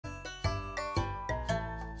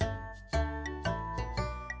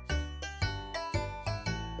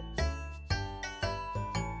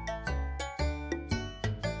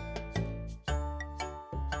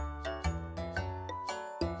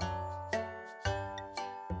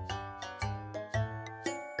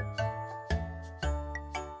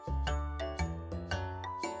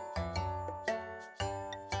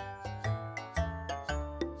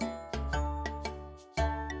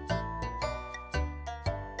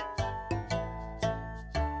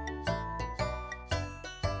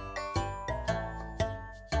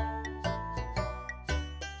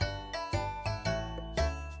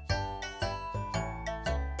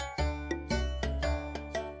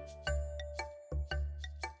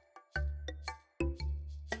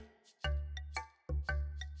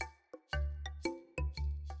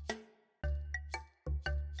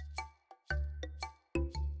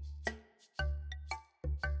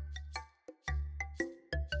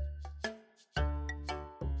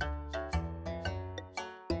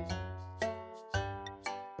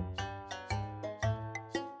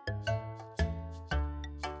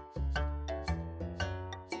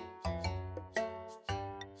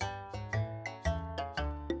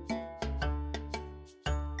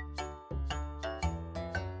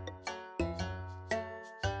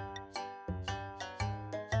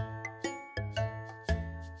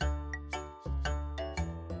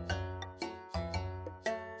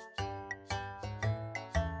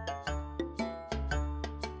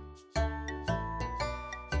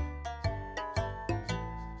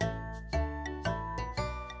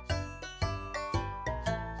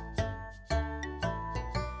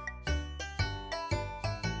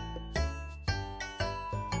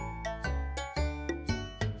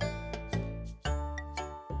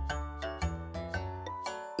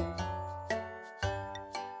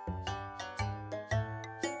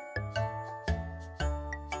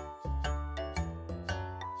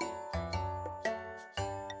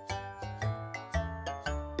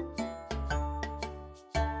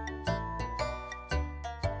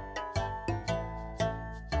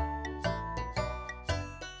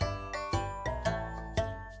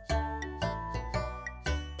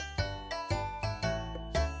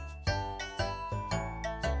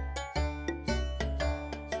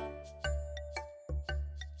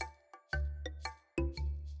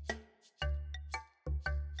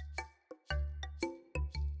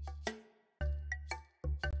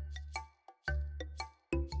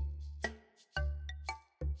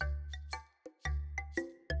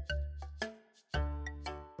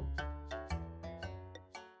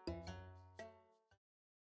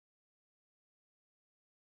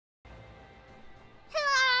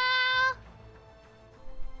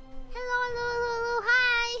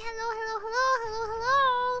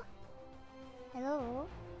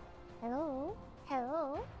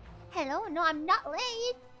hello. No, I'm not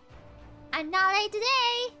late. I'm not late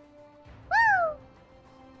today. Woo!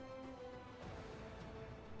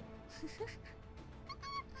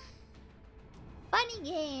 Funny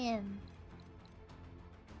game.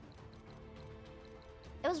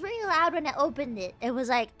 It was really loud when I opened it. It was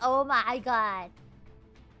like, oh my god.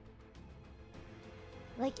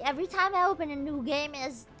 Like every time I open a new game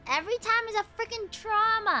every time is a freaking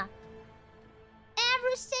trauma.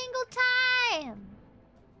 Every single time.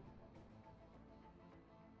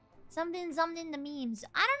 Something the memes.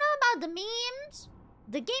 I don't know about the memes.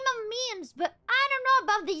 The game of memes, but I don't know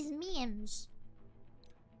about these memes.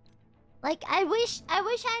 Like I wish I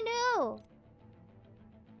knew.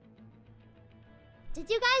 Did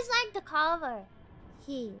you guys like the cover?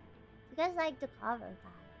 You guys like the cover,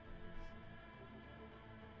 guys?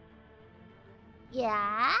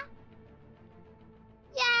 Yeah?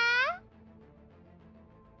 Yeah?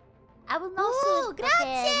 I will know soon. Grazie!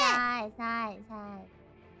 Okay, nice.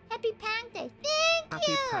 Happy Pank Day. Thank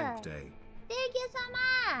you! Happy Pank Day. Thank you so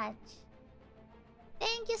much.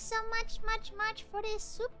 Thank you so much for this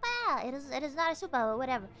super. It is not a super, but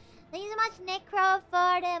whatever. Thank you so much, Necro,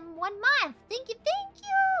 for them 1 month. Thank you.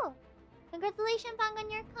 Congratulations, Pang, on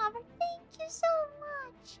your cover. Thank you so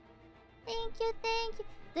much. Thank you.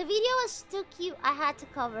 The video was too cute. I had to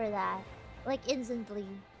cover that. Like, instantly.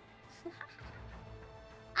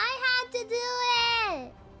 I had to do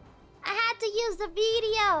it. I had to use the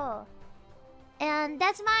video. And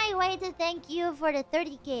that's my way to thank you for the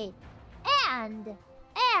 30k. And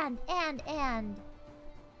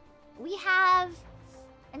we have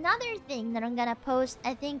another thing that I'm gonna post,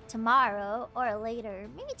 I think tomorrow or later,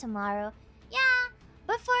 maybe tomorrow. Yeah,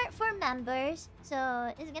 but for members,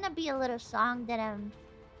 so it's gonna be a little song that I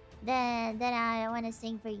want to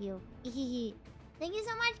sing for you. Thank you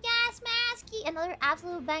so much, Gas Masky. Another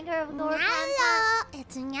absolute banger of Lord Hello,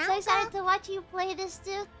 it's So 𝐤𝐤. excited to watch you play this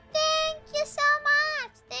too. Thank you so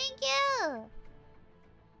much. Thank you.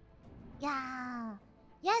 Yeah.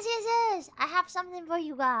 Yes. I have something for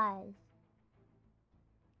you guys.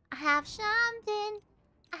 I have something.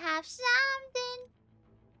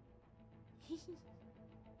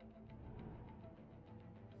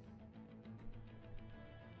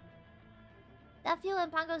 That feel when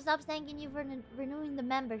Panko stops thanking you for renewing the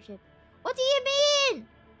membership. What do you mean?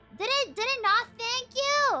 Did it not thank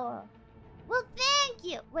you? Well, thank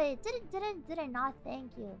you. Wait, did I not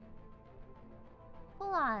thank you?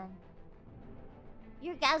 Hold on.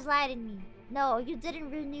 You're gaslighting me. No, you didn't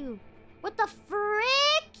renew. What the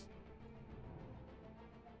frick?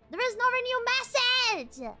 There is no renew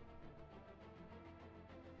message!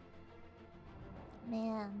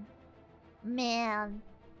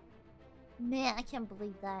 Man, I can't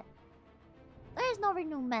believe that. There is no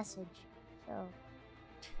renew message. So...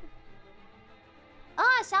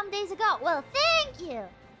 Oh, some days ago. Well, thank you.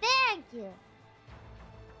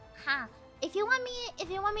 Ha. If you want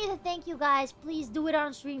me to thank you guys, please do it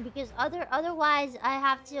on stream, because otherwise I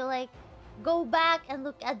have to like go back and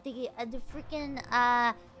look at the freaking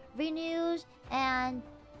renews and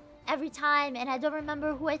every time, and I don't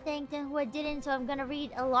remember who I thanked and who I didn't, so I'm gonna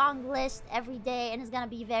read a long list every day and it's gonna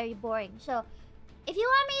be very boring. So if you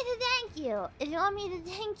want me to thank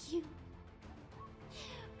you,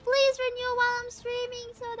 please renew while I'm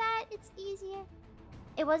streaming so that it's easier.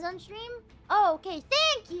 It was on stream? Oh, okay.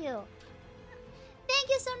 Thank you. Thank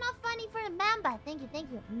you, so not funny, for the member. Thank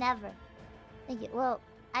you. Never. Thank you. Well,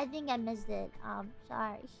 I think I missed it.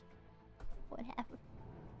 Sorry. Whatever.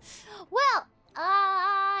 Well,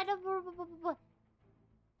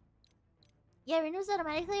 yeah, renews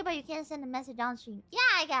automatically, but you can't send a message on stream.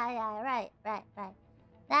 Yeah, right.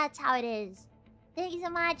 That's how it is. Thank you so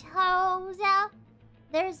much, 𝐒𝐤𝐢𝐚.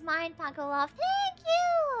 There's mine, Panko Love. Thank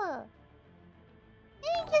you!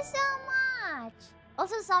 Thank you so much!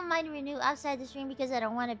 Also, some might renew outside the stream because I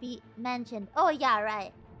don't want to be mentioned. Oh, yeah,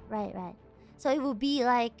 right. So it would be,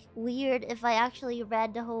 like, weird if I actually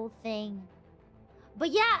read the whole thing. But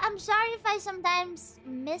yeah, I'm sorry if I sometimes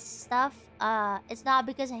miss stuff. It's not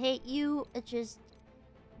because I hate you. It's just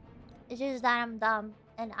that I'm dumb.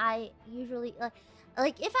 And I usually,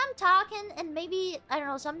 like if I'm talking and maybe, I don't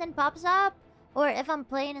know, something pops up. Or if I'm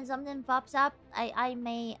playing and something pops up, I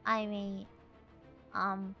may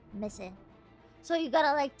miss it. So you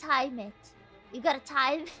gotta like time it. You gotta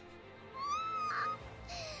time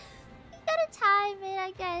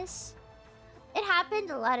I guess. It happened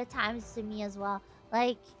a lot of times to me as well.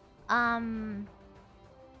 Like, I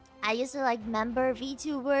used to like member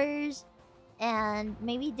VTubers and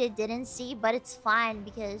maybe they didn't see, but it's fine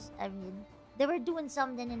because I mean they were doing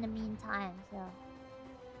something in the meantime, so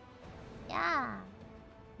yeah.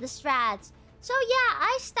 The strats. So yeah,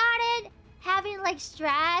 I started certain like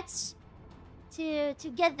strats to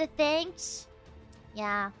get the things.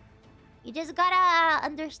 Yeah. You just gotta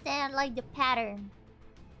understand like the pattern.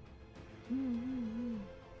 You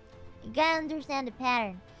gotta understand the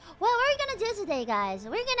pattern. What we're gonna do today, guys?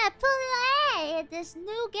 We're gonna play this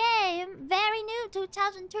new game, very new,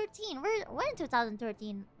 2013. We're in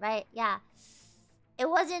 2013, right? Yeah. It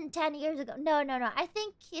wasn't 10 years ago. No. I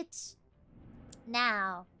think it's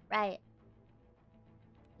now, right?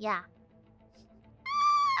 Yeah.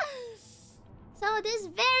 So this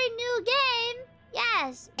very new game,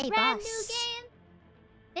 yes, hey, brand boss. new game.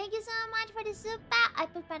 Thank you so much for the soup. I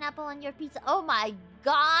put pineapple on your pizza. Oh my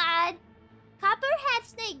god. Copperhead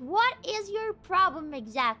Snake, what is your problem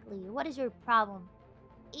exactly? What is your problem?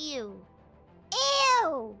 Ew.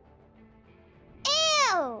 Ew!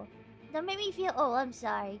 Ew! That made me feel... Oh, I'm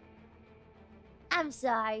sorry. I'm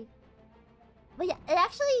sorry. But yeah, it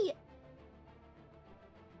actually...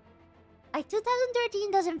 Like,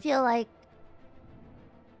 2013 doesn't feel like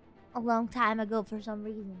a long time ago for some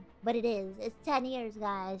reason. But it is. It's 10 years,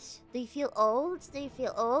 guys. Do you feel old? Do you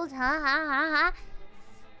feel old? Huh?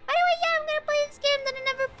 By the way, yeah, I'm gonna play this game that I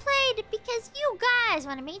never played because you guys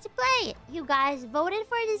wanted me to play it. You guys voted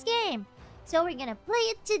for this game. So we're gonna play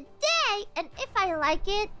it today, and if I like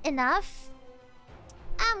it enough,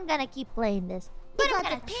 I'm gonna keep playing this. But You I'm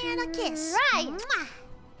got gonna the pan a kiss. try it. Mwah.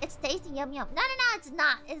 It's tasty, yum. No, it's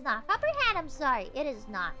not. It's not. Copperhead, I'm sorry. It is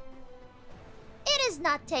not. It is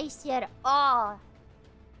not tasty at all.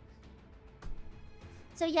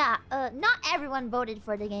 So yeah, not everyone voted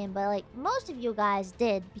for the game, but like most of you guys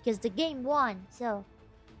did because the game won. So,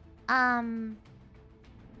 isn't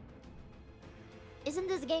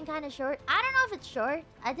this game kind of short? I don't know if it's short.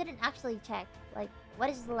 I didn't actually check. Like,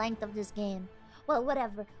 what is the length of this game? Well,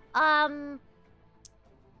 whatever. Anyway,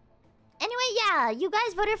 yeah, you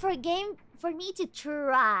guys voted for a game for me to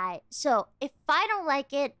try. So if I don't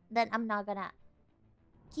like it, then I'm not gonna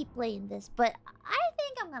keep playing this. But I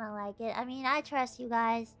think I'm gonna like it. I mean, I trust you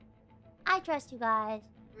guys. 6 hours?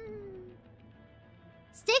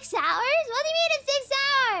 What do you mean it's 6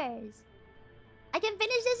 hours? I can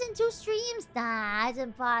finish this in 2 streams? Nah, it's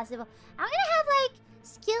impossible. I'm gonna have like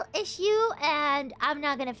skill issue and I'm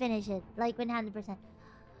not gonna finish it. Like 100%.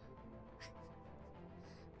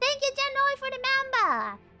 Thank you, Janoi, for the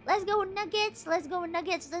member. Let's go nuggets. Let's go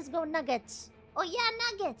nuggets. Oh yeah,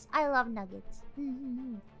 nuggets. I love nuggets.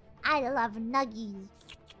 I love nuggies.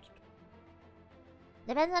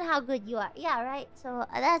 Depends on how good you are. Yeah, right? So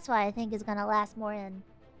that's why I think it's gonna last more than...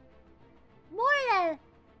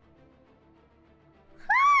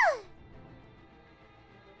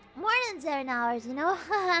 More than 7 hours, you know?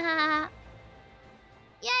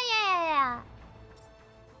 Yeah.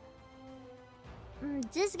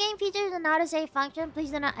 This game features an autosave function.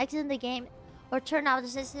 Please do not exit the game or turn off the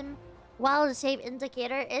system while the save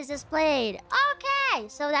indicator is displayed. Okay,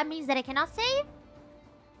 so that means that I cannot save?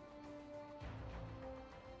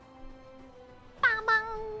 Bang, bang.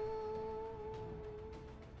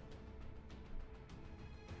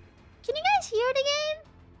 Can you guys hear the game?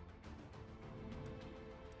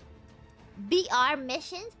 VR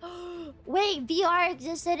missions? Wait, VR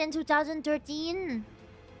existed in 2013?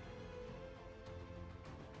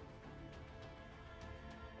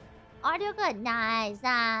 Audio good. Nice.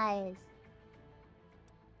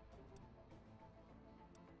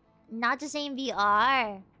 Not the same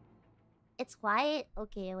VR. It's quiet?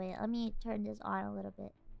 Okay, wait. Let me turn this on a little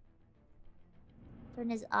bit. Turn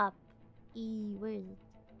this up. Where is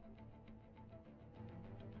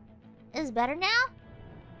it? Is it better now?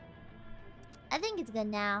 I think it's good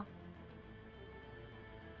now.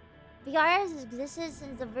 VR has existed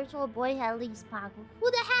since the Virtual Boy had least Panko. Who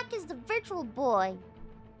the heck is the Virtual Boy?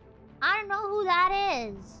 I don't know who that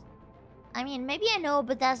is. I mean, maybe I know,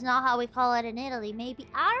 but that's not how we call it in Italy. Maybe...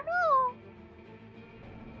 I don't know.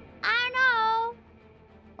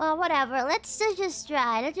 Well, whatever. Let's just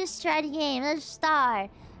try. Let's just try the game. Let's start.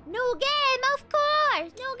 New game, of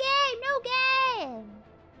course! New game!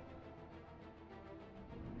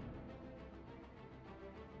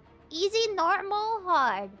 Easy, normal,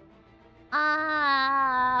 hard.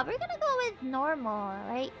 We're gonna go with normal,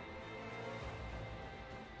 right?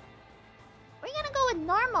 We're gonna go with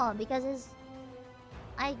normal because it's...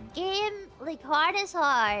 I game, like, hard is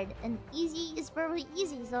hard and easy is probably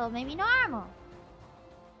easy, so maybe normal.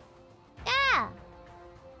 Yeah!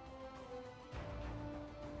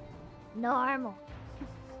 Normal.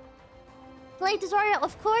 Play tutorial,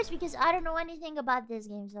 of course, because I don't know anything about this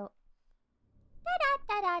game, so...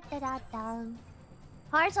 Da-da-da-da-da-da.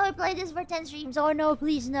 Hard, so I play this for 10 streams. Oh no,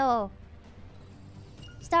 please no.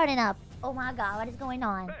 Starting up. Oh my god, what is going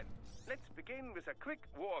on? Let's begin with a quick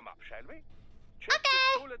warm-up, shall we? Check the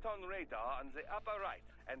Skeleton radar on the upper right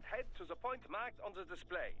and head to the point marked on the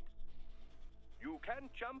display. You can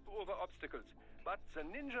jump over obstacles, but the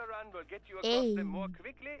ninja run will get you across them more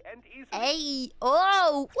quickly and easily. Hey!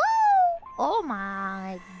 Oh! Woo! Oh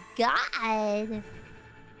my god!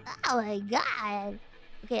 Oh my god!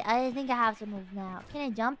 Okay, I think I have to move now. Can I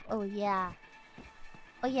jump? Oh yeah.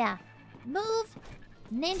 Oh yeah. Move!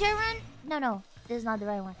 Ninja run? No. This is not the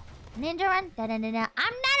right one. Ninja run? Da-da-da-da.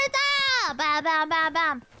 I'm Naruto! Bam, bam, bam,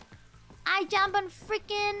 bam. I jump on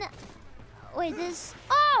freaking... Wait, this...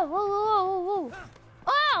 Oh! Whoa.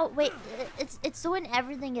 Oh! Wait, it's doing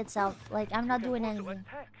everything itself. Like, I'm not doing anything.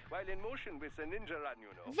 Attack while in motion with the ninja run,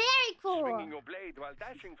 you know. Very cool! Swinging your blade while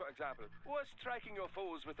dashing, for example. Or striking your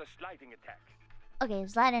foes with a sliding attack. Okay,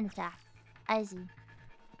 slide and attack. I see.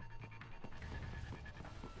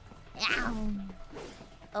 Ow.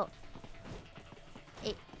 Oh.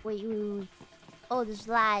 Hey, wait. Oh, the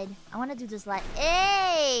slide. I want to do the slide.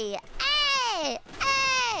 Hey!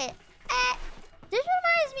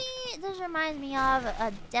 This reminds me of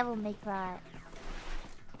a Devil May Cry.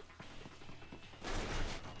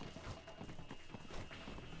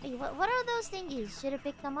 Hey, what are those thingies? Should I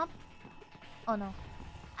pick them up? Oh no.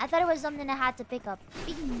 I thought it was something I had to pick up.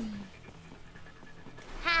 Bing.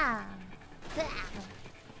 Ha!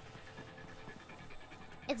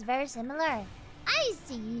 It's very similar. I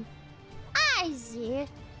see.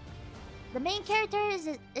 The main character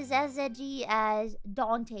is as edgy as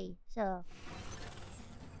Dante, so...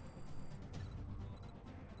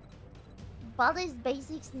 Baldur's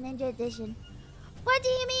Basics Ninja Edition. What do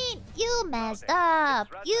you mean? You messed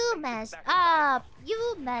up! You messed up!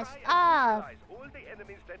 You messed up!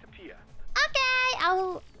 Okay,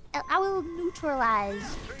 I will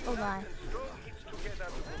neutralize. Hold on.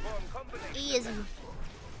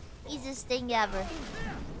 Easiest thing ever.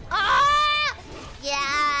 Ah!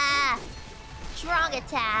 Yeah! Strong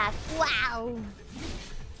attack. Wow.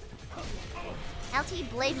 LT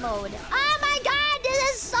Blade mode. Oh my god, this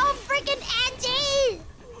is so freaking edgy!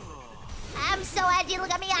 I'm so edgy,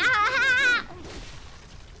 look at me. Ah!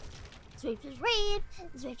 Sweeps is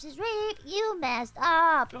rape. You messed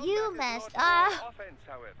up. You messed up. Offense,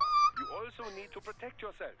 however. You also need to protect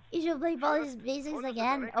yourself. You should play Baldur's Basics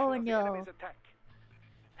again. Oh no.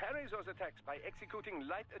 Parry those attacks by executing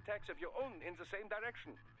light attacks of your own in the same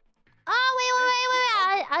direction. Oh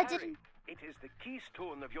wait. I didn't. It is the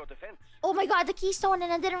keystone of your defense. Oh my god, the keystone,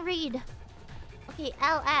 and I didn't read. Okay,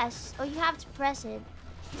 LS. Oh, you have to press it.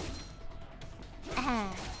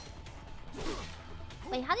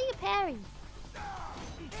 Wait, how do you parry?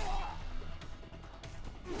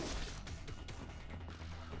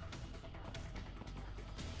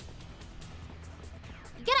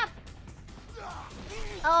 Get up!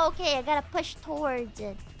 Oh, okay, I gotta push towards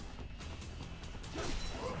it.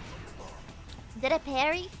 Did I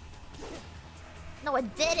parry? No,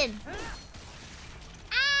 it didn't.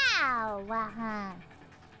 Ow! Wow.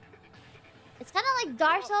 It's kind of like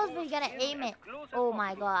Dark Souls, but you gotta aim it. Oh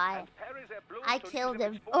my god. I killed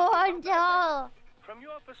him. Oh no! From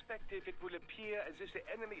your perspective, it will appear as if the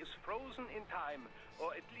enemy is frozen in time,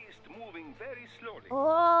 or at least moving very slowly.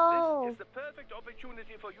 Oh! This is the perfect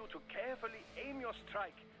opportunity for you to carefully aim your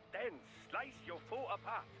strike, then slice your foe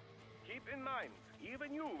apart. Keep in mind,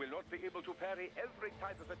 even you will not be able to parry every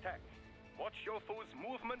type of attack. Watch your foe's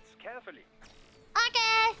movements carefully.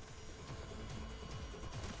 Okay!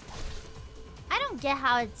 I don't get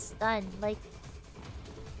how it's done. Like,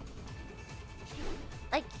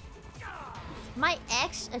 my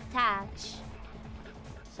X attacks.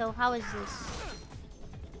 So how is this?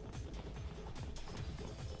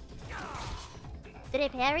 Did I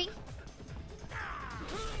parry?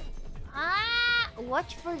 Ah!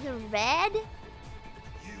 Watch for the red.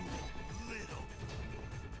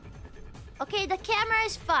 Okay, the camera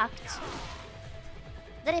is fucked.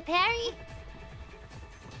 Did I parry?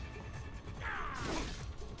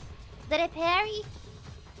 Did I parry?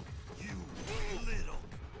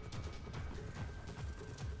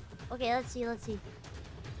 Okay, let's see.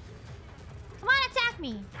 Come on, attack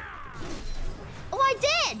me. Oh, I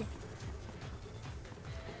did!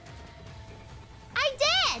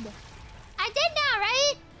 I did now,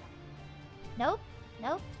 right?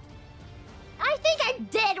 Nope. I think I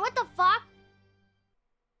did. What the fuck?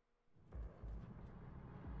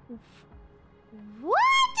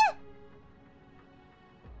 What?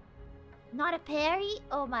 Not a parry?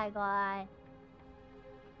 Oh my god.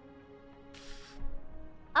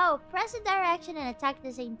 Oh, press a direction and attack at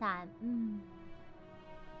the same time.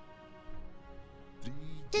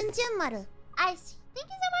 Jinjinmaru. I see. Thank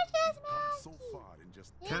you so much, guys, man.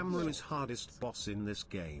 Cameron is hardest boss in this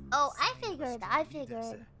game. Oh, I figured.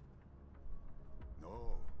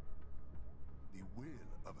 No. The will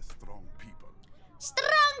of a strong people.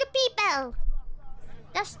 Strong people!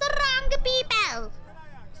 The strong people!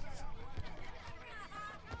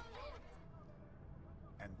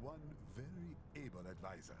 And one very able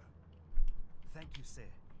advisor. Thank you, sir.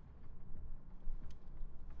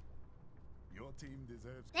 Your team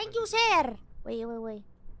deserves Thank you, credit, sir! Wait.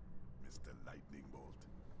 Mr. Lightning Bolt.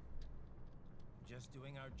 Just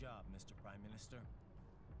doing our job, Mr. Prime Minister.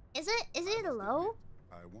 Is it low?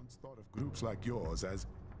 I once thought of groups like yours as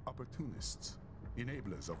opportunists,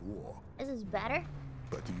 enablers of war. Is this better?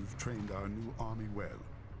 But you've trained our new army well.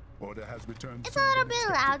 Order has returned. It's a little bit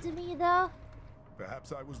loud to me, though.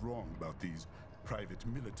 Perhaps I was wrong about these private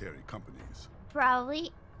military companies.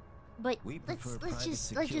 Probably. But We let's prefer just private let's just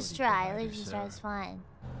security try. providers, Let's just try. sir. It's fine.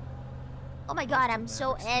 Oh my god, I'm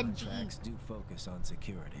so Most edgy. contracts do focus on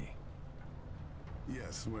security.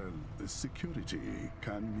 Yes, well, security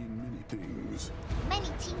can mean many things. Many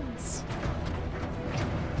teams.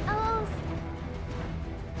 Oh.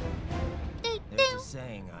 There's a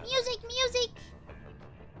saying I Music.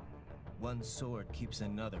 one sword keeps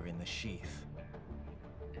another in the sheath.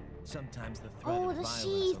 Sometimes the threat Oh, of the violence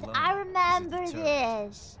sheath. alone I is a remember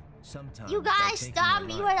deterrent. this. Sometimes You by guys taking stop a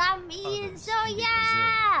me life, what I mean. others So can be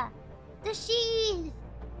yeah, the sheath,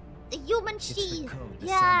 the human It's the sheath. code the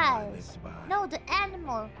samurai Yes. lived by. No, the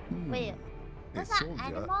animal. Wait, A was that soldier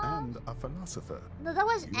animal? and a philosopher. No, that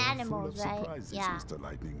was You are animals, full of right? surprises, Yeah. Mr.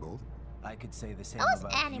 Lightning Bolt. I could say the same That was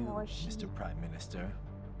about animal you, sheep. Mr. Prime Minister.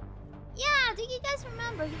 Yeah, do you guys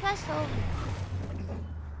remember? You guys told me.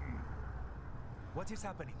 What is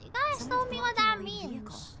happening? You guys Someone's told me what that blocking our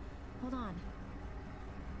vehicle. means. Hold on.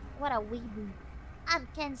 What a weeboo. I'm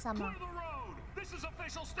Ken-sama. This is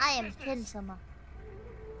official I am Ken-sama.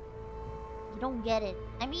 You don't get it.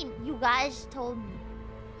 I mean, you guys told me.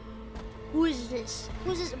 Who is this?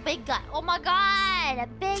 Who's this big guy? Oh my god! A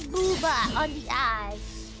big booba on the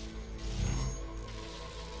eyes.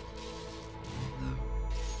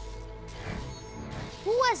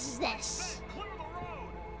 Who was this?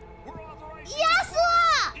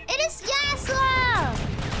 Yasuo! It is Yasuo!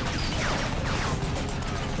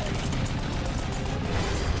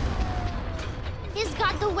 He's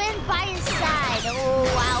got the wind by his side. Oh,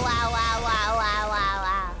 wow.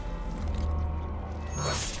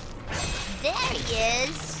 There he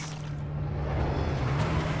is.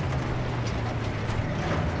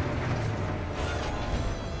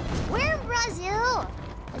 We're in Brazil.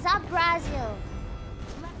 Is that Brazil?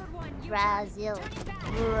 Leopard 1, you Brazil. turn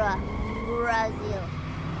back. Brazil.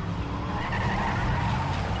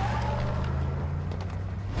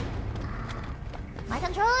 My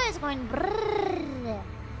controller is going brrrr.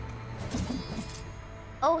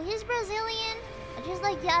 Oh, he's Brazilian? Just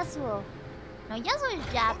like Yasuo. No, Yasuo is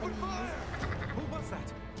Japanese. Who was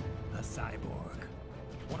that? A cyborg.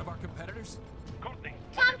 One of our competitors? Courtney,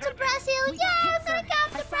 Come to Brazil! We got Yeah, hit, I'm gonna sir.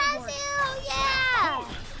 come A to cyborg. Brazil! Yeah!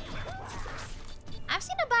 I've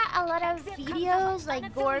seen about a lot of Exit comes videos, up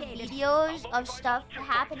like gore unaffiliated. videos of stuff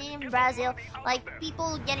happening in Brazil, like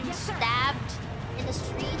people getting Yes, sir. stabbed in the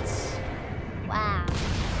streets. Wow.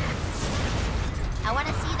 I want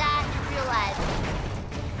to see that in real life.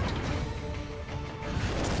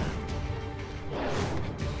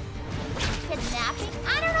 Kidnapping?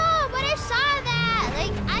 I don't know, but I saw that.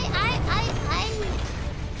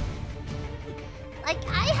 Like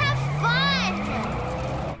I have fun.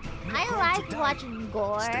 I like watching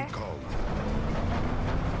gore. Stay calm.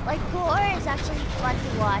 Like gore is actually fun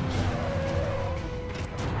to watch.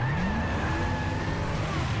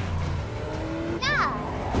 Yeah.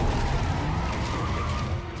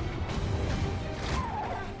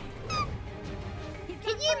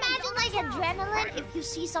 Can you imagine like adrenaline if you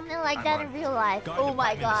see something like that in real life? Guide Oh the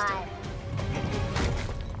my Prime god.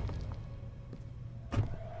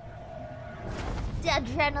 The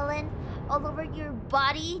adrenaline all over your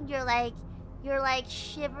body, you're like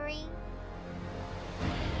shivering.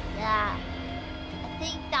 Yeah. I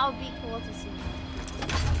think that would be cool to see.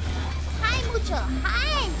 Hi Mucho.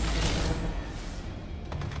 Hi.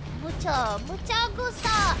 Mucho gusto.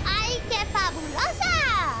 Ay, que fabulosa.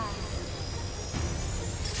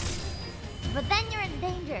 But then you're in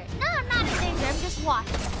danger. No, I'm not in danger. I'm just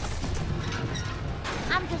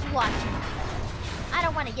watching. I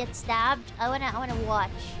don't want to get stabbed. I wanna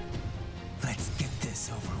watch. Let's get this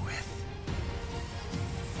over with.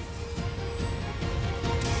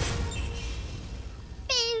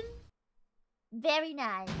 Bing. Very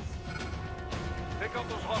nice. Take out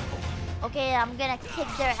those hostiles. Okay, I'm gonna kick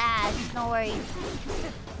their ass. No worries.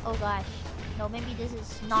 Oh gosh. No, maybe this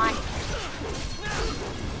is not.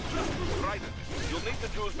 Right. You'll need to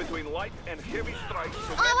choose between light and heavy strikes.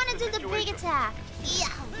 Oh, I wanted to the big attack. Yeah.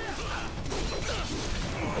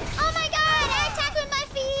 Oh my god! I attack with my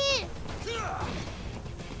feet!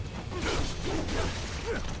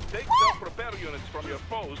 Take self-repair units from your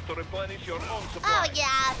foes to replenish your own supply. Oh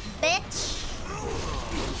yeah, bitch!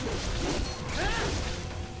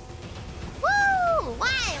 Woo!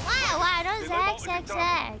 Why? Those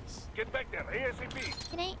XXX. Get back there, ASAP.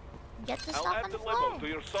 Can I get the I'll stuff add on the the level floor? to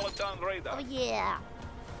your solid down radar. Oh yeah.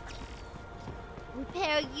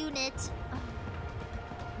 Repair unit. Oh.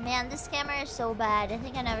 Man, this camera is so bad. I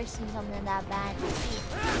think I've never seen something that bad.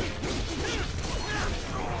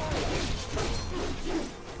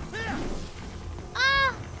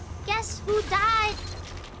 Ah! Guess who died?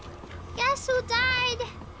 Guess who died?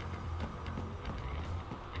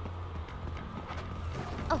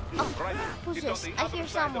 Oh, Right. who's It's on this? the I other hear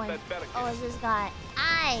side of someone. that barricade. Oh, it's this guy.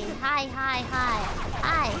 Hi.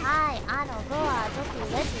 I don't go out. Don't do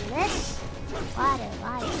this. Why?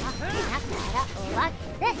 Look at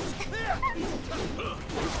this.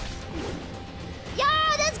 Yo,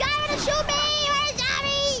 this guy wanna shoot me! Where's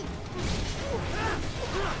Johnny?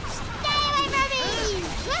 Stay away from me!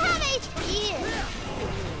 You have HP.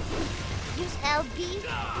 Use LB.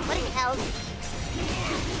 What is LB?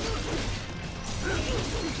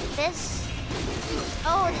 This.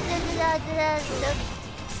 Oh,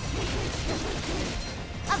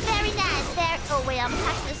 oh, very nice. Oh wait, I'm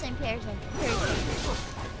attacking the same person.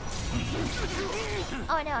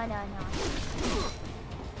 Oh no.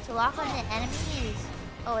 To lock on the enemies.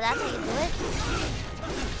 Oh, that's how you do it.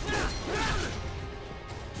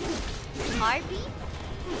 RB?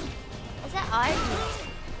 What's that RB?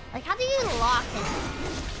 Like, how do you lock it?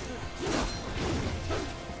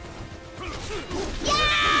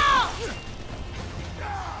 Yeah!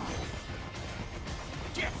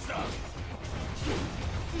 Get some.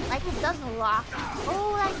 Like it doesn't lock.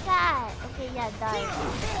 Oh, like that. Okay, yeah, it does.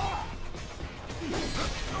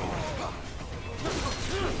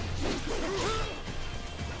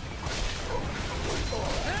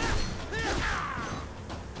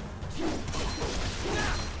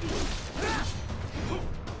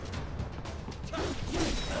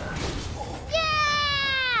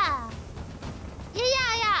 Yeah.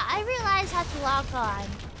 I realized how to lock on.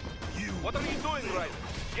 What are you doing, Ryder?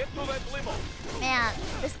 Get to that limo. Man,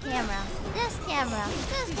 this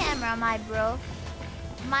camera, my bro.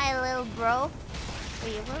 My little bro.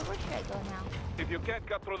 Wait, where should I go now? If you can't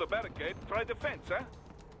cut through the barricade, try the fence, huh?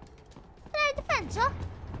 Try the fence, huh?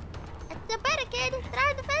 At the barricade,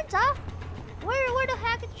 try the fence, huh? Where the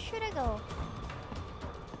heck should I go?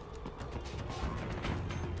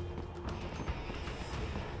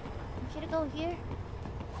 Should I go here?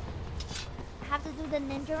 I have to do the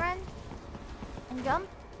ninja run? And jump?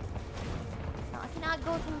 No, I cannot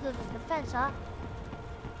go through the fence, huh?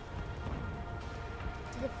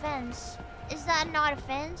 To the fence. Is that not a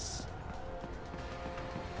fence?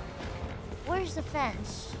 Where's the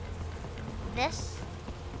fence? This?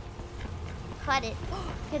 Cut it.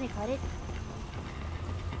 Can I cut it?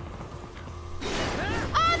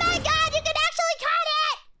 Oh my god, you can actually cut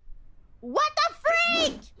it! What the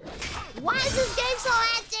freak? Why is this game so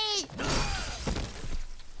anti?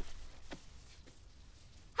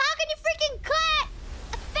 How can you freaking cut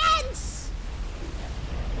a fence?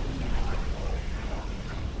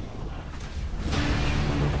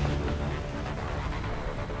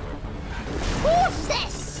 Who's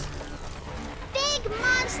this? Big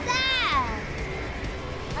monster!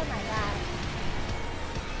 Oh my god.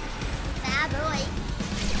 My boy.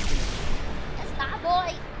 That's my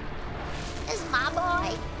boy. That's my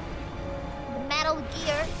boy. The Metal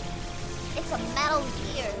Gear. It's a Metal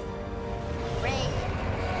Gear. Ray.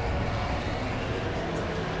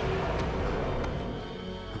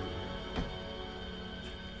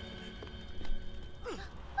 Oh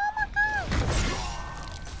my god.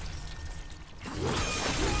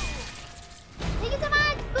 Thank you so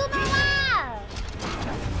much, Boomer Wow.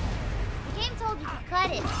 The game told you to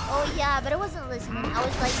cut it. Oh yeah, but I wasn't listening. I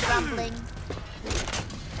was like grumbling.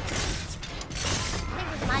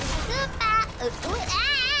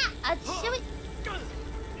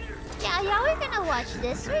 Yeah, we're gonna watch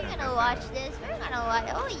this.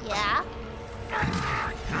 Oh yeah.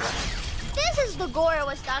 This is the gore I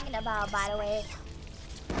was talking about, by the way.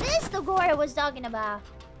 This is the gore I was talking about.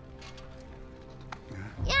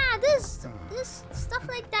 Yeah, this stuff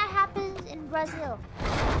like that happens in Brazil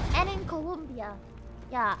and in Colombia.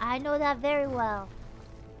 Yeah, I know that very well.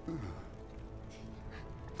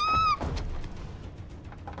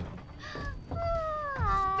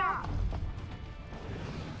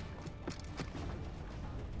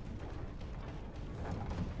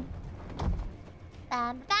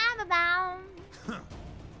 Bam, bam, bam.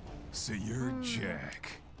 see your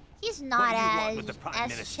Jack. He's not What do you want as with the Prime as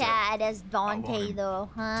Minister? Chad as I want Dante him though,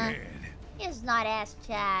 huh? Dead. He's not as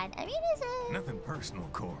Chad. I mean, Nothing personal,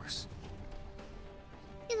 of course.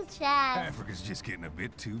 he's a Chad. Africa's just getting a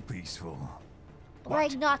bit too peaceful.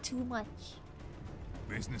 Like not too much.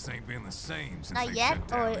 Business ain't been the same since Not they yet,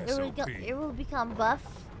 shut or down it will become buff.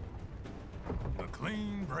 A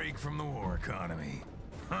clean break from the war economy.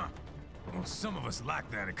 Huh. Well, some of us like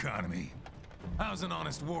that economy. How's an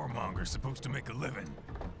honest warmonger supposed to make a living?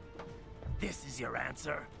 This is your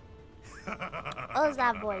answer? What was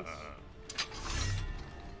that voice?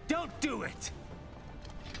 Don't do it!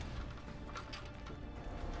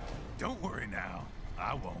 Don't worry now.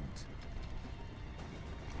 I won't.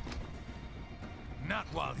 Not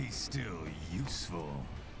while he's still useful.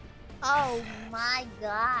 Oh my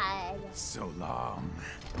god. So long.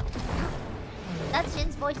 That's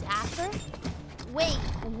Jin's voice actor? Wait.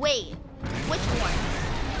 Which one?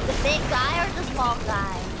 The big guy or the small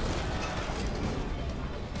guy?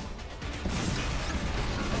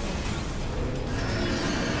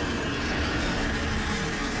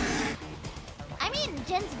 I mean,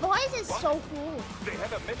 Jin's voice is so cool. They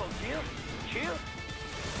have a metal shield?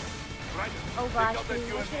 Right. Oh gosh, They dude,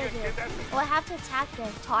 got what that should I UNVX do? at Oh, I have to attack the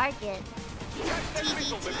target. Catch that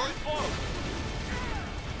missile before it blows.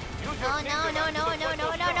 Use your Oh ninja no, knife to deflect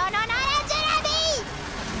those shots. that's enemy!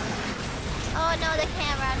 Oh no, the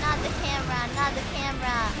camera, not the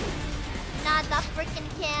camera. Not the freaking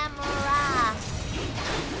camera.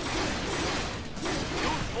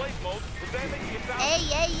 Use blade mode to damage yourself.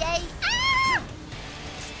 Hey.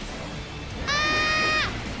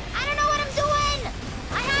 I don't know what I'm doing.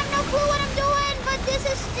 I have no clue what I'm doing, but this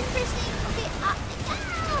is interesting. Okay,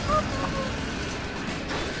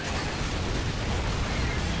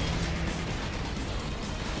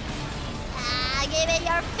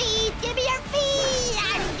 give me your feet. I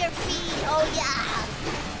need your feet. Oh yeah.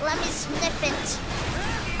 Let me sniff it.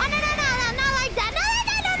 Oh no, not like that.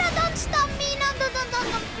 No, don't stop me. No, don't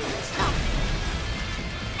stop.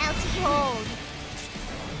 LT hold.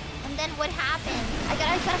 And then what happened? I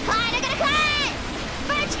gotta climb!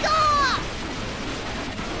 Vertical!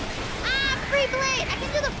 Free blade! I can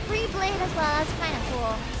do the free blade as well, that's kinda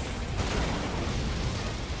cool.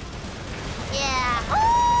 Yeah.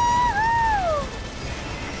 Ooh!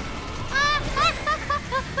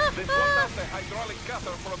 This one has a hydraulic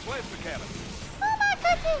cutter for a plasma cannon. Oh my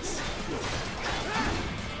goodness!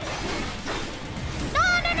 No,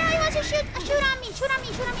 he wants to shoot on me. No,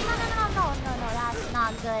 that's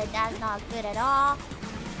not good. That's not good at all.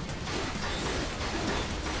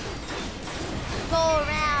 Go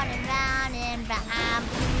round and round and round.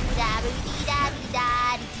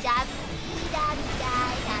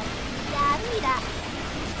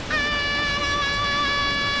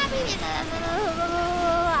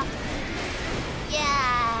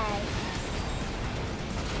 Yeah.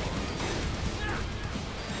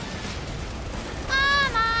 Oh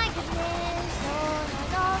my goodness.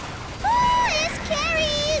 No. Oh, it's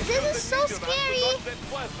scary. This is so scary.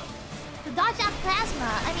 To dodge that plasma.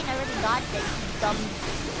 I mean, I already dodged it, you dummy.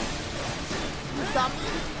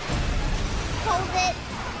 Hold it.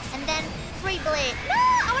 And then free blade. No,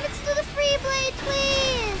 I wanted to do the free blade,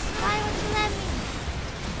 please. Why won't you let me?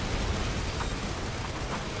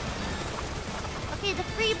 Okay, the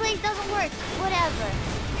free blade doesn't work. Whatever.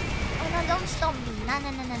 Oh no, don't stop me. No.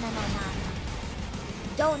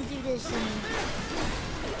 Don't do this to me.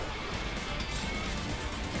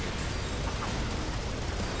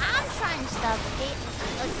 I'm trying stuff, okay?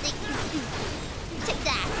 Take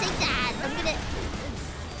that.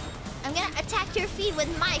 I'm gonna attack your feet with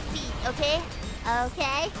my feet, okay?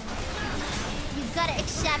 Okay? You gotta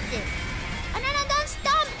accept it. Oh no, don't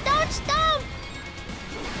stomp!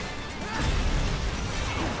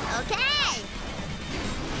 Okay!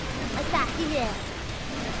 Like that, yeah.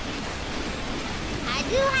 I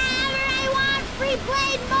do however I want, free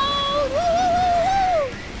blade mode!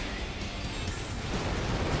 Woo!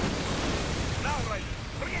 Now, right.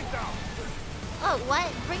 Bring it down. Oh, what?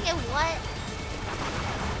 Bring it what?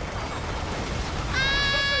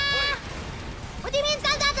 What do you mean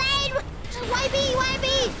stop that blade? YB?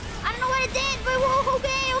 I don't know what it did, but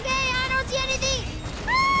okay, I don't see anything.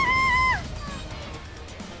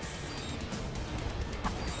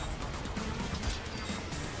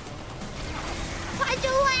 What do I?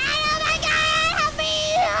 Oh my god, help me!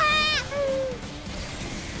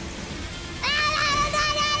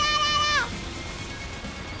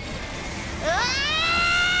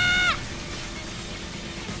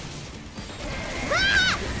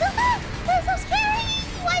 That's so scary!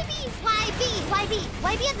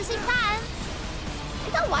 YB at the same time?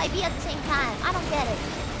 It's not YB at the same time. I don't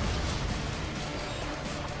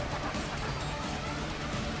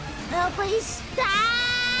please stop!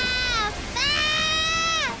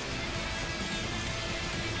 Ah!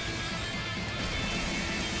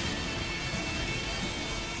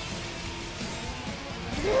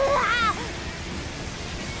 Ah!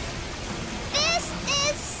 This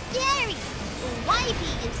is scary.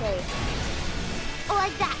 Wipey, you say? Oh,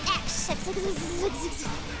 like that. X. Spam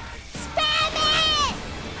it!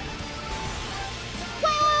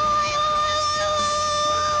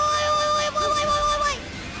 Wait.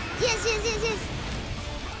 Yes.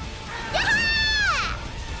 Yeah!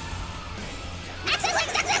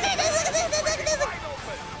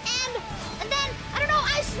 And then, I don't know,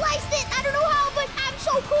 I sliced it. I don't know how, but I'm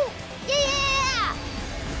so cool. Yeah!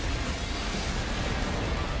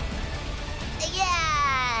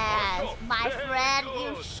 Yes, my friend,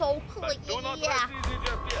 you're so cool. Yeah.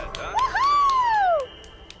 Woohoo!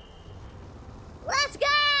 Let's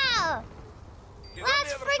go!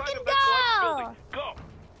 Let's freaking go!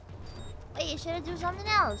 Wait, you should have do something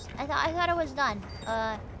else. I thought it was done.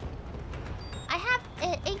 I have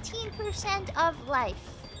 18% of life.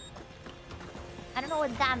 I don't know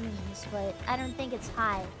what that means, but I don't think it's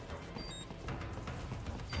high.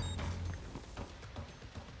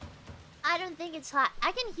 I don't think it's high.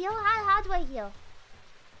 I can heal? How do I heal?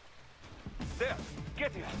 There,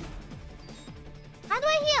 get it. How do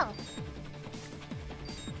I heal?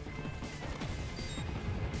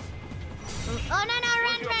 Oh no,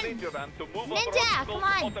 run! Ninja, come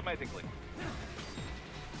on! Automatically.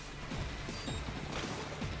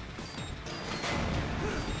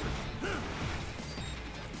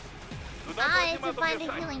 I need to find the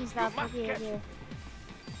healing stuff for here.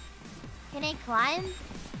 Can I climb?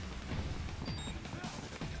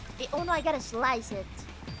 Oh no, I gotta slice it.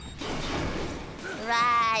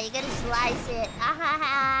 Right, you gotta slice it.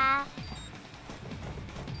 Ah.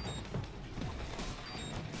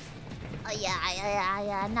 Oh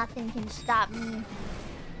yeah. Nothing can stop me.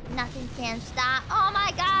 Nothing can stop. Oh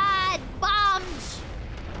my god! Bombs!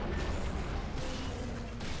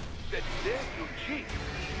 That dare you cheat.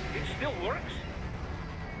 It still works?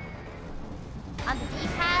 On the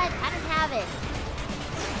D-pad? I don't have it.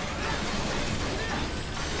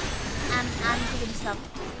 I'm doing stuff.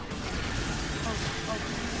 Oh.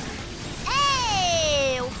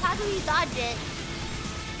 Hey! How do we dodge it?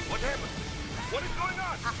 What happened? What is going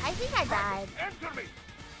on? I think I died. Answer me!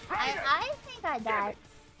 I think I died.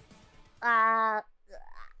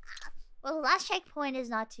 Well, the last checkpoint is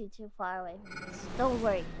not too far away from this. Don't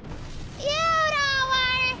worry. You don't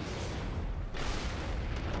worry!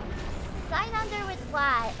 Slide under with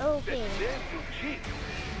Y. Okay. That dare you cheat.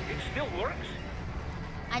 It still works?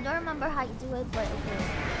 I don't remember how you do it, but okay.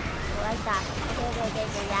 Like that. Okay.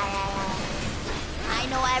 Yeah. I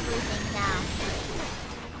know everything now.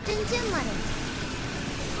 Jin money.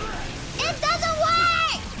 It doesn't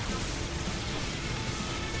work!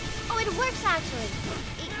 Oh, it works actually.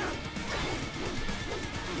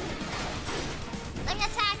 Let me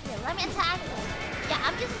attack you. Yeah,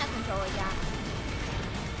 I'm just gonna control it, yeah.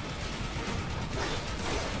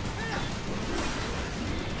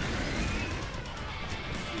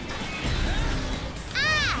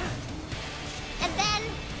 And then...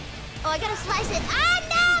 Oh, I gotta slice it. Ah,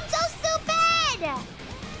 no! I'm so stupid!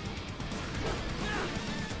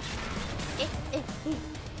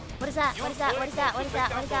 What is that? What is that? You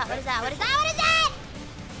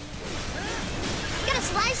gotta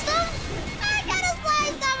slice them? I gotta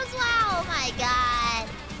slice them as well! Oh my god.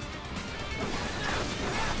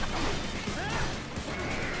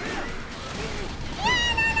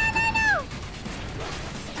 Yeah, no!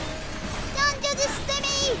 Don't do this to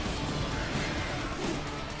me!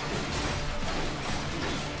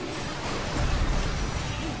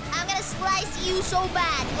 I'm gonna slice you so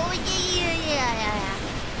bad. Oh yeah.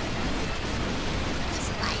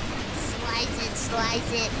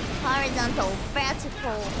 Slice it. Horizontal,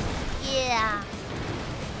 vertical. Yeah.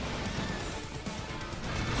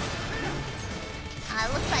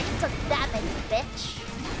 Looks like you took damage, bitch.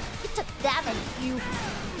 You took damage, you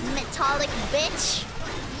metallic bitch.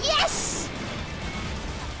 Yes!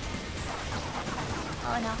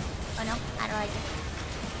 Oh no. I don't like it.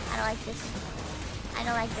 I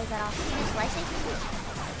don't like this at all. Can you slice it?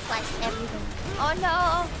 Slice everything. Oh no!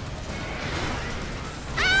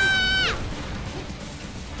 Ah!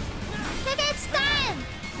 Maybe it's time!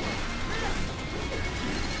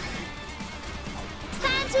 It's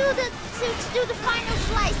time to do the final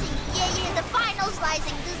slicing. Yeah, the final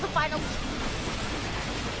slicing. This is the final.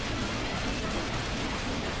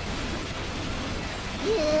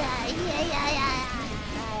 Yeah.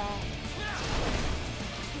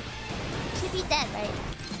 Should be dead, right?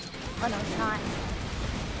 Oh no, it's not.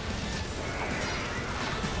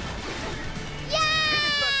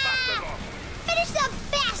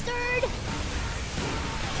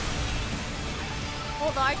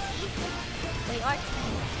 hold RT. Wait, RT.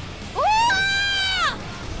 Ooh!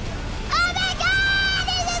 Oh my god!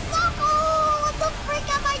 This is so cool! What the frick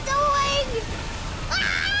am I doing?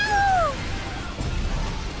 Ow!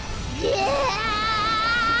 Yeah!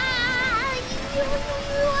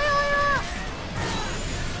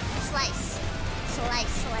 Slice.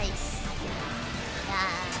 Slice, slice.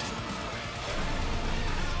 Yeah.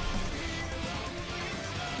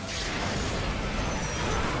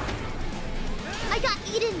 I got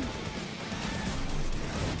eaten!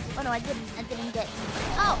 Oh no, I didn't get eaten.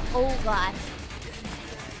 Oh gosh.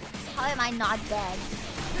 How am I not dead?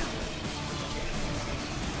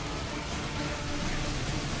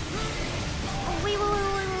 Oh, wait.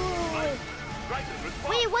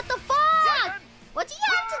 Wait, what the fuck? What do you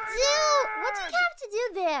have to do? What do you have to do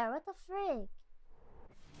there? What the frick?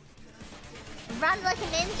 Run like a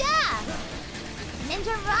ninja!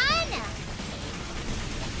 Ninja run!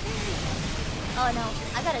 Oh no,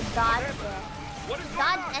 I gotta dodge there.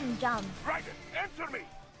 Dodge and jump. Raiden, answer me!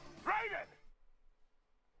 Raiden!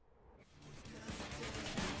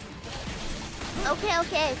 Okay.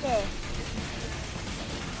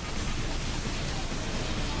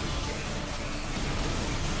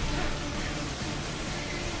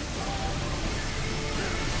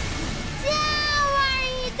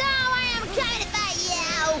 Don't worry, I'm coming to fight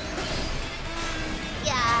you!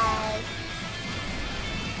 Yes.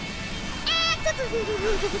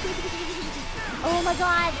 Oh my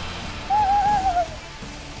god!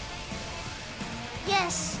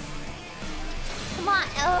 Yes! Come on!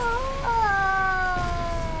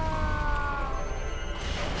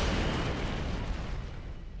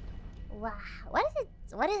 Wow, what is it?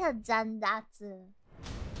 What is a zandatsu?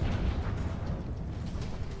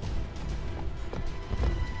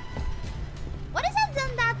 What is a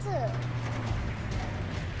zandatsu?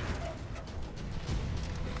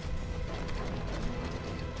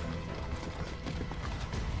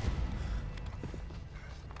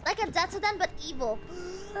 Like a Zetsudan, but evil.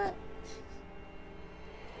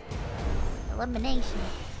 Elimination.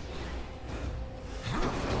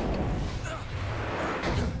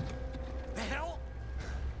 The hell?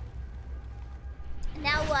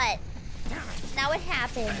 Now what? Now what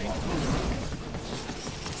happened?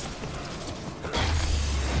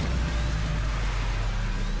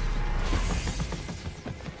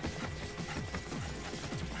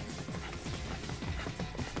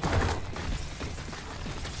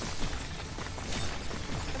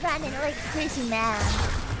 Running like a crazy man.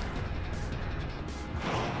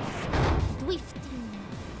 Drifting.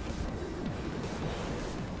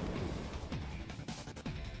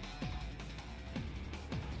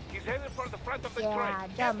 He's headed for the front of the Yeah,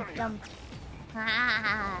 train. jump.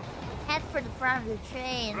 Head for the front of the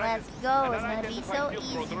train. Let's go. It's gonna be so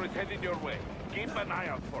easy. Is headed your way. Keep an eye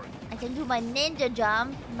out for it. I can do my ninja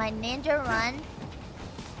jump, my ninja run.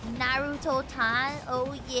 Naruto time.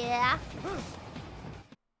 Oh yeah.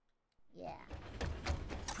 Yeah.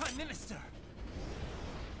 Prime Minister!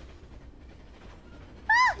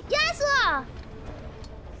 Yes!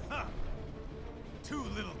 Huh. Too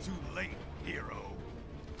little too late, hero.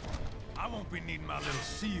 I won't be needing my little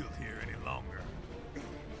shield here any longer.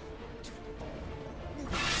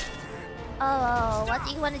 Oh, what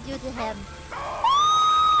do you want to do to him?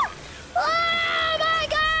 Oh my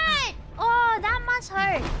god! Oh, that must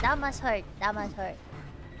hurt. That must hurt.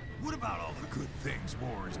 What about all the good things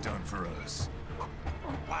war has done for us?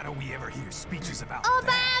 Why don't we ever hear speeches about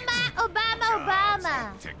that?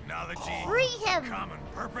 Obama! Technology, Free him! common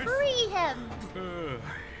purpose. Free him!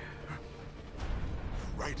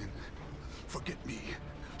 Raiden, forget me.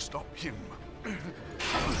 Stop him.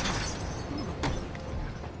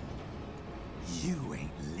 You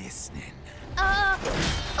ain't listening.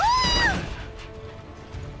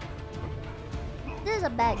 This is a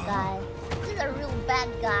bad guy. This is a real bad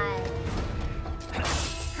guy.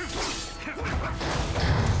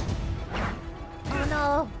 Oh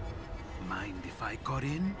no. Mind if I got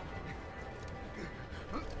in?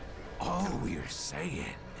 All we're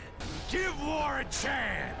saying. Give war a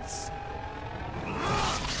chance.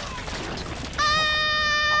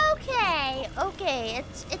 Okay,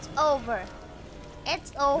 it's over.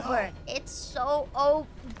 It's over. No. It's so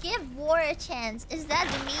give war a chance. Is that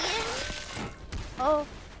the meme? Oh,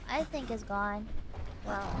 I think it's gone.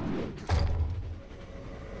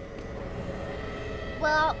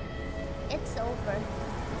 Well, it's over.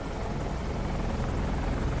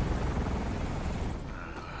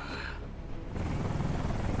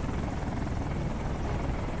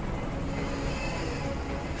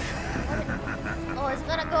 Oh, it's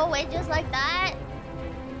gonna go away just like that?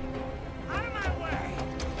 Out of my way!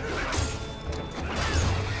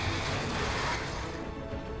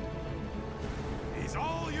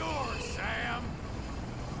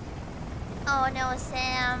 Oh no,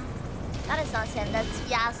 Sam. That is not Sam, that's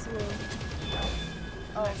Yasuo.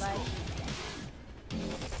 Oh my.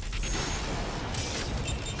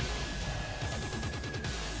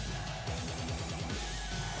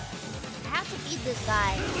 I have to beat this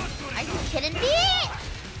guy. Are you kidding me?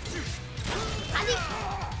 How do you...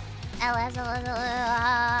 LS.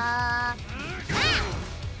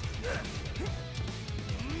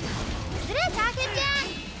 Did I attack him yet?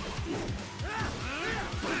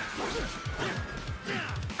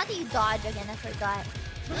 How do you dodge again? I forgot.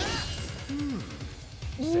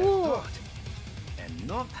 Ooh. And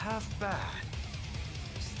not half bad.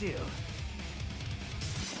 Still.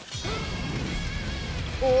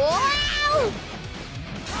 Wow!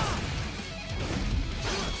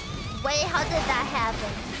 Wait, how did that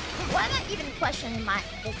happen? Why am I even questioning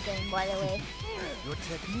this game, by the way? Your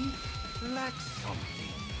technique lacks something.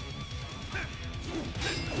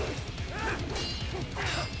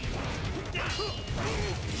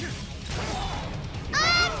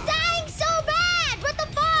 I'm dying so bad! What the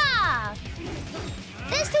fuck?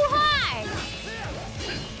 This is too hard!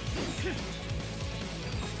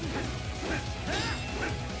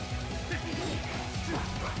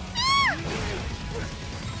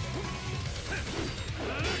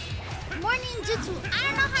 More ninjutsu. I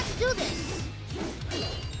don't know how to do this.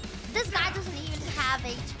 This guy doesn't even have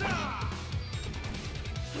HP.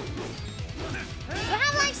 Do I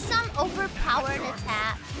have like some overpowered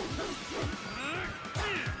attack?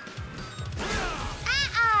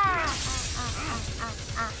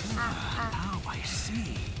 Now I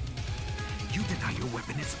see. You deny your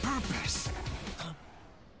weapon its purpose.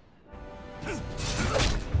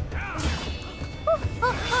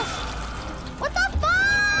 What the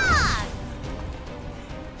fuck?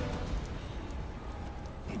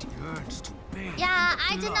 It yearns to bathe. Yeah,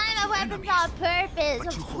 I deny my weapons on purpose,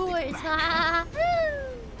 of course.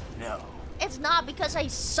 No. It's not because I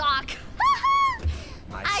suck.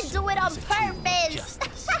 I do it on purpose.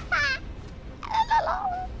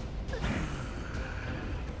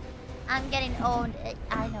 I'm getting owned.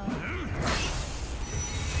 I know.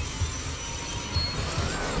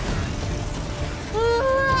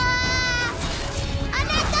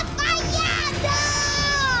 Not the fire! No!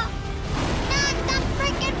 Not the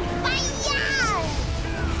freaking fire!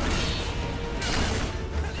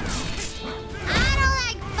 I don't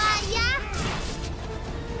like fire.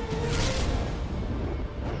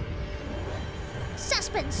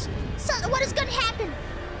 Suspense. What is gonna happen?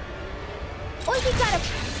 Oh, you got a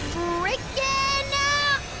freaking...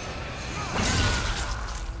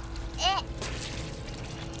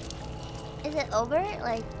 Is it over?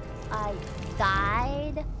 Like, I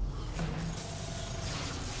died?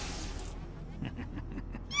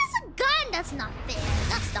 It's a gun! That's not fair.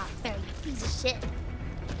 That's not fair, you piece of shit.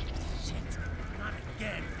 Shit. Not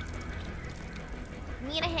again.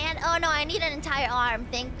 Need a hand? Oh no, I need an entire arm.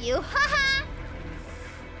 Thank you. Haha!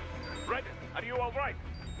 Red, are you alright?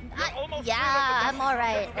 Yeah, I'm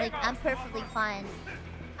alright. Like, I'm perfectly fine.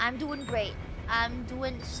 I'm doing great. I'm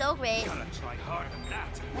doing so great. Gotta try harder than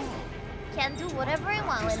that. Can do whatever I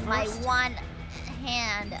want with my one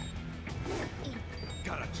hand.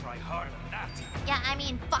 Gotta try harder than that. Yeah, I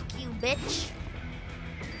mean, fuck you, bitch.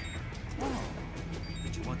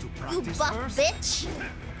 Did you want to You practice buff first? bitch.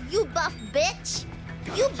 You buff bitch.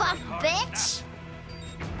 You buff bitch.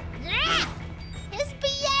 Yeah! He's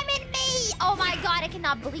BMing me! Oh my god, I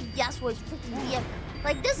cannot believe Yasuo is freaking BM.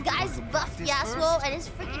 Like, this guy's buff Yasuo and is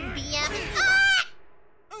freaking BMing. Ah!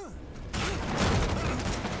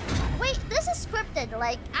 Wait, this is scripted.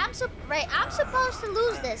 Like, I'm supposed to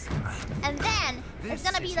lose this. And then, it's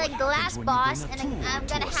gonna be like the last boss, and I'm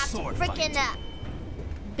gonna have to freaking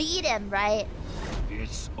beat him, right?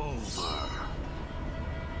 It's over.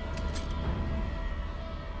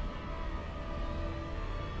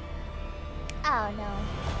 Oh no.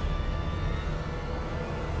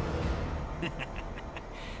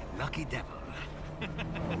 Lucky devil.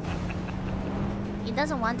 He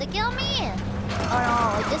doesn't want to kill me. Oh no,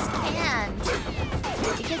 I just can't.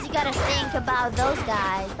 Because you gotta think about those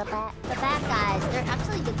guys, the bad guys. They're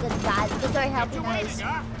actually the good guys because they're helping us.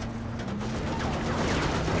 I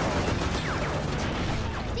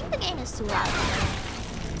think the game is too loud.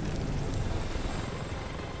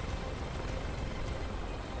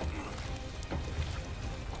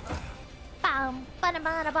 Bam, bada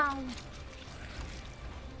bada bam.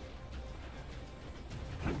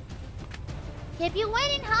 Keep you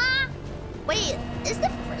waiting, huh? Wait, is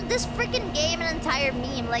this freaking game an entire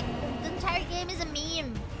meme? Like, the entire game is a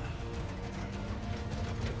meme.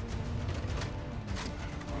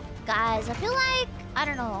 Guys, I feel like, I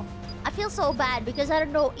don't know. I feel so bad because I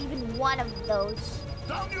don't know even one of those.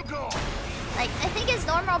 Down you go! Like, I think it's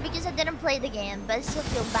normal because I didn't play the game, but I still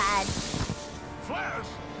feel bad. Flares!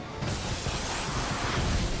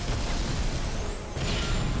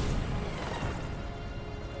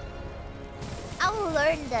 I will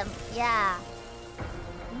learn them. Yeah.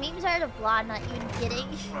 Memes are the plot, not even kidding.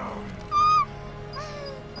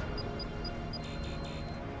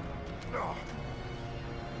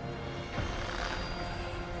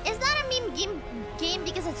 It's not a meme game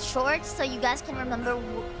because it's short, so you guys can remember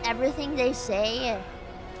everything they say.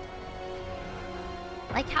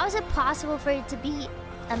 Like, how is it possible for it to be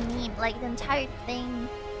a meme? Like, the entire thing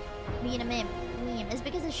being a meme. It's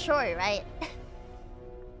because it's short, right?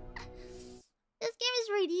 This game is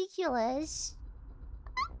ridiculous.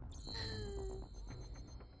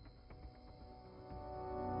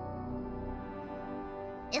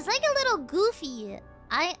 It's like a little goofy.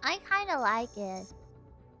 I kind of like it.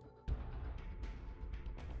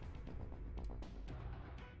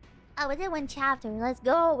 Oh, we did one chapter. Let's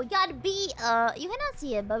go. We got B. You cannot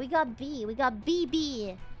see it, but we got B. We got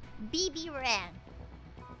BB. BB rank.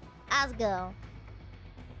 Let's go.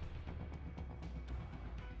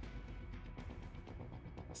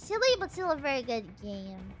 Silly, but still a very good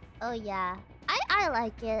game. Oh, yeah. I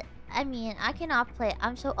like it. I mean, I cannot play.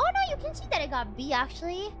 I'm so... Oh, no, you can see that I got B,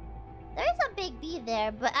 actually. There is a big B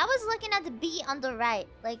there, but I was looking at the B on the right.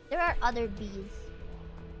 Like, there are other Bs.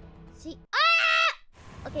 See?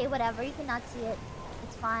 Ah! Okay, whatever. You cannot see it.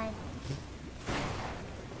 It's fine.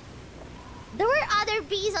 There were other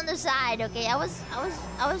Bs on the side, okay? I was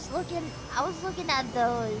looking at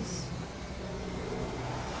those.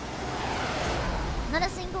 Not a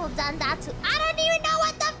single Zandatsu. I don't even know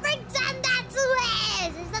what the frick Zandatsu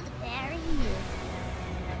is! Is that the berry?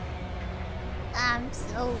 I'm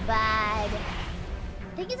so bad.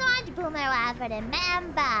 Thank you so much, Boomer Wild, for the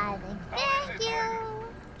member. Thank you.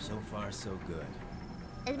 So far, so good.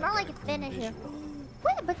 It's more like a finisher.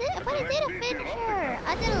 Wait, but I did a finisher.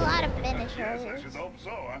 I did a lot of finishers. Yes, I should hope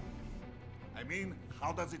so, huh? I mean,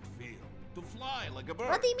 how does it feel to fly like a bird?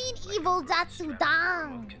 What do you mean, evil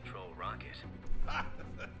Zatsudang? Control rocket.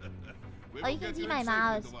 Oh, you can see my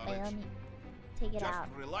mouse. Wait, let me take it out.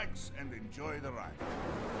 Just relax and enjoy the ride.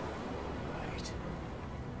 Right.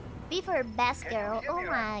 Be for best girl. Oh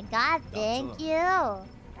my god, thank you.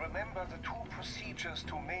 Remember the two procedures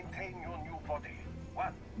to maintain your new body.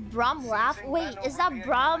 One. Brom laugh? Wait, is that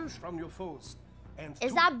Brom? From your foes. And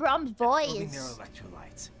Is that Brom's building their voice?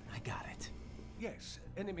 electrolytes. I got it. Yes,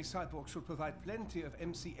 enemy cyborgs should provide plenty of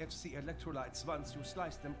MCFC electrolytes once you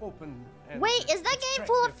slice them open. And Wait, is that game extract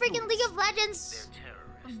full of their freaking League of Legends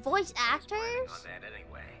Terrorists. voice Planning actors? on that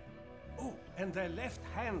anyway. Oh, and their left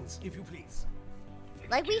hands, if you please.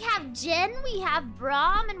 Like, we have Jin, we have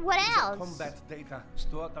Brom, and what These are else? combat data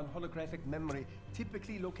stored on holographic memory,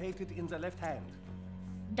 typically located in the left hand.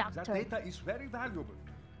 That Doctor. data is very valuable.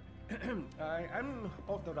 I am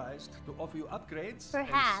authorized to offer you upgrades. and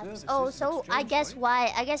Perhaps. services Oh, in so I exchange guess for it.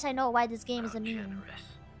 why. I guess I know why this game is a How meme. generous.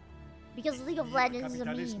 Because League of Legends is a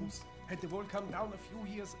meme. Capitalismus. Had the world come down a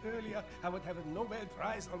few years earlier, I would have a Nobel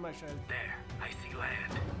Prize on my shelf. There, I see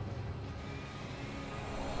land.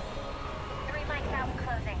 3 mics out and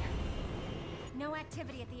closing. No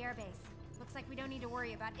activity at the airbase. Looks like we don't need to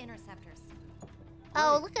worry about interceptors.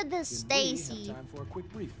 Oh, look at this Then we have Stacy. time for a quick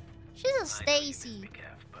briefing. She's a I know you Stacy. miss me,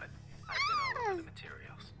 Kev, but I've been all over the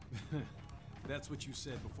materials. That's what you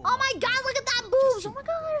said before. Oh my god, look at that boobs! Oh my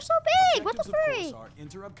god, they're so big! What the Objectives, of freak? course, are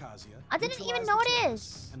enter 𝐾𝐿𝐼𝐴, I didn't even neutralize the notice.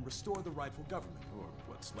 terrorists, and restore the rightful government, or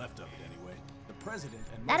what's left of it anyway. The president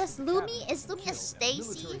and That most is of the Lumi? cabinet Is have been Lumi a killed, and a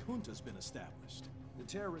Stacy? military junta's been established. The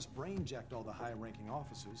terrorists brain-jacked all the high-ranking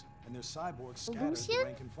officers, and their cyborgs scattered Lucian? the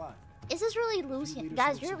rank and file. Is this really The few Lucian? leaders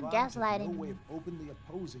Guys, who you're have survived have gaslighting no way me. of openly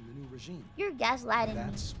opposing the new regime. You're gaslighting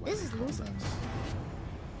That's me. what This is calls Lucian. us.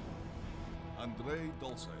 Andrei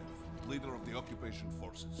Dolzaev, leader of the occupation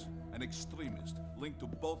forces, an extremist linked to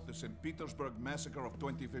both the St. Petersburg massacre of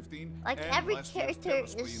 2015 Like, and every last year's character terror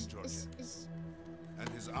spree is... in Georgia. is And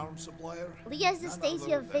his arms supplier? Leah's the None Stacy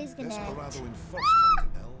other of than Face Connect. Desperado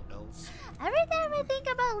Enforcement, LLC. Every time I think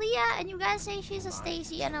about Leah and you guys say she's a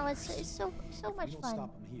Stacy, I know it's so If much we don't fun.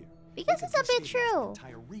 stop them here, Because we it's a could bit destabilize true. the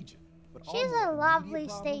entire region. But our She's more a lovely immediate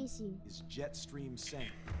problem Stacy. is Jetstream saying.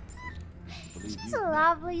 Believe She's you a me,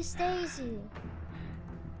 lovely Stacy.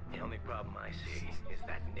 The only problem I see is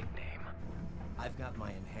that nickname. I've got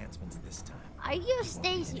my enhancements this time. Are you a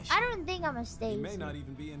Stacy? I don't think I'm a He Stacy. may not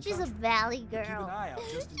even be in She's a touch. valley But keep an girl. eye out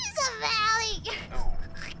just in She's a valley girl.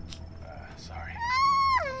 Sorry.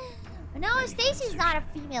 No, Stacy's not a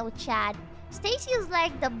female, Chad. Stacy is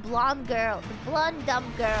like the blonde girl, the blonde dumb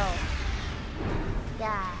girl.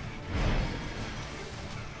 Yeah.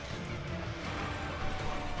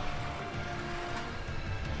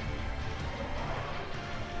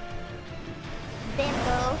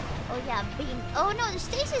 Yeah, being. Oh no,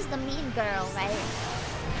 Stacy's the mean girl, right?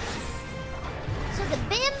 So the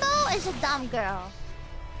bimbo is a dumb girl.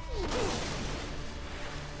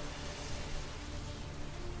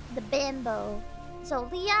 The bimbo. So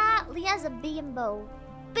Leah's a bimbo.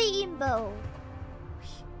 Bimbo.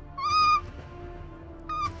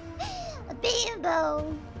 A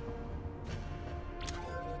bimbo.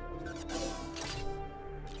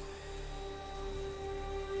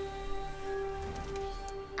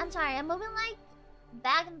 I'm sorry, I'm moving like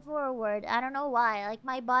back and forward. I don't know why. Like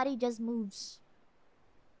my body just moves.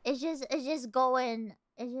 It's just going.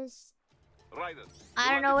 It's just.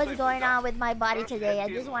 I don't know what's going on with my body today. I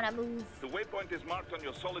just want to move. The waypoint is marked on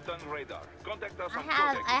your Soliton radar. Contact us on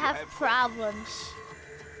I have problems.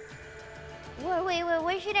 Wait,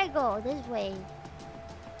 where should I go? This way.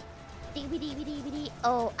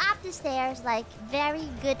 Oh, up the stairs like very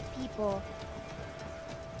good people.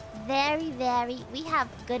 Very, we have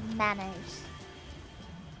good manners.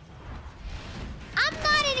 I'm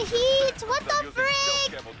not in heat! What the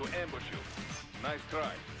frick? Nice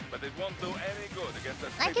try, but it won't do any good against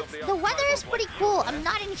like the weather is pretty cool. I'm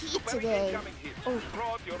not in heat today. Oh. Throw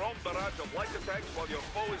out your own barrage of light attacks while your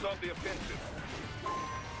foe is on the offensive.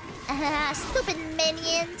 Stupid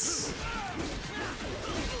minions.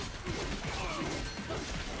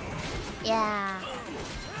 Yeah.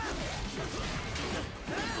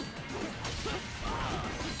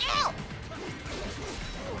 Ow!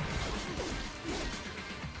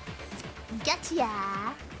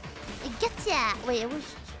 Gotcha! Gotcha! Wait,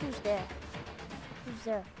 who's there? Who's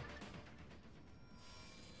there?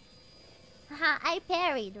 Haha, I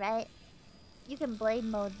parried, right? You can blade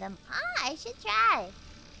mode them. Ah, I should try.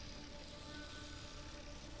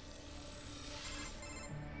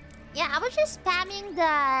 Yeah, I was just spamming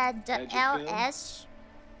the LS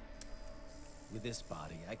with this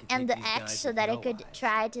body, I could and the X so that I could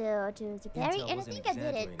try to parry, and I think I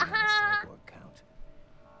did it. Aha!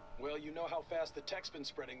 Well, you know how fast the tech's been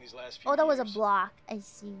spreading these last few Oh, that was years. a block. I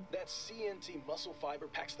see. That CNT muscle fiber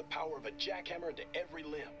packs the power of a jackhammer into every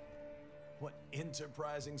limb. What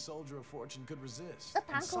enterprising soldier of fortune could resist? The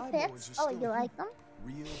Panko pits? Oh, you like them?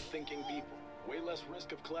 Real thinking people. Way less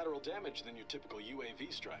risk of collateral damage than your typical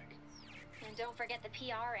UAV strike. And don't forget the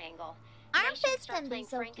PR angle. Armpits can be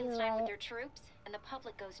so cute, right? With their troops, and the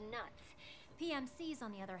public goes nuts. PMCs,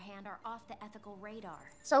 on the other hand, are off the ethical radar.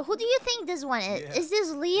 So who do you think this one is? Yeah. Is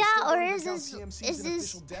this Leah or is this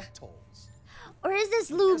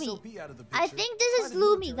Lumi? I think this is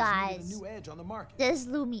Lumi, guys. This is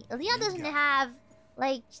Lumi. Leah doesn't have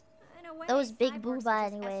like those big booba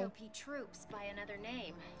anyway. Troops by another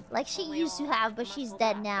name. Like she used to have, but she's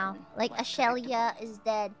dead now. Like Ashelia is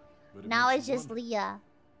dead. Now it's just Leah.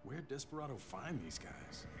 Where'd Desperado find these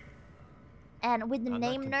guys? And with the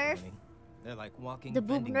name nerf, they're like walking the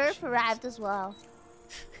boob nerf arrived as well.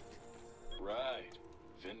 Right.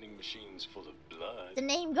 Vending machines full of blood. The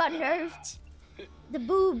name got nerfed. The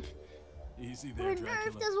boob. Easy there, were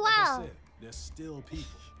Dracula. nerfed as well. Like I said, they're still people.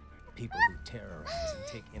 People who terrorize and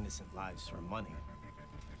take innocent lives for money.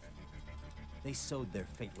 They sowed their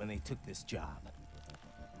fate when they took this job.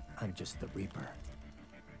 I'm just the Reaper.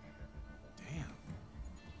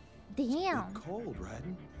 Damn. It's cold,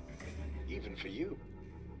 Raiden. Even for you.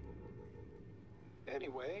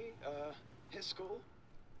 Anyway, his school.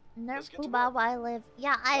 Nerf booba while I live.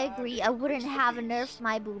 Yeah, I agree. I wouldn't have nerfed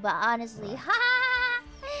my booba, honestly. Ha!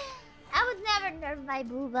 I would never nerf my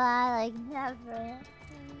booba, like never.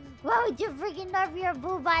 Why would you freaking nerf your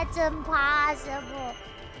booba? It's impossible.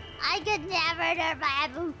 I could never nerf my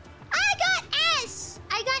booba. I got S!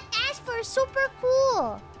 I got S for super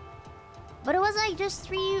cool. But it was like just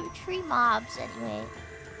three mobs anyway.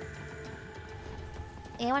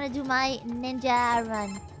 I want to do my ninja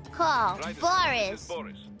run. Call Boris.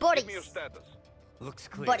 Give me your status. Looks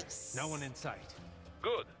clear. Boris. No one in sight.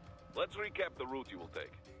 Good. Let's recap the route you will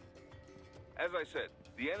take. As I said,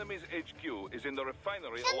 the enemy's HQ is in the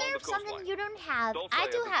refinery along the coastline. Something you don't have. Dulce I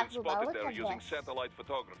do have been booba. spotted Look there at using this. satellite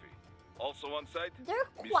photography. Also on site, They're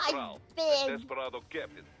Miss quite Prowl, big. the Desperado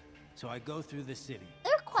captain. So I go through the city.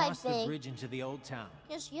 They're quite cross big. the bridge into the old town.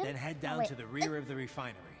 Yes, Then head down to the rear of the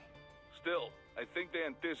refinery. Still, I think they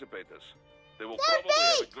anticipate us. They will They're probably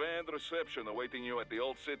have big. a grand reception awaiting you at the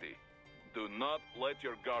old city. Do not let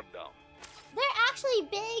your guard down. They're actually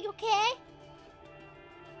big, okay?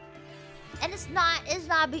 And it's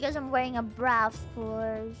not because I'm wearing a bra, of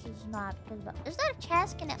course. It's not because of... Is that a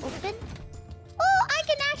chest? Can I open? Oh, I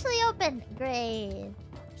can actually open. Great.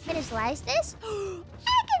 Can I slice this? I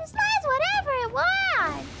can slice whatever I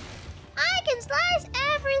want. I can slice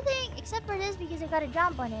everything except for this because I gotta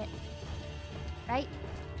jump on it. Right?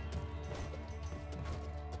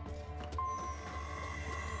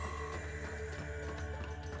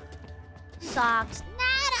 socks. Nah,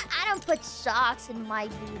 I don't put socks in my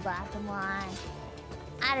booba. Come on.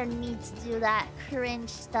 I don't need to do that cringe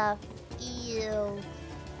stuff. Ew.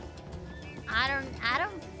 I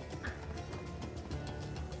don't...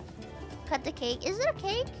 Cut the cake. Is it a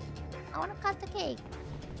cake? I want to cut the cake.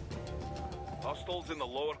 Hostiles in the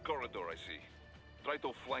lower corridor, I see. Try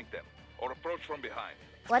to flank them, or approach from behind.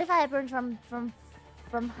 What if I approach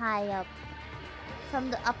from high up?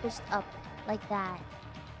 From the uppest up. Like that.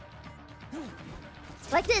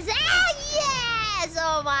 Like this. Ah, yes!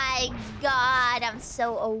 Oh my god, I'm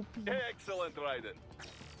so OP. Excellent, Raiden.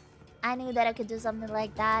 I knew that I could do something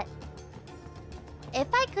like that. If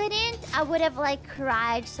I couldn't, I would have like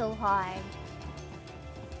cried so hard.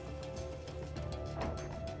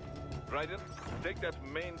 Raiden, take that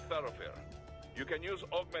main thoroughfare. You can use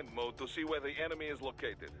augment mode to see where the enemy is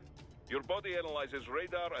located. Your body analyzes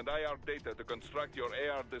radar and IR data to construct your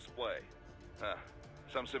AR display.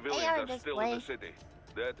 Some civilians are still in the city.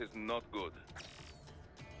 That is not good.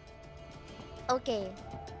 Okay.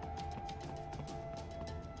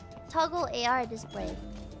 Toggle AR display.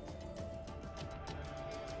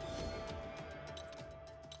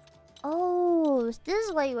 Oh, this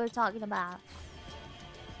is what you were talking about.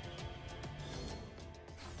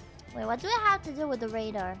 Wait, what do I have to do with the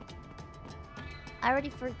radar? I already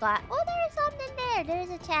forgot. Oh, there's something there. There's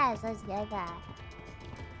a chest. Let's get that.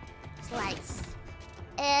 Slice.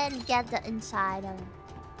 And get the inside of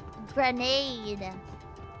it. Grenade.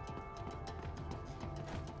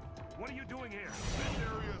 What are you doing here? This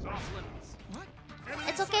area is off limits. What?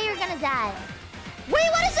 It's okay, you're gonna die. Wait,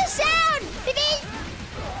 what is this sound? Beep, beep.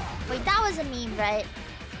 Wait, that was a meme, right?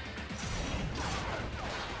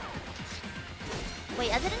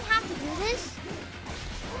 Wait, I didn't have to do this?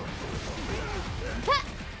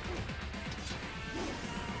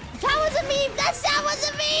 That was a meme! That sound was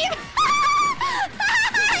a meme!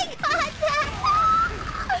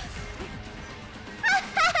 I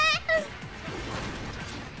got that!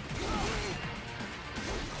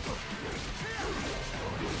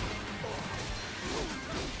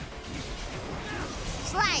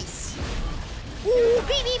 Slice! Ooh,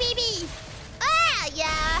 BB! Ah,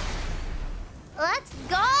 yeah! Let's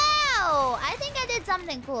go! I think I did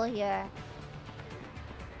something cool here.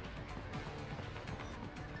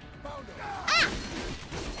 Ah!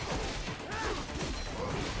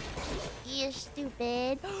 You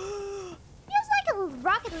stupid. He has like a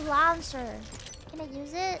rocket launcher. Can I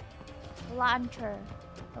use it? Launcher.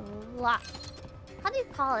 How do you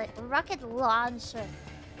call it? Rocket launcher.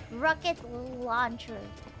 Rocket launcher.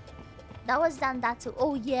 That was Dandatsu.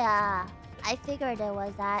 Oh yeah. I figured it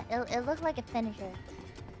was that. It looked like a finisher.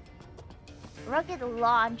 Rocket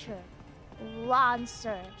launcher.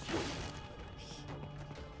 Launcher.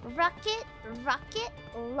 Rocket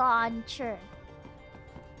launcher.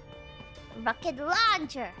 Rocket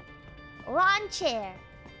launcher. Launcher.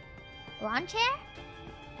 Launcher?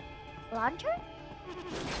 Launcher?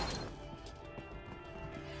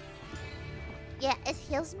 Yeah, it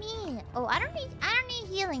heals me. Oh, I don't need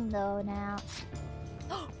healing though now.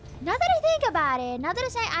 Now that I think about it, now that I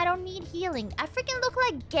say I don't need healing, I freaking look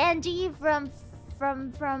like Genji from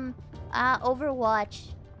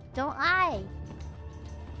Overwatch. Don't I?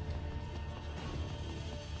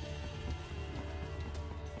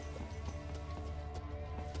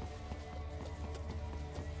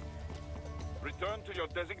 Return to your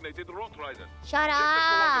designated route, Raiden. Shut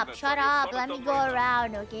up! Shut up! Let me go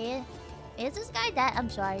around, okay? Is this guy dead? I'm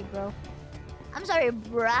sorry, bro. I'm sorry,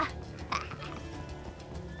 bruh.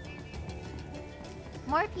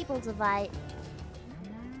 More people to fight.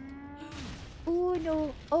 Oh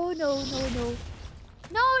no. Oh no, no, no.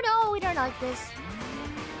 No, we don't like this.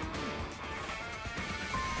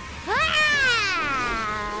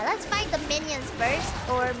 Ah! Let's fight the minions first.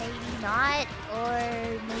 Or maybe not. Or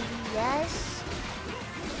maybe yes.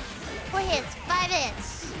 4 hits. 5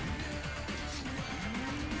 hits.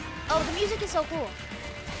 Oh, the music is so cool.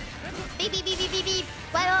 Beep, beep, beep, beep, beep, beep.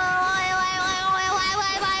 Why?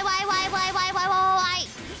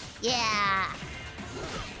 Yeah.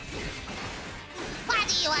 What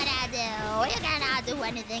do you wanna do? You cannot do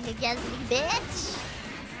anything against me, bitch.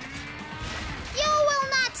 You will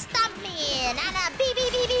not stop me. Nana, beep,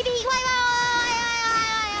 beep, beep, beep, beep.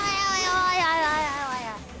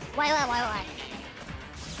 Why?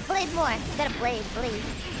 Blade more. You gotta blade.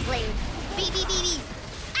 Beep, beep, beep, beep.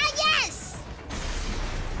 Ah, yes!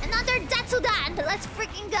 Another Datsudan. Let's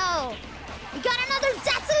freaking go. We got another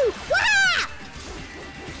Datsu. Wah!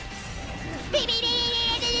 Beep, beep,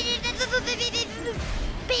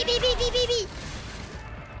 beep.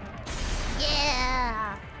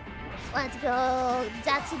 Yeah. Let's go.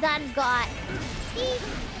 Datsudan got. Beep.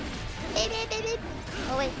 Beep, beep, beep, beep.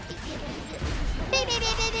 Oh, wait. Beep, beep,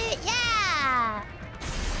 beep, beep, beep. Yeah!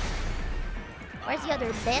 Where's the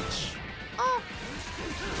other bitch? Oh!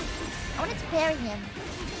 I wanted to parry him.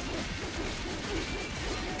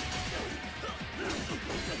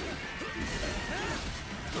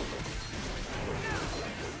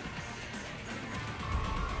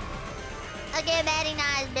 Okay, very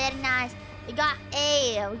nice, very nice. We got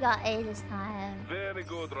A. We got A this time. Very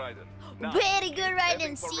good, Raiden. Now, very good,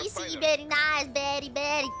 Raiden. CC, very nice, very,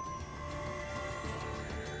 very.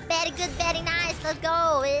 Very good, very nice. Let's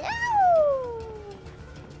go.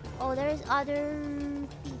 Oh, there's other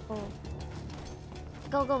people.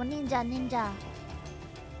 Go, go, ninja, ninja.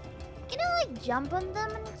 Can I like jump on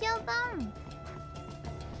them and kill them?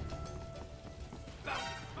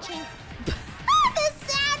 Ching. The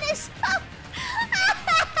sound is so...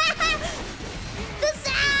 The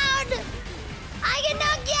sound! I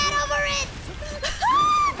cannot get over it!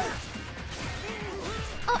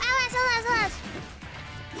 Oh, LS, LS, LS!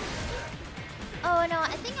 Oh no,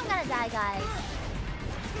 I think I'm gonna die, guys.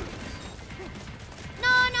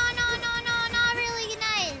 No, no, no, no, no, not really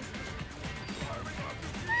nice.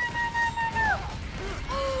 No, no, no, no, no.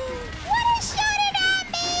 What is shooting at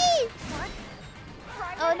me?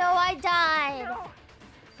 Oh no, I died.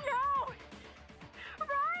 No!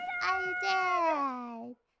 I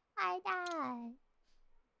died. I died.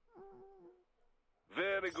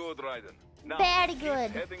 Very good, Raiden. Now, Very keep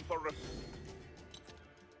good. heading for refinery.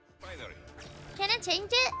 Can I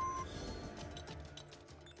change it?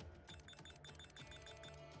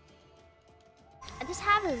 I just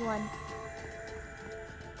have this one.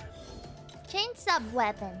 Change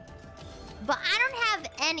sub-weapon. But I don't have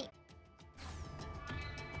any...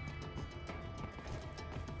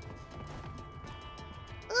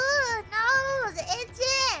 Ooh, no! It's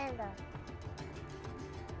in!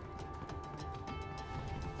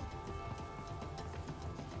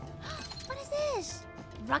 What is this?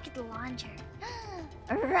 Rocket launcher.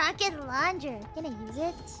 A rocket launcher. Can I use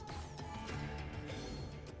it?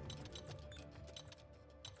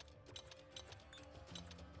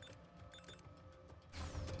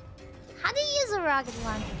 How do you use a rocket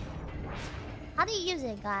launcher? How do you use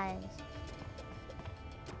it, guys?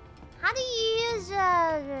 How do you use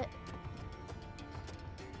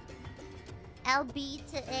LB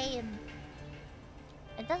to aim?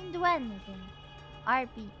 It doesn't do anything.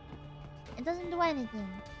 RP. It doesn't do anything.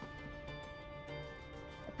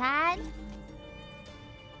 The pad.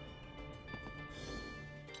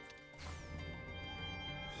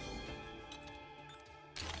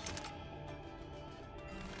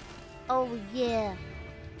 Oh yeah.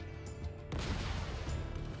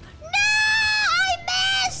 No! I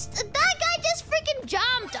missed! That guy just freaking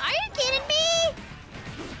jumped! Are you kidding me?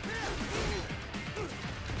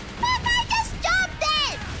 That guy just jumped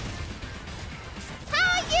it! How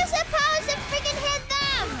are you supposed to freaking hit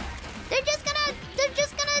them? They're just gonna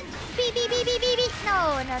beep beep beep beep beep beep.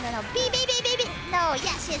 No, no, no, no. Beep beep beep beep beep. No,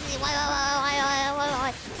 yes, yes, yes. Why?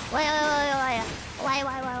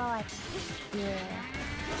 Yeah.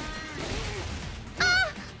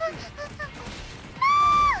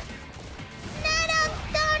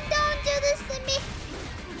 Don't do this to me.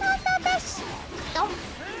 No, bitch. Don't.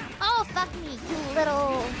 Oh, fuck me, you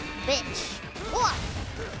little bitch. Whoa.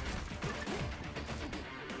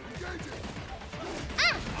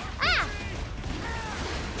 Ah.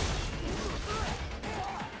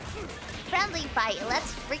 Friendly fight.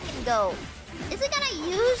 Let's freaking go. Is it gonna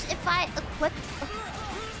use if I equip?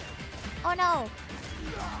 Oh no.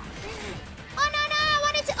 Oh no, I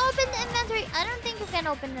wanted to open the inventory. I don't think you can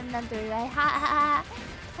open the inventory, right? Ha.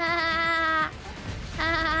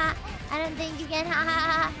 I don't think you can.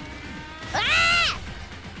 Ha. Ah!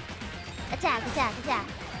 Attack.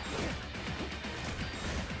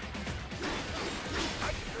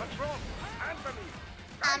 What's wrong? Anthony!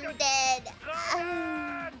 I'm dead.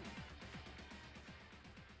 Run!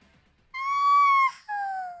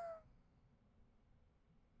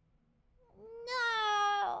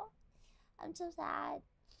 No. I'm so sad.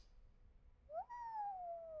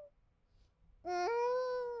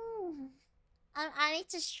 I need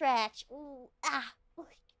to stretch. Ooh, ah.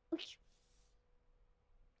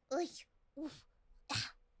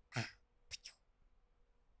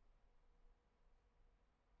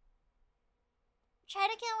 Try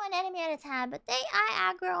to kill one enemy at a time, but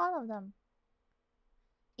I aggro all of them.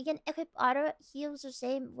 You can equip auto heals the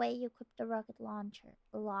same way you equip the rocket launcher.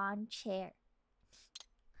 I'm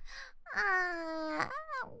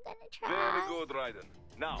gonna try. Very good, Raiden.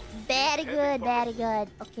 Now. Very good.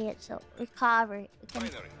 Okay, so recover.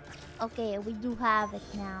 Okay, we do have it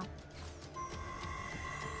now.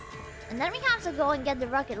 And then we have to go and get the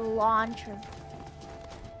rocket launcher.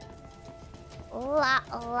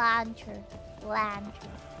 Launcher.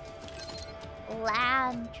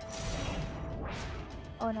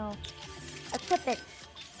 Oh no. Equip it.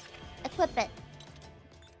 Equip it.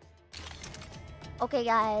 Okay,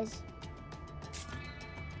 guys.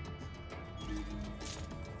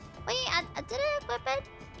 Wait, I didn't equip it?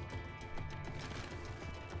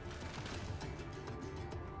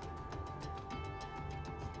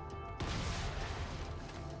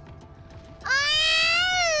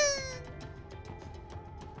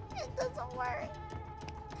 It doesn't work.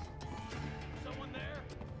 Someone there?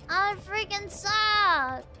 I freaking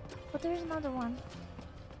suck. But there's another one.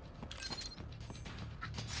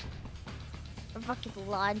 A rocket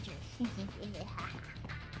launcher.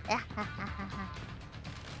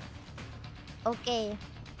 Okay,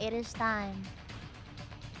 it is time.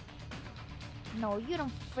 No, you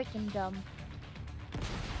don't freaking dumb.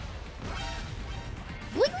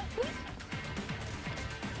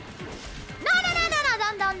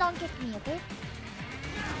 No, don't kick me, okay?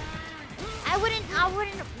 I wouldn't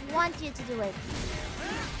want you to do it.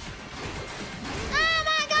 Oh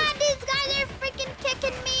my god, these guys are freaking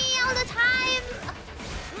kicking me all the time.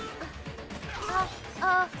 No.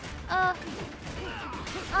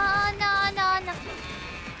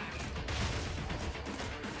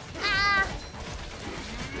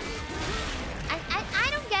 I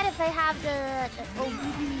don't get if I have the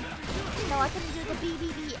BB. No, I couldn't do the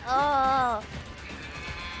BBB. Oh.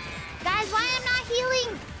 Guys, why am I not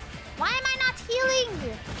healing? Why am I not healing?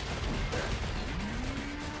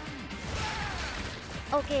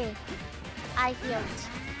 Okay. I healed.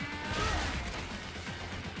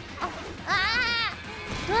 Oh. Ah!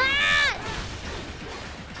 Ah!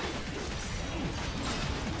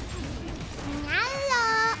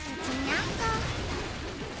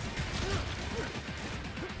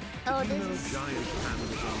 Oh, this is... giant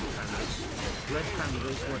pandas on planets. Red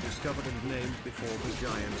pandas were discovered and named before the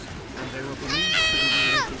giants, and they were believed to be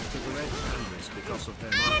related to the red pandas because of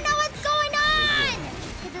their I don't know what's going on!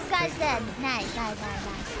 Okay, this guy's dead. Nice.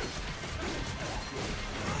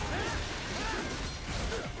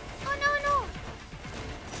 Oh, no.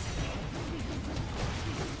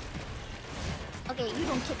 Okay, you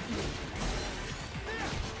don't kick me.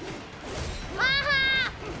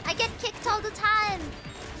 Aha! I get kicked all the time.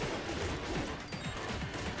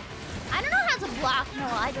 I don't know how to block. No,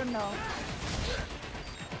 I don't know.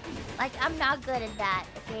 Like, I'm not good at that,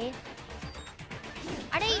 okay?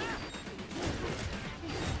 Are they...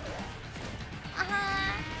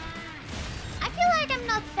 I feel like I'm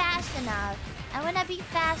not fast enough. I wanna be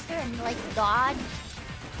faster and, like, dodge.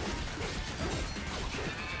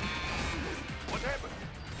 What happened?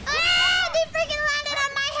 Ah! They freaking landed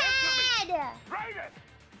on my head! Raiden!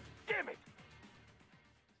 Damn it!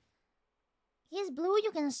 He's blue,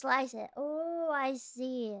 you can slice it. Oh, I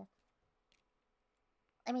see.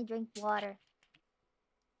 Let me drink water.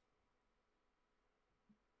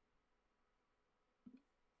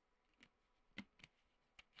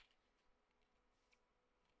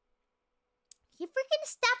 He freaking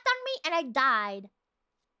stepped on me and I died.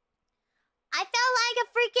 I felt like a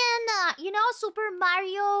freaking, you know, Super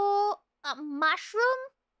Mario mushroom?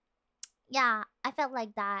 Yeah, I felt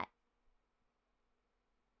like that.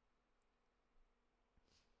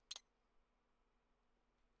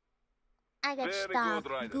 I got Very stomped.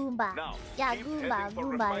 good, Raiden. Goomba. Now, Yeah, keep Goomba, heading for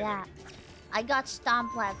Goomba, yeah. refinery. I got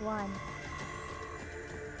stomped like one.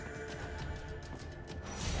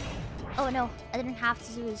 Oh no, I didn't have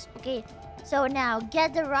to do this. Okay, so now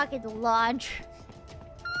get the rocket launch.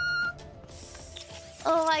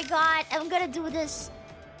 Oh my god, I'm gonna do this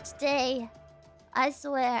today. I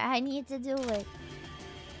swear, I need to do it.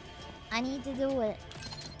 I need to do it.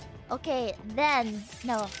 Okay, then.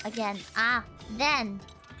 No, again. Then.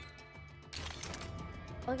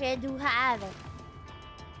 Okay, do have it.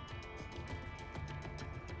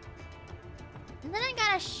 And then I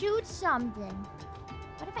gotta shoot something.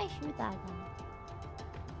 What if I shoot that guy?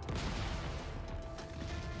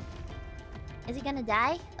 Is he gonna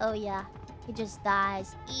die? Oh yeah, he just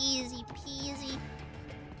dies. Easy peasy.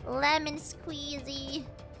 Lemon squeezy.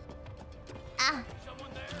 Ah.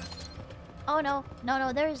 Oh no,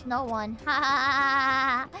 no, there is no one.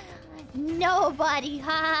 Ha! Nobody.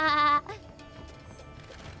 Ha!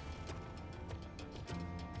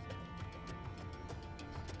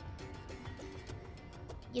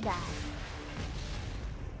 You died.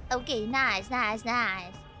 Okay, nice. No!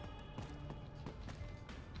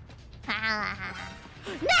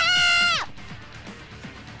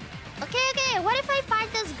 Okay, what if I fight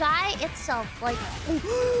this guy itself? Like, he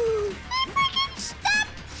freaking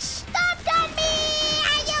stomped on me!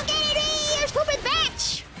 Are you kidding me?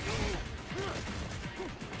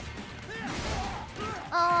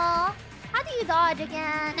 you dodge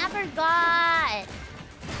again? I forgot.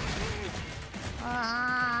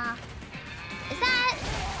 Is that...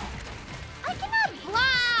 I cannot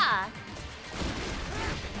block.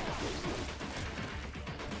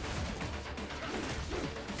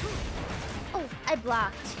 Oh, I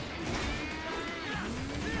blocked.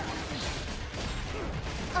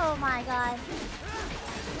 Oh my god.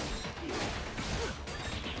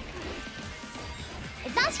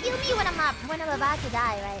 It does heal me when I'm about to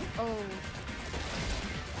die, right? Oh.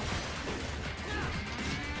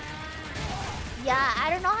 Yeah, I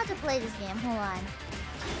don't know how to play this game. Hold on.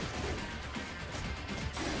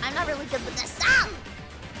 I'm not really good with this. Ah!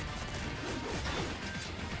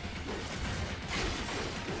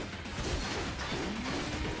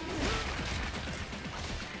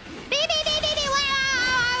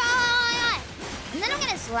 And then I'm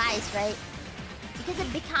gonna slice, right? Because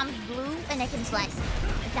it becomes blue and I can slice it.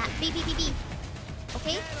 Like that. Beep, beep, beep, beep.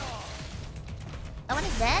 Okay? That one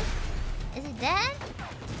is dead? Is it dead?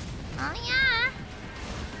 Oh, yeah.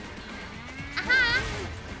 Aha!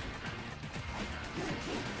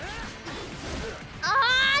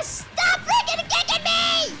 Oh, stop freaking kicking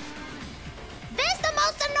me! This is the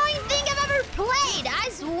most annoying thing I've ever played, I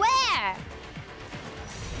swear!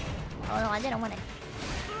 Oh, no, I didn't want it.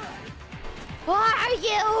 Why are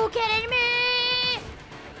you kidding me?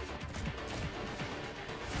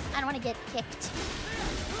 I don't want to get kicked.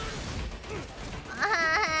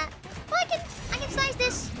 Oh, I can slice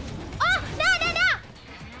this. Oh, no!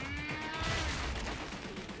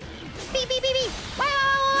 Beep, beep, beep, beep.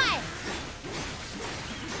 Why?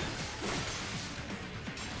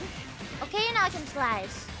 Okay, now I can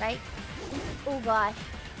slice, right? Oh gosh.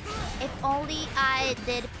 If only I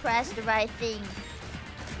did press the right thing.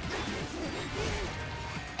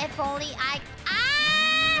 If only I...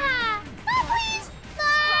 Ah! Oh, please!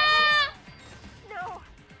 No!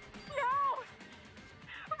 No!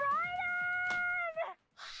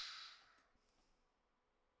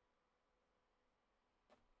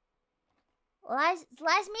 Ryan!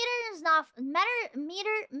 Slice meter is not...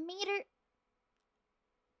 Meter...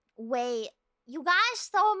 Wait. You guys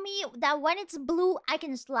told me that when it's blue, I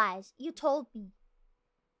can slice. You told me.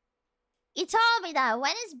 You told me that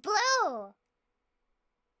when it's blue.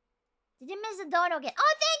 Did you miss the dono again?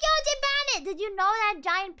 Oh, thank you, OG Bandit! Did you know that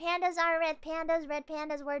giant pandas are red pandas? Red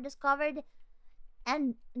pandas were discovered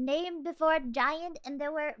and named before giant, and they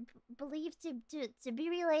were believed to be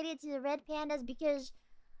related to the red pandas because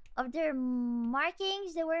of their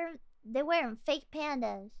markings. They weren't fake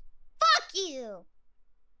pandas. Fuck you!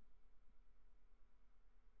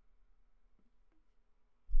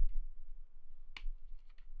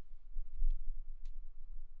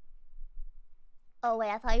 Oh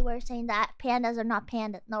wait, I thought you were saying that pandas are not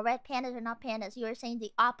pandas. No, red pandas are not pandas. You were saying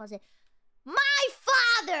the opposite. My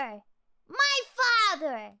father! My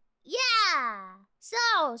father! Yeah!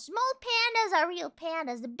 So, small pandas are real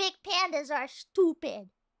pandas. The big pandas are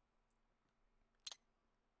stupid.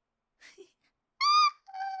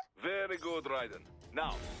 Very good, Raiden.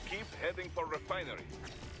 Now, keep heading for refinery.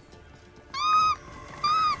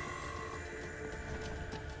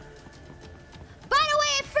 By the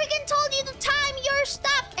way, I freaking told you to time your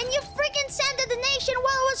stuff and you freaking sent the donation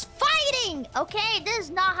while I was fighting! Okay? This is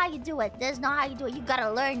not how you do it. This is not how you do it. You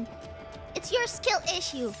gotta learn. It's your skill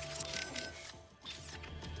issue.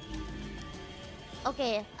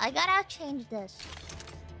 Okay, I gotta change this.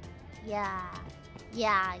 Yeah.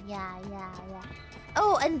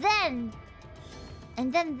 Oh, and then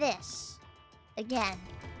this. Again.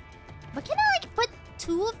 But can I, like, put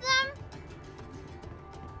two of them?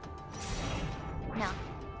 No.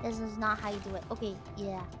 This is not how you do it. Okay,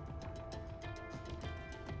 yeah.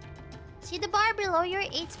 See the bar below your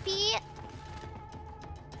HP?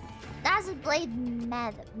 That's a blade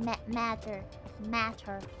matter.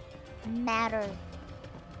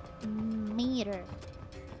 Meter.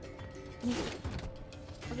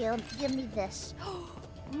 Okay, give me this.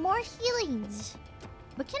 More healings.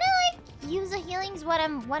 But can I, like, use the healings when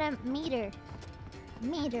I'm meter?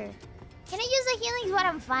 Can I use the healings when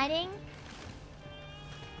I'm fighting?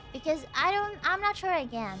 Because I'm not sure I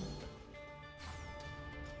can.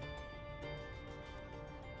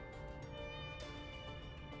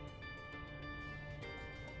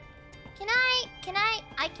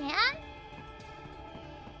 I can?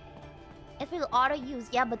 It will auto use,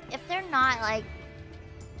 yeah, but if they're not, like...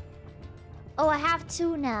 Oh, I have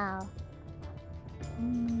two now.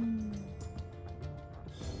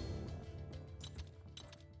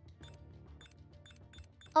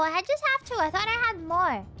 Oh, I just have two. I thought I had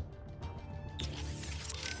more.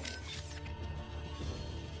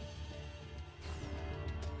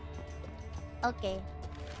 Okay.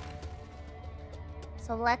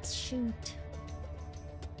 So let's shoot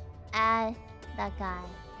at that guy.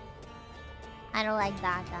 I don't like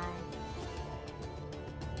that guy.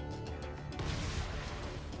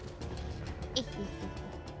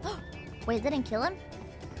 Wait, it didn't kill him?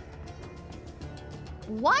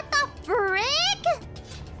 What the frick?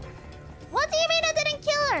 What do you mean I didn't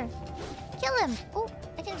kill her? Kill him. Oh,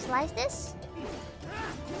 I can slice this?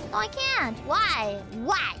 No, I can't. Why?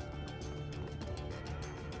 Why?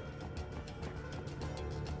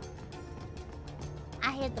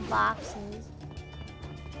 I hit the boxes.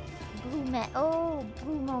 Blue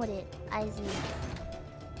mode it. I see.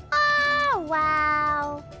 Oh,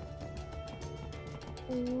 wow.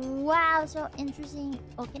 Wow, so interesting.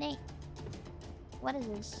 Oh, can I... What is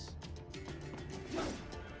this?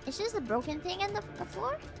 It's just a broken thing in the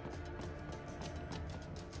floor?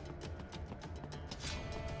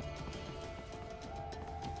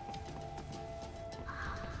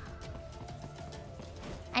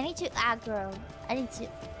 I need to aggro. I need to...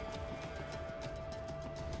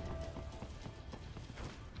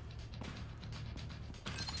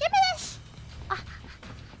 Give me this! Ah.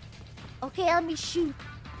 Okay, let me shoot.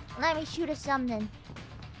 Let me shoot at something.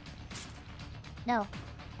 No.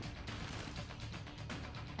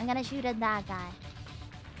 I'm gonna shoot at that guy.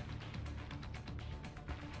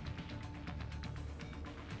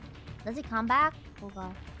 Does he come back? Oh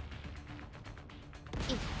god.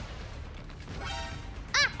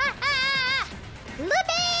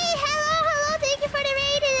 Libby! Hello! Thank you for the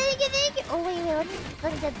raid! Thank you! Oh, wait,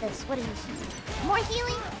 let me get this. What is this? More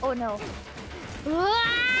healing? Oh, no.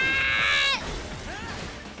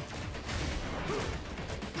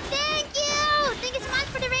 Thank you! Thank you so much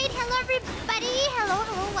for the raid. Hello, everybody! Hello.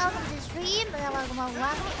 Welcome to the stream. Welcome.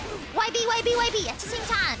 YB! At the same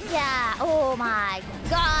time. Yeah. Oh, my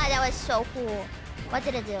God. That was so cool. What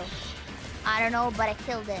did it do? I don't know, but I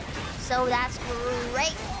killed it. So that's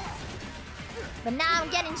great. But now I'm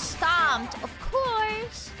getting stomped, of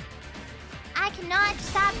course. I cannot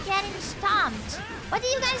stop getting stomped. What are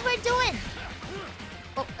you guys were doing?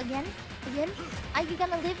 Oh, again? Are you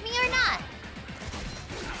gonna leave me or not?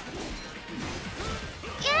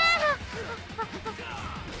 Yeah!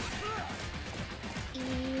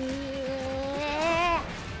 Yeah!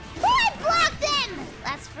 Oh, I blocked him!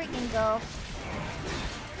 Let's freaking go.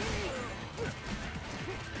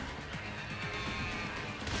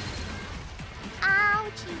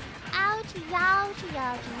 Ouchie. No,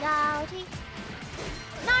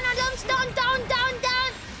 don't.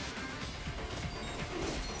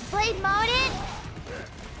 Blade mode it?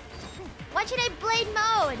 What should I blade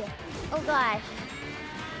mode? Oh gosh.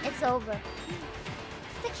 It's over.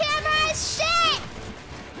 The camera is shit!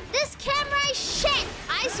 This camera is shit!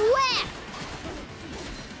 I swear!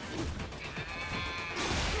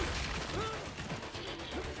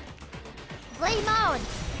 Blade mode.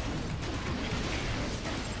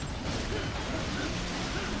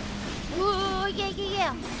 Ooh,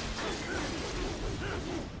 yeah.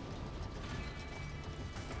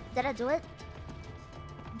 Did I do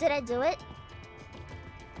it?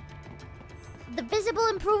 The visible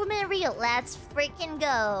improvement real. Let's freaking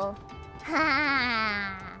go.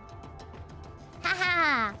 Ha.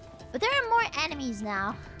 But there are more enemies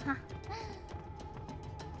now.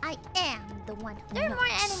 I am the one who There are more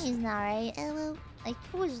enemies now, right? Like,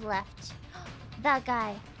 who's left? That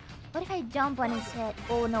guy. What if I jump on his head?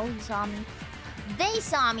 Oh no, he saw me. They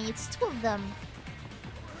saw me. It's two of them.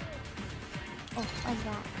 Oh, what's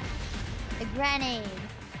that? A grenade.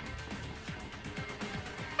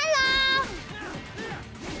 Hello!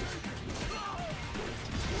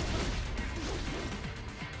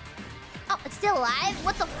 Oh, it's still alive?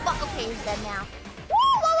 What the fuck? Okay, it's dead now.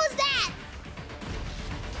 Woo, what was that?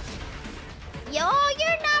 Yo,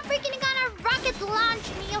 you're not freaking gonna rocket launch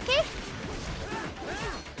me, okay?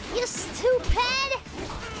 You stupid!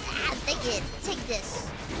 Ah, take it. Take this.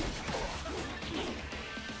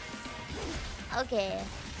 Okay.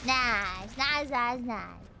 Nice.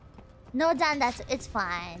 No, done. It's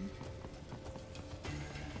fine.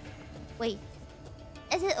 Wait.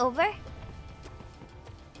 Is it over?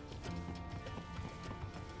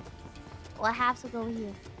 Well, I have to go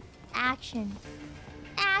here. Action.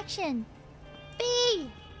 B!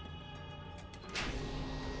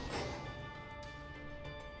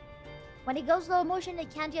 When it goes slow motion, the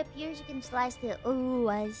kanji appears. You can slice it. Oh,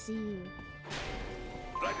 I see.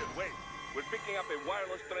 Dragon, wait. We're picking up a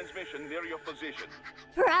wireless transmission near your position.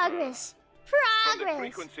 Progress. From the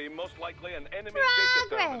frequency, most likely an enemy data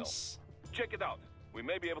terminal. Check it out. We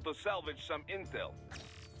may be able to salvage some intel.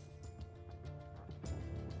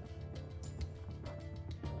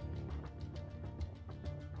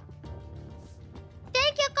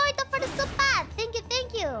 Thank you, Koito, for the super. Thank you.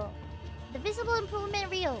 The visible improvement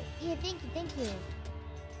real. Yeah, thank you, thank you.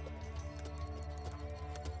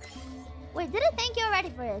 Wait, did I thank you already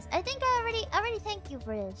for this? I think I already thanked you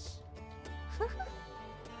for this.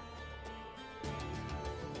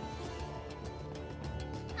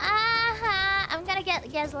 I'm gonna get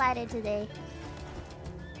gaslighted today.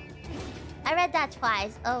 I read that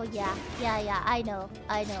twice. Oh yeah, yeah. I know.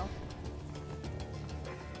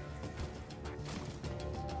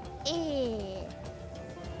 Eh.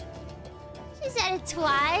 She said it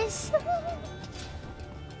twice.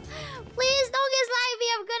 Please don't gaslight me.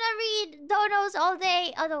 I'm gonna read Donos all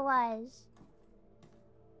day otherwise.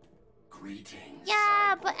 Greetings.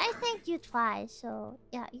 Yeah, but I thanked you twice, so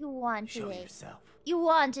yeah, you won today. Show yourself. You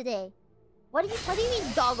won today. What do you mean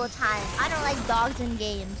doggo time? I don't like dogs in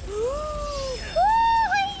games.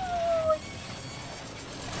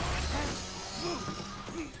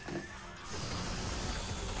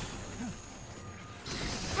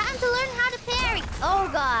 Time to learn how to parry. Oh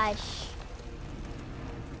gosh.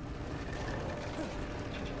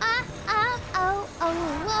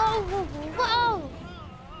 Whoa.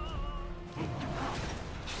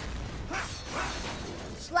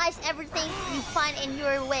 Slice everything you find in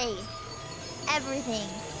your way. Everything.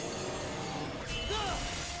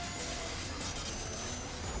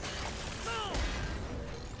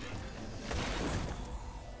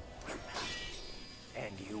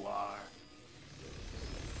 And you are?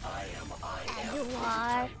 I am You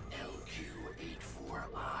are.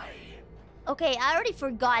 LQ84I. Okay, I already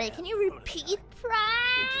forgot it. Can you repeat, Prime?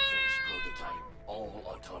 Interface prototype. All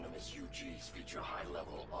autonomous UGs feature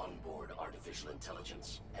high-level onboard artificial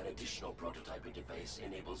intelligence. An additional prototype interface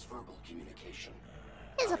enables verbal communication.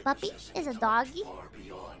 Is a puppy? Is a doggy? Far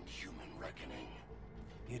beyond human reckoning.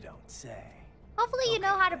 You don't say. Hopefully you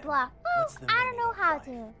know how to block. Oh, What's the I don't meaning know of how life?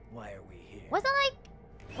 to. Why are we here? Was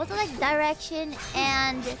it like direction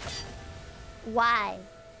and Y?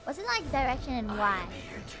 Was it like direction and Y? I'm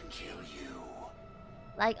here to kill you.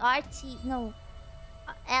 Like RT, no,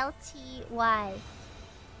 LTY.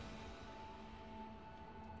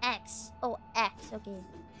 X. Oh, X. Okay.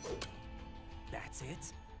 That's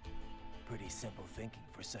it? Pretty simple thinking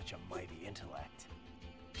for such a mighty intellect.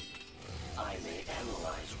 I may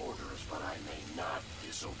analyze orders, but I may not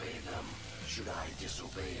disobey them. Should I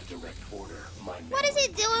disobey a direct order, my What is he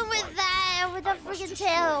doing with that? With the freaking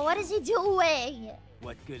tail? What is he doing?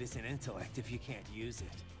 What good is an intellect if you can't use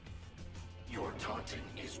it? Your taunting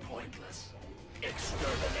is pointless.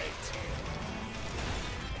 Exterminate.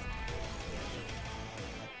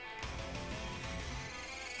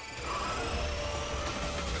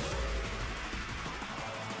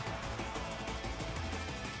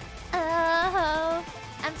 Oh,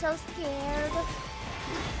 I'm so scared.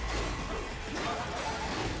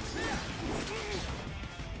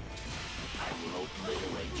 I will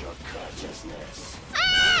obliterate your consciousness.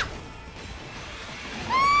 Ah!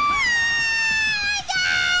 Oh my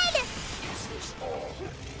God! Is this all?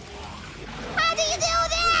 How do you do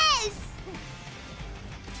this?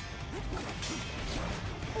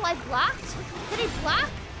 Oh, I blocked? Did I block?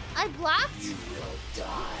 I blocked? You will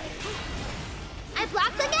die. I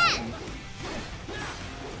blocked again!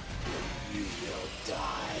 You will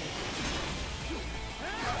die.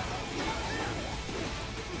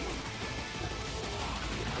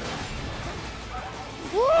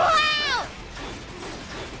 Wow!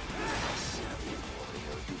 Savvy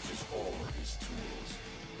warrior uses all of his tools.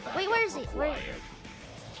 Wait, where is he? Where?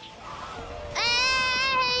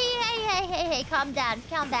 Hey, calm down.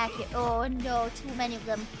 Come back here. Oh no, too many of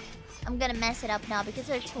them. I'm gonna mess it up now because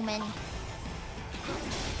there are too many.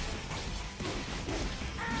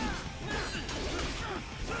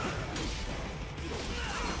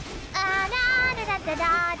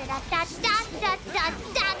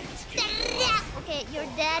 Okay, you're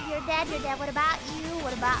dead. What about you?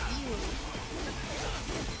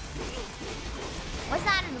 What's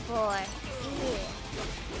that on the floor? Ew.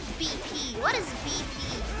 BP. What is BP?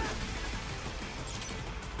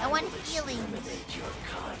 I want healing. Exterminate your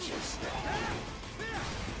consciousness.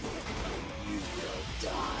 You will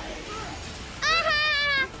die.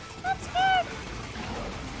 Aha! I'm scared.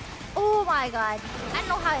 Oh my God. I don't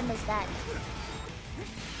know how I missed that.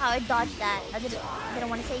 How I dodged that. I didn't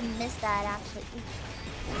want to say missed that actually.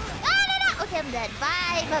 Ah, no. Okay, I'm dead.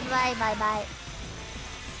 Bye.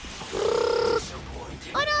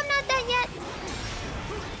 Oh no, I'm not done yet.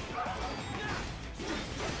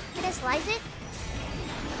 Can I slice it?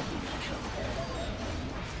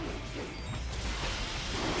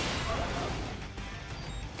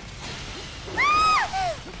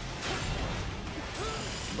 Ah!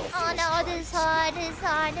 Oh no, this is hard.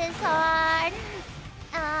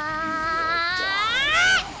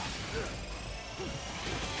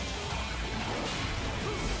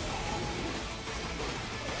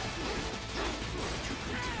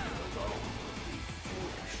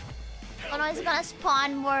 it's gonna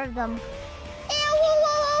spawn more of them. Ew, whoa,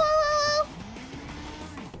 whoa, whoa, whoa, whoa.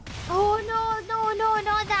 Oh no, no, no,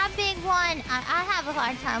 not that big one. I have a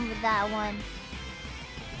hard time with that one.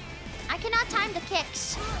 I cannot time the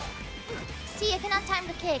kicks. See, I cannot time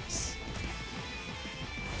the kicks.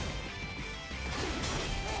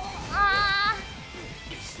 Ah!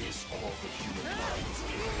 Is this all the human mind is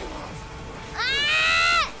capable of?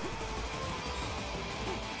 Ah!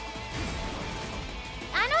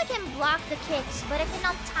 I know I can block the kicks, but I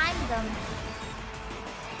cannot time them.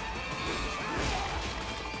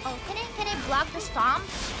 Oh, can I block the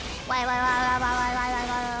stomps? Why?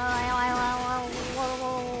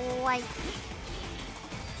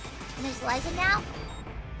 Can I slice it now?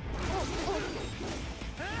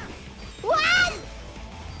 What?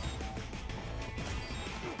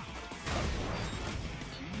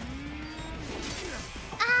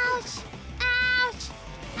 Ouch! Ouch!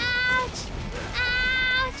 Ouch!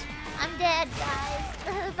 Ouch! I'm dead, guys.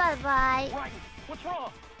 Bye-bye. Right. What's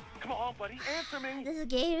wrong? Come on, buddy. Answer me. This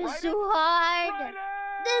game is Ryden? too hard. Ryden!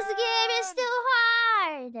 This game is too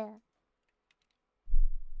hard.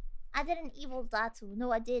 I didn't evil Datu.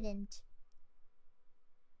 No, I didn't.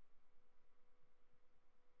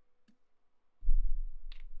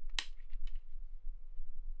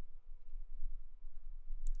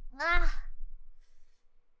 Ah.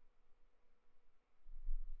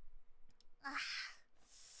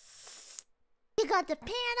 You got the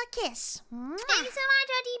panda kiss. Thank you so much,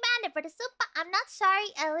 OD Bandit, for the super. I'm not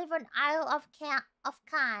sorry. I live on Isle of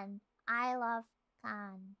Khan. Isle of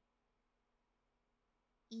Khan.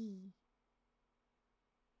 E.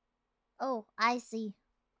 Oh, I see.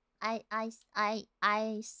 I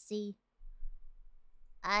see.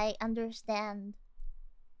 I understand.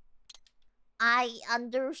 I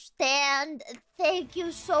understand. Thank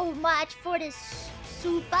you so much for this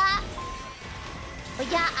super. But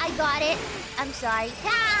yeah, I got it. I'm sorry.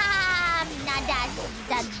 I'm not that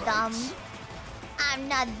dumb. I'm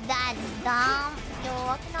not that dumb. Yo,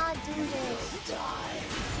 I cannot do this.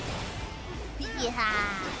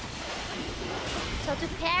 Yeah. So to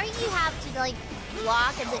parry, you have to like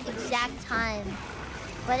block at the exact time.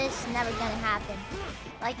 But it's never gonna happen.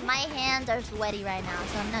 Like my hands are sweaty right now,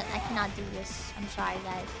 so I cannot do this. I'm sorry,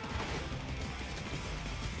 guys.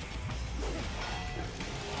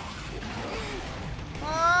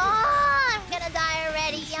 Oh, I'm gonna die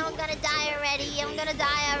already. I'm gonna die already. I'm gonna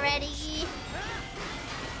die already.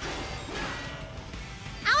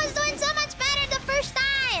 I was doing so much better the first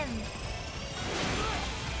time.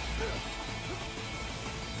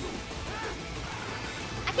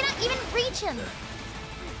 I cannot even reach him.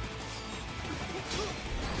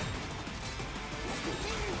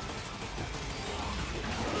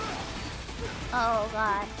 Oh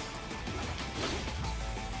god.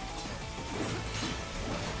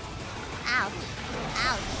 Ouch.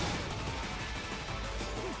 Ouch.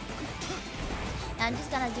 I'm just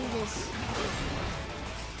gonna do this.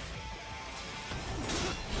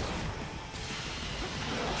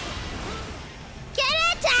 Can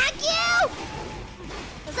I attack you?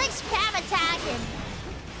 It's like spam attacking.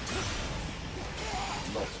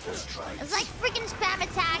 It's like freaking spam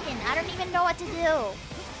attacking. I don't even know what to do. You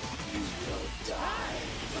will die.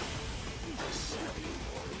 The savvy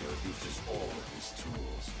warrior uses all of his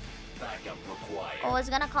tools. Backup required. Oh, it's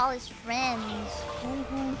gonna call his friends.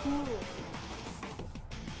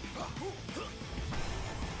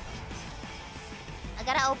 I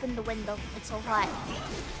gotta open the window. It's so hot.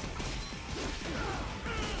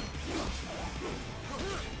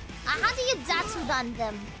 How do you Datsudan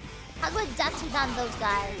them? How do I Datsudan those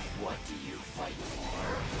guys? What do you fight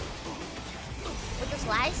for? With the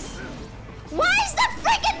slice? Why is the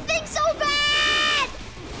freaking thing so bad?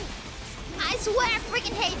 I swear I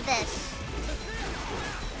freaking hate this.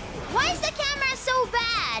 Why is the camera so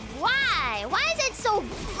bad? Why? Why is it so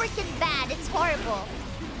freaking bad? It's horrible.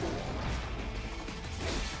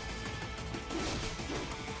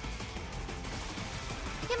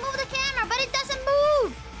 I can move the camera, but it doesn't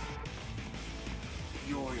move.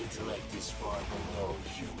 Your intellect is far below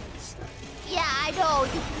humans. Yeah, I know,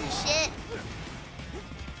 you piece of shit.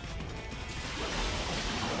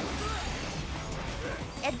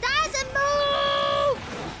 It doesn't move!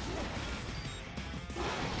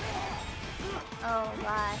 Oh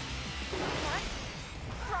god. What?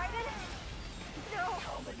 Ryden? No!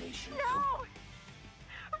 Combination. No!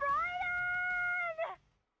 Ryden!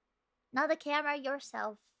 Now the camera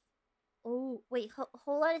yourself. Oh wait,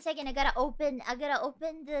 hold on a second. I gotta open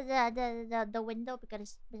the window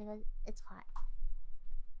because it's hot.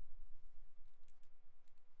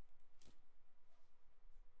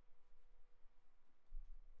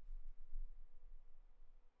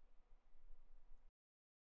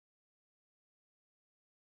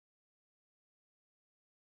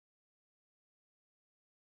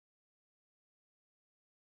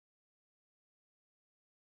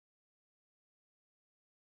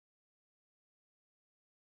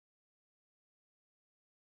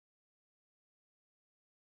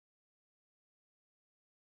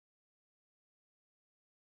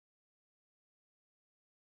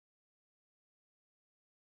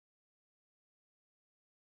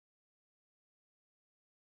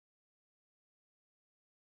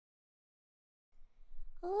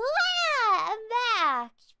 I'm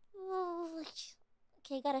back.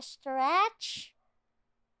 Okay, gotta stretch.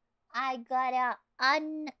 I gotta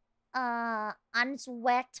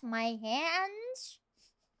unsweat my hands.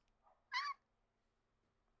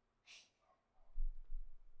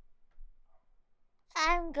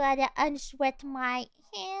 I'm gonna unsweat my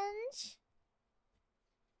hands.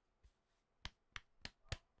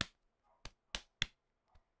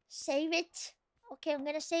 Save it. Okay, I'm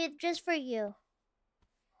gonna save it just for you.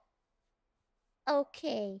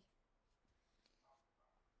 Okay.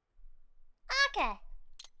 Okay.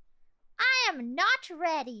 I am not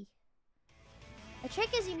ready. The trick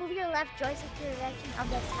is you move your left joystick to the direction of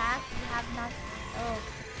the attack. You have not... Oh.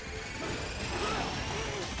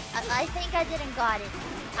 I think I didn't got it.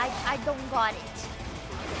 I don't got it.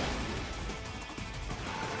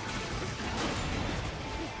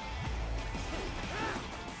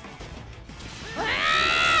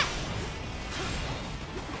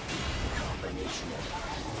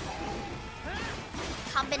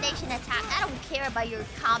 Combination attack. I don't care about your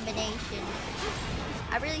combination.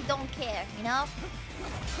 I really don't care, you know?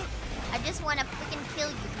 I just want to freaking kill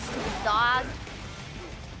you, stupid dog.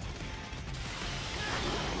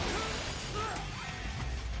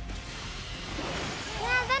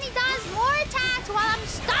 Yeah, then he does more attacks while I'm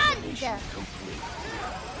stunned. Is there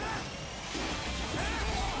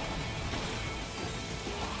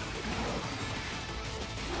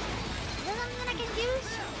something I can use?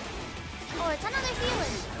 Oh, it's another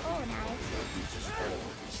healer. Oh, nice.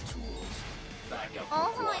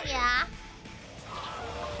 Oh, yeah.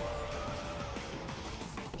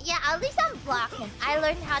 Yeah, at least I'm blocking. I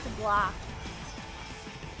learned how to block.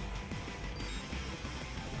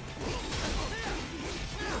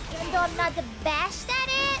 Even though I'm not the best at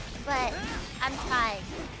it, but I'm trying.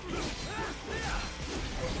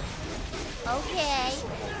 Okay.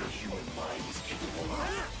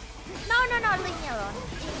 No, leave me alone.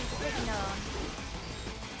 Leave me alone.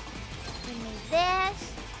 Give me this.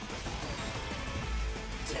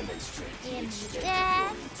 Give me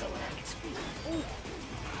that. Ooh.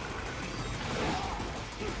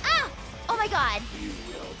 Ah! Oh my god. You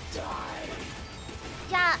will die.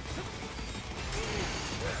 Yeah.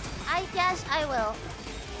 I guess I will.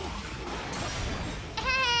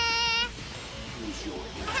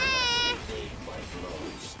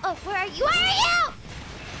 Oh, where are you? Where are you?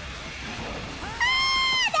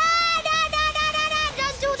 No!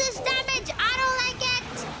 Don't do this damage. I don't like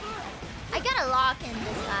it. I gotta lock in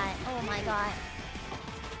this guy. Oh my god.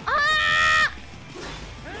 Ah!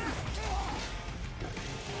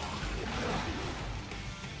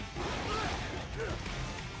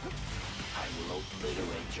 I will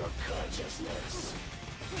obliterate your consciousness.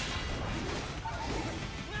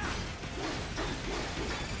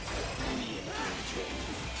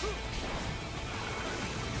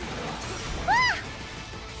 Ah!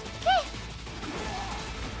 Okay.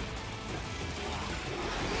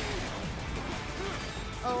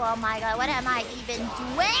 Oh my god, what am I even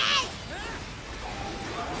doing?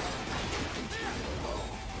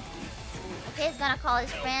 Okay, he's gonna call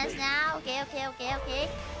his friends now. Okay. Okay.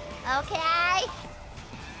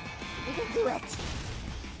 We can do it.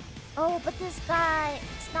 Oh, but this guy,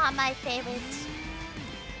 it's not my favorite.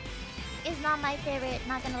 It's not my favorite,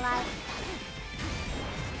 not gonna lie.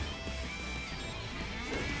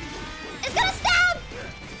 It's gonna stab!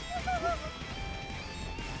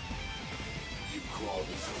 You call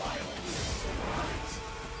this violence?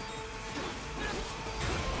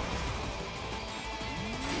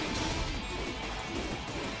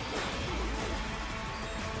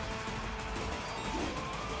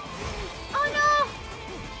 Oh no!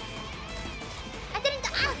 I didn't.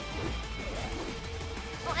 Ah!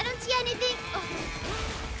 Oh, I don't see anything. Oh.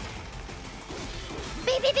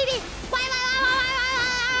 Beep. Why?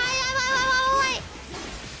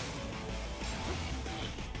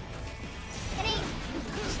 Can he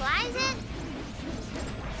slice it?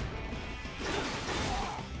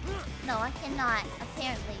 No, I cannot.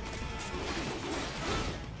 Apparently.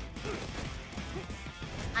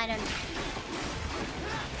 I don't know.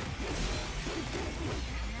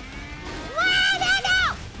 No!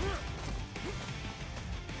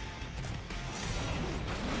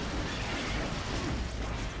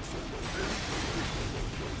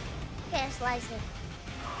 Can't slice it.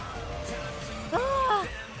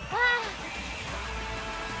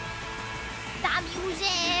 The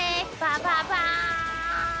music!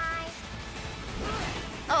 Bye.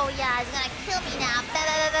 Oh yeah, it's gonna kill me now.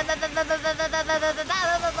 Please!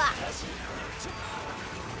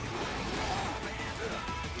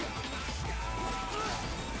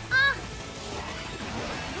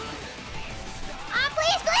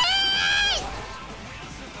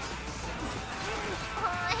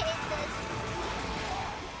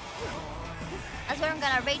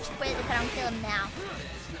 rage quit if I don't kill him now.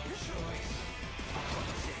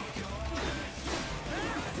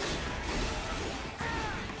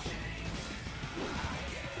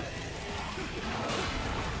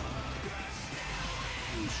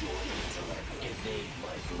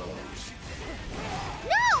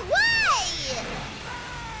 No way!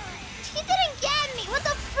 He didn't get me. What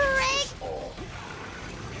the frick?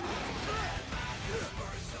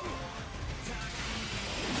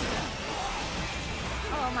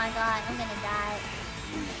 Oh my god, I'm gonna die.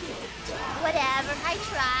 Whatever, I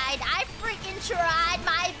tried. I freaking tried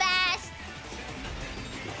my best.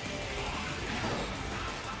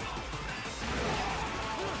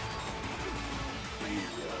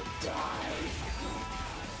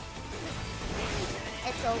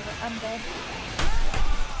 It's over. I'm dead.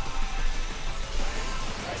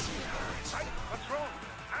 What's wrong?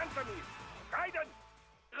 Answer me! Raiden!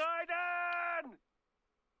 Raiden!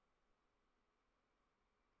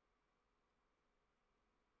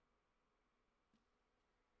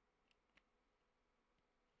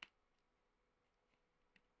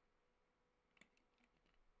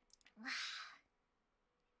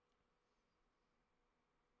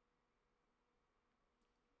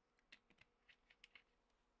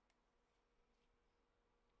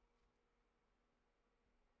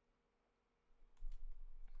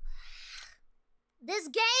 This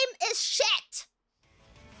game is shit!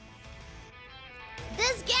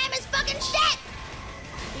 This game is fucking shit!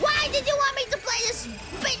 Why did you want me to play this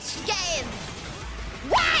bitch game?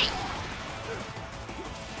 Why?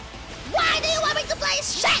 Why do you want me to play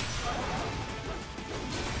shit?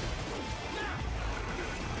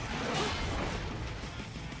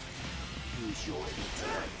 Use your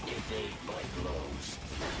intellect. Evade my blows.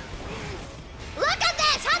 Look at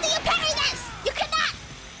this! How do you parry this? You cannot!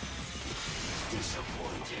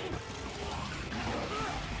 Disappointed.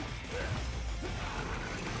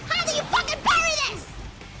 How do you fucking parry this?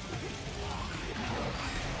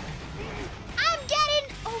 I'm getting...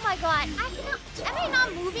 Oh my god. I cannot... Am I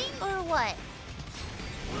not moving or what?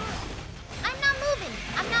 I'm not moving.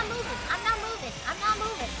 I'm not moving. I'm not moving. I'm not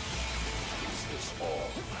moving. Is this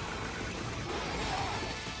all?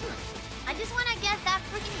 I just want to get that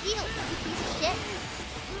freaking deal, you piece of shit.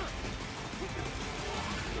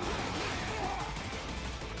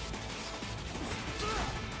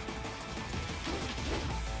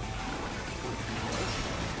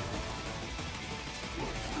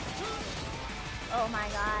 Oh my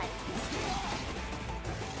god.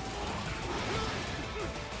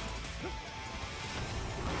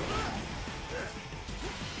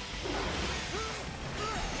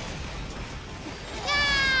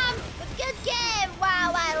 Yeah! Good game!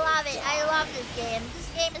 Wow, I love it. I love this game. This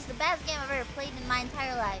game is the best game I've ever played in my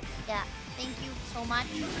entire life. Yeah. Thank you so much.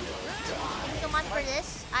 Thank you so much for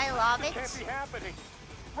this. I love it. Can't be happening.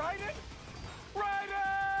 Raiden!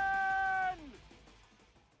 Raiden!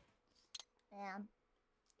 Man.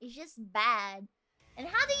 It's just bad. And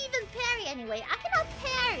how do you even parry anyway? I cannot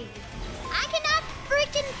parry. I cannot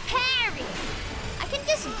freaking parry. I can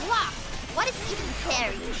just block. What is even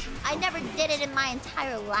parry? I never did it in my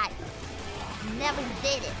entire life. Never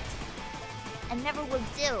did it. And never will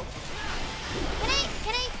do.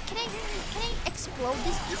 Can I explode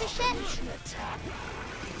this piece of shit?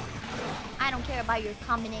 I don't care about your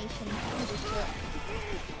combination piece of shit.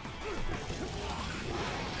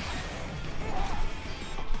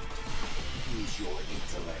 Use your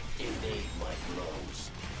intellect. Evade my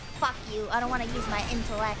blows. Fuck you. I don't want to use my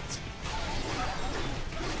intellect.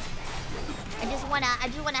 I just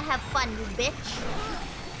wanna have fun, you bitch.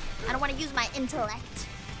 I don't wanna use my intellect.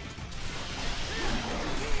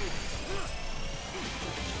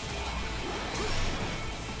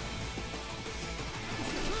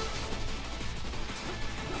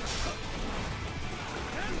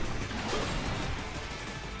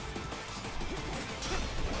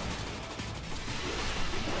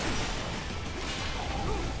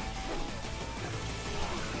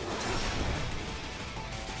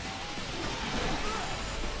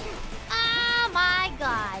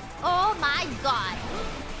 Oh my god.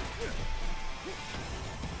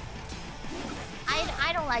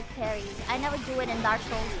 I don't like parries. I never do it in Dark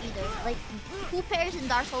Souls either. Like, who parries in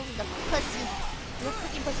Dark Souls is a pussy. You're a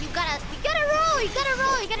freaking pussy. You gotta roll.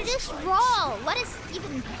 You gotta just roll. What is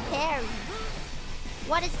even parry?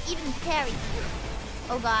 What is even parry?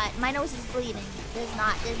 Oh god, my nose is bleeding. There's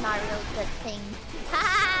not a real good thing.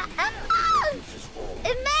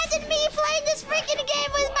 Imagine me playing this freaking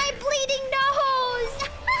game with my bleeding nose.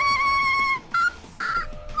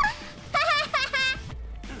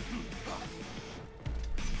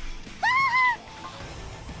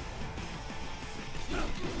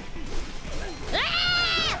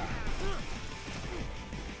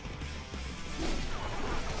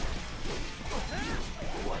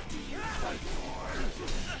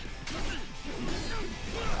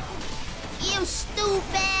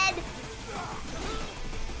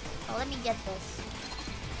 get this.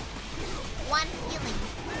 One healing.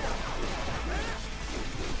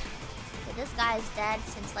 Okay, this guy is dead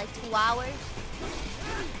since like 2 hours.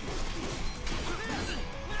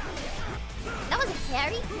 That was a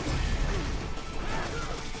parry?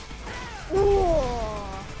 Ooh.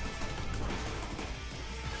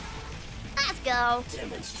 Let's go.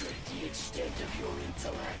 Demonstrate the extent of your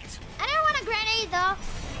intellect. I don't want a grenade though.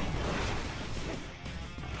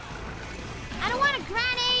 I don't want a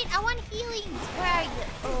grenade. I want healing. Where are you?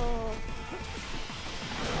 Oh.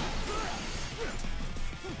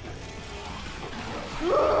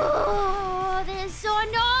 Ooh, this is so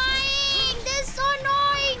annoying. This is so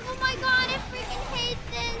annoying. Oh my god, I freaking hate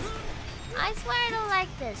this. I swear I don't like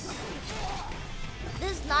this.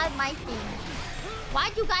 This is not my thing. Why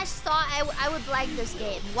do you guys thought I would like this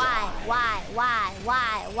game? Why? Why? Why?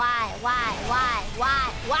 Why? Why? Why? Why?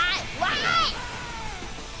 Why? Why? Why?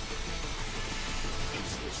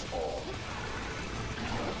 Is this all?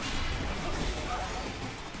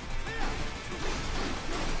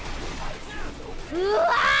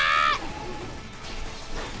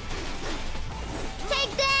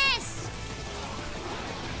 Take this!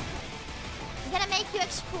 I'm gonna make you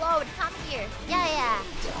explode. Come here. Yeah.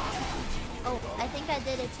 Oh, I think I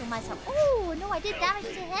did it to myself. Oh, no, I did damage to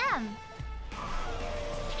him.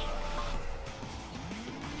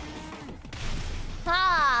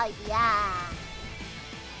 Oh, yeah.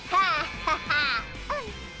 Ha ha ha.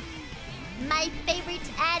 My favorite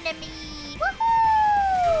enemy.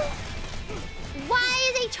 Woohoo! Why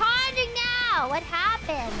is he charging now? What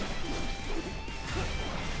happened?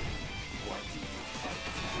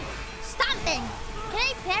 Stomping! Can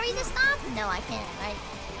I parry the stomp? No, I can't, right?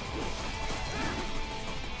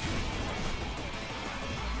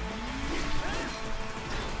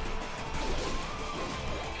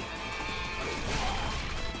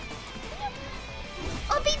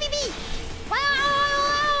 Oh, BBB!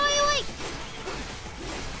 Wait!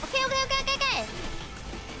 Okay.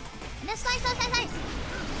 Let's slice.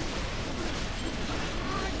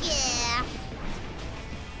 Yeah.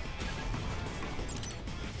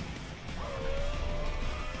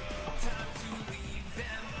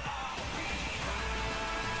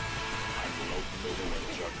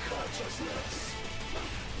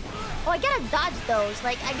 Oh, I gotta dodge those.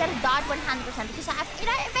 Like, I gotta dodge 100% because if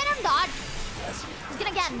I don't dodge, he's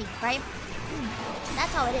gonna get me, right?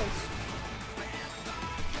 That's how it is.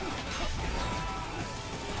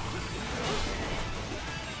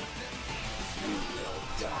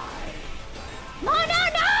 No!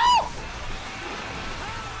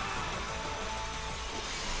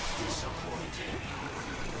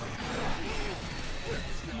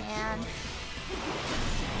 Man.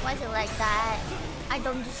 Why is it like that? I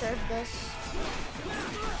don't deserve this.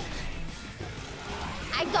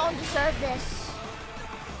 I don't deserve this.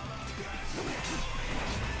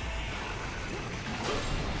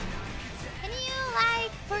 Can you,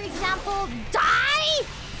 like, for example, die?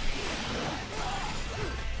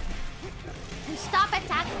 And stop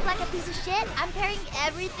attacking like a piece of shit? I'm parrying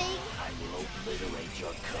everything. I will obliterate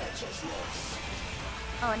your consciousness.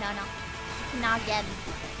 Oh, no. You cannot get me.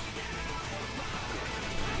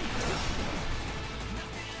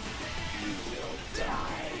 You will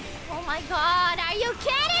die. Oh my god, are you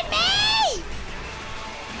kidding me?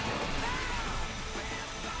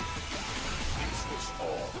 Is this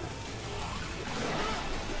all?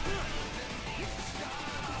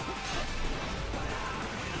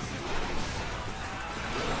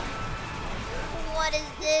 What is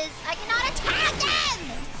this? I cannot attack him!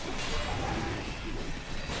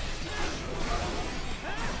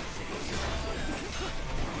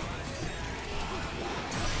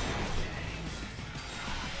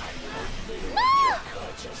 No!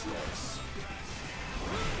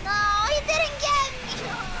 No, he didn't get me!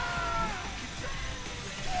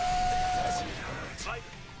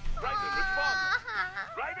 Raiden, respond!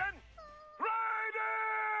 Raiden!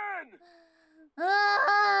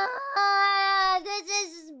 This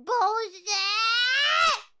is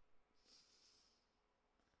bullshit!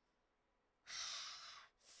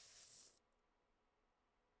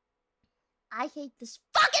 I hate this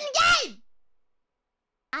fucking game!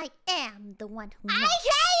 I am the one who knows. I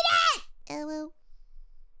hate it! Hello?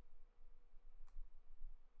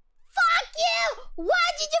 Fuck you!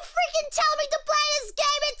 Why did you freaking tell me to play this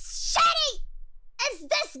game? It's shitty! It's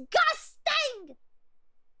disgusting!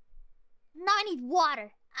 Now I need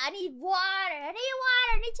water. I need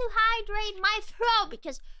to hydrate my throat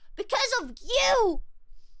because of you!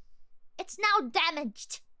 It's now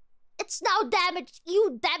damaged.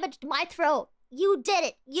 You damaged my throat. You did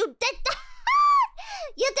it. You did that.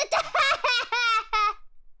 You did that.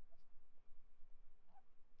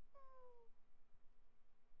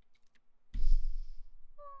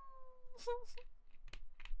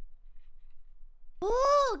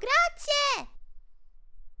 Oh, grazie!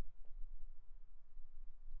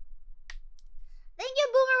 Thank you,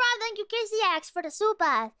 Boomerang. Thank you, 𝐾𝐶X, for the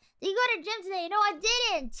super. Did you go to the gym today? No, I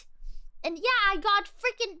didn't. And yeah, I got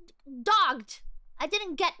freaking dogged. I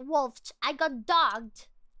didn't get wolfed. I got dogged.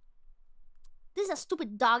 This is a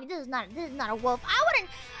stupid dog. This is not a wolf.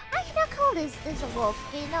 I cannot call this a wolf.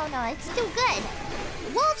 Okay, no, it's too good.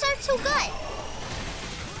 Wolves are too good.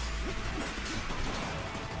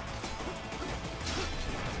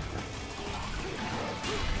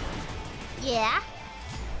 Yeah.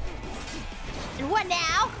 And what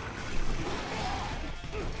now?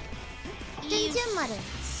 You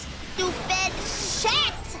stupid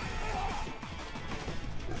shit!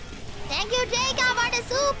 Thank you, Jacob, for the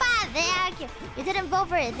super! Thank you. You didn't vote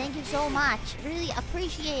for it. Thank you so much. Really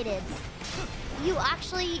appreciate it. You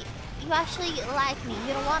actually like me.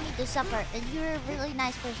 You don't want me to suffer. And you're a really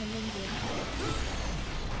nice person. Thank you.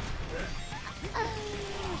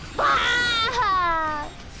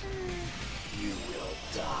 You will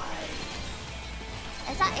die.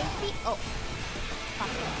 Is that HP? Oh.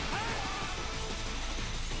 Fuck.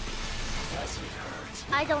 Does it hurt?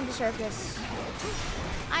 I don't deserve this.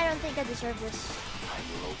 I don't think I deserve this.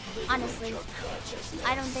 Honestly.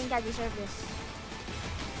 I don't think I deserve this.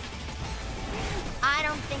 I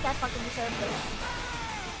don't think I fucking deserve this.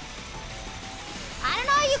 I don't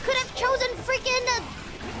know, you could have chosen freaking the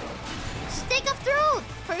Stick of Truth,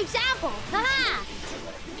 for example. Haha!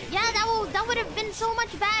 Yeah, that would have been so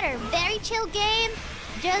much better. Very chill game.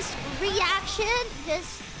 Just reaction.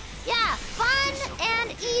 Just, yeah, fun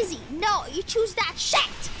and easy. No, you choose that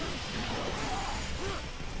shit!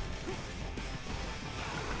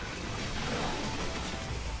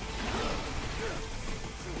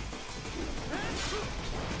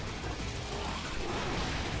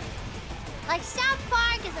 Like, South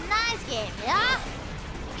Park is a nice game, yeah?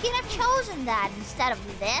 You could have chosen that instead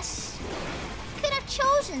of this. You could have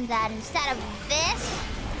chosen that instead of this.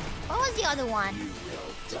 What was the other one?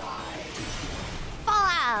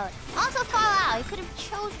 Fallout. Also Fallout. You could have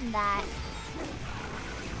chosen that.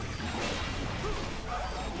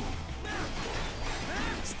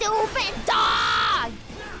 Stupid dog!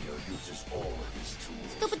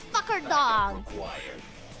 Stupid fucker dog.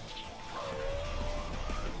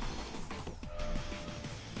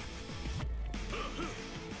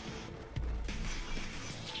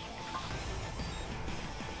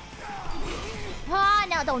 Oh,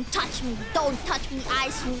 no, don't touch me. Don't touch me, I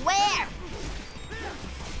swear.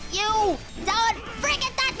 You don't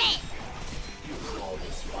freaking touch me. You call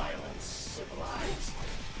this violence civilized?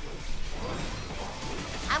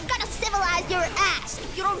 I'm gonna civilize your ass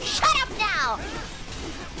if you don't shut up now.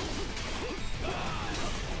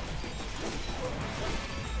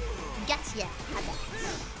 Gotcha.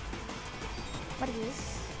 What is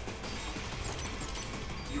this?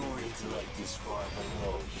 Your intellect is far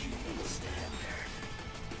below human standard.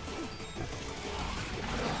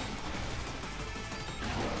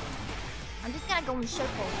 I'm just gonna go in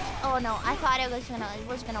circles. Oh no, I thought it was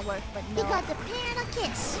gonna work, but no. You got the piano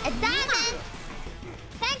kiss. It doesn't.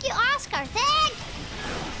 Thank you, Oscar. Thank.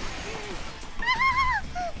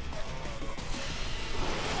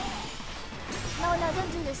 No,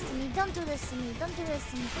 don't do this to me. Don't do this to me. Don't do this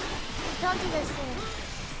to me. Don't do this to me.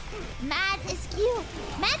 Mad is cute.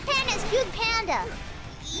 Mad Panda is cute panda.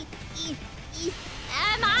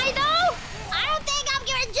 Am I though? I don't think I'm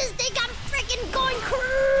gonna just think I'm freaking going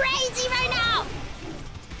crazy right now.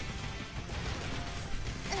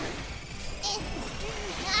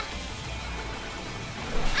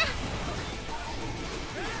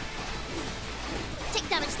 Take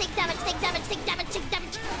damage, take damage, take damage, take damage, take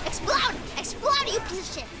damage. Explode! Explode, you piece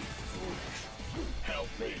of shit. Help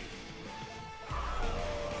me.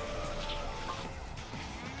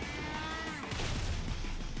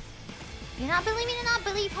 You're not believing in not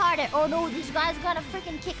believe harder. Oh no, this guy's gonna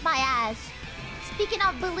freaking kick my ass. Speaking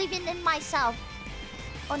of believing in myself.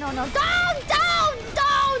 Oh no, no. Don't!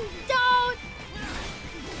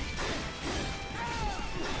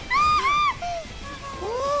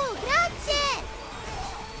 Ooh, grazie!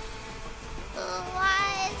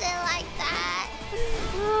 Why is it like that?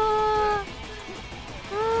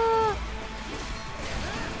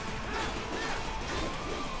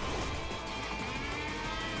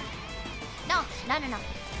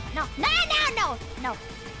 No.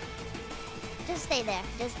 Just stay there.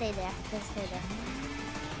 Just stay there. Just stay there.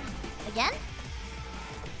 Again?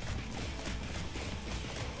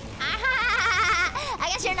 I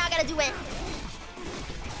guess you're not gonna do it.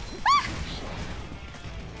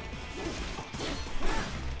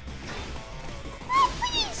 Oh,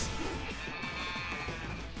 please.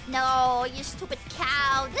 No. Oh, you stupid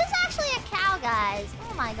cow. This is actually a cow, guys.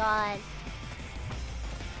 Oh my god.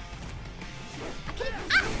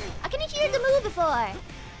 I can hear the move before.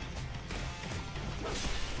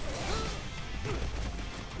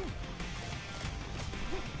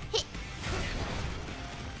 Hit.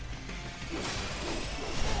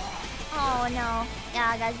 Oh no.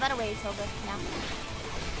 Yeah, guys, by the way, it's over now.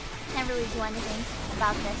 Can't really do anything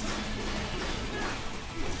about this.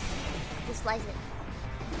 Just slice it.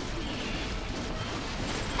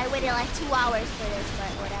 I waited like 2 hours for this, but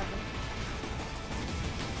whatever.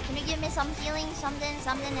 Can you give me some healing? Something,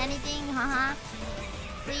 anything? Haha.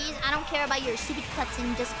 Please, I don't care about your stupid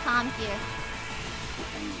cutscene. Just come here.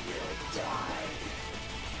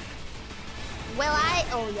 Will I?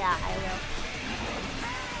 Oh yeah, I will.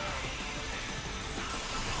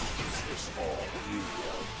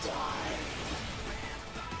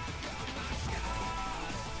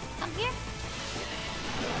 Come here.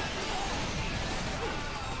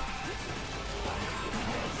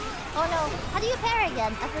 Oh no, how do you parry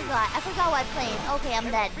again? I forgot what plane. Okay, I'm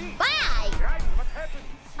dead. Bye!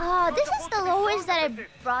 Oh, this is the lowest that I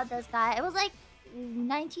brought this guy. It was like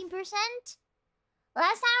 19%? Last time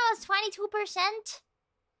it was 22%.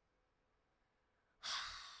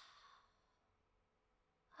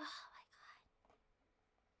 Oh my god.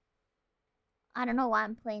 I don't know why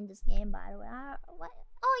I'm playing this game, by the way. What?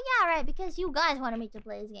 Oh yeah, right, because you guys wanted me to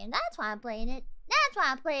play this game. That's why I'm playing it. That's why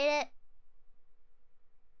I'm playing it.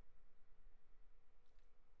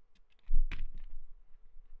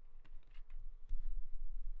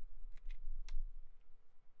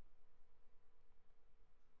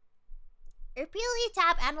 Repeatedly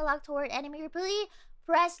tap analog toward enemy. Repeatedly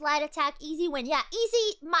press light attack. Easy win. Yeah,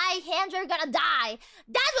 easy. My hands are gonna die.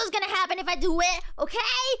 That's what's gonna happen if I do it. Okay?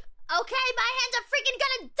 Okay, my hands are freaking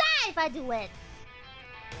gonna die if I do it.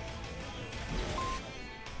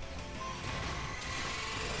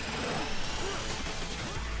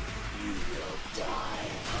 You will die.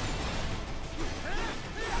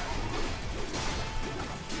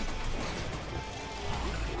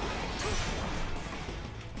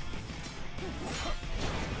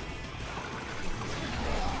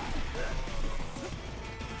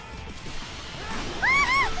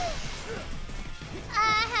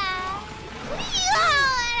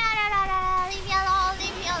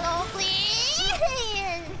 Leave me alone, please.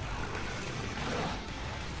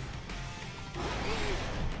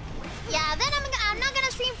 Yeah, then I'm not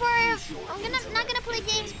gonna stream for. I'm not gonna play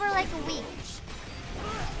games for like a week.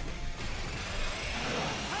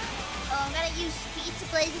 Oh, I'm gonna use feet to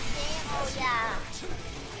play this game. Oh yeah.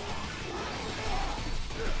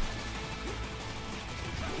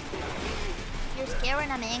 You're scared when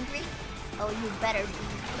I'm angry? Oh, you better be.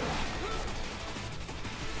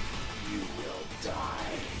 You will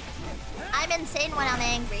die. I'm insane when I'm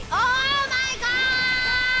angry. Oh my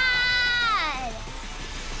god!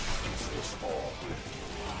 Is this all?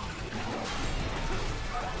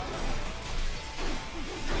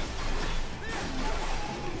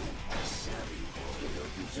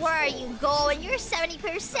 Where are you going? You're 70%.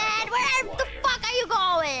 Where the fuck are you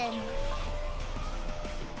going?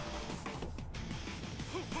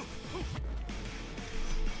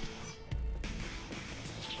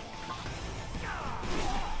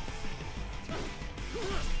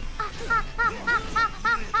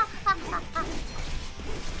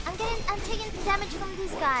 I'm taking damage from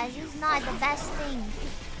these guys. This is not the best thing.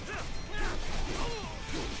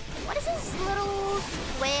 What is this little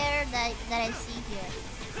square that I see here?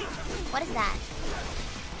 What is that?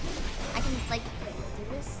 I can like do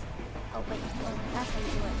this? Oh wait, oh, that's how you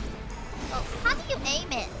do it. Oh, how do you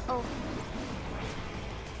aim it? Oh.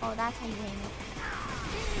 Oh, that's how you aim it.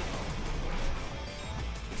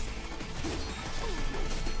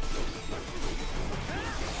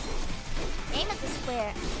 Aim at the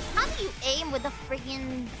square. How do you aim with a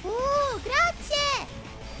friggin'... Ooh, grazie!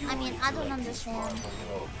 I mean, I don't understand.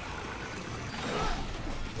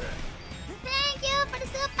 Thank you for the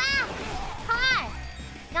super! Hi!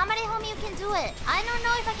 Gamare homie, you can do it. I don't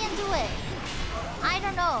know if I can do it. I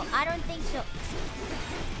don't know. I don't think so.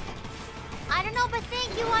 I don't know, but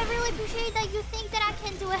thank you. I really appreciate that you think that I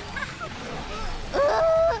can do it.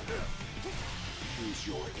 Use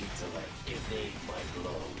your intellect. Evade my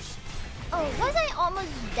blows. Oh, was I almost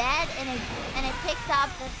dead and I picked up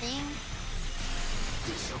the thing?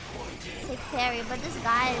 Disappointing. Sick parry, but this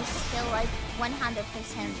guy is still like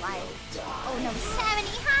 100% life. Oh no, 70,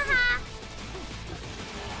 haha!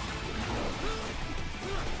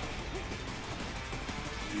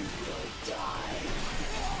 You will die.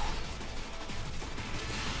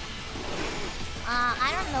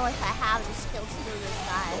 I don't know if I have the skills to do this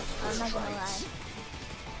guy. I'm not gonna lie.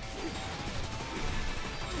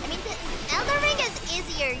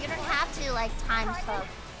 easier. You don't have to like time stuff.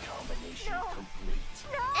 Combination complete.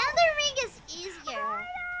 Elden Ring is easier.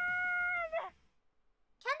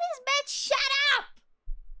 Can this bitch shut up?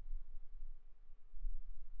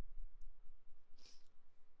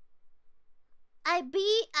 I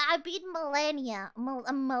beat malaria.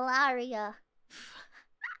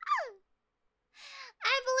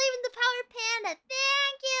 I believe in the power panda.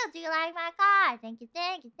 Thank you. Do you like my car? Thank you.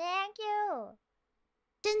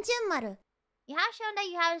 찐찐마루. You have shown that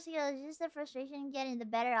you have a skill. It's just the frustration getting the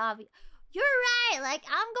better of you. You're right. Like,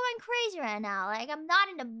 I'm going crazy right now. Like, I'm not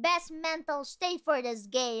in the best mental state for this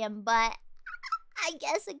game, but I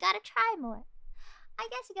guess I gotta try more.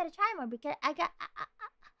 Because I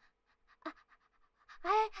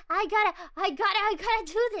gotta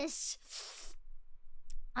do this.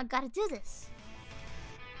 I gotta do this.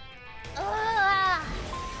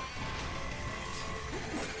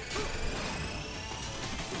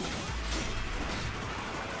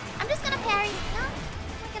 I'm just gonna parry. No,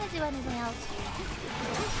 I'm not gonna do anything else.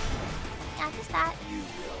 Yeah, just that. You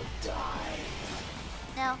will die.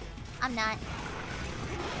 No, I'm not.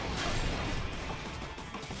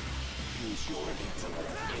 Use your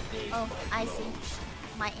intellect. Oh, I see.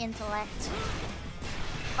 My intellect.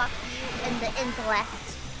 Fuck you and the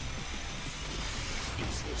intellect.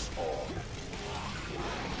 Is this all?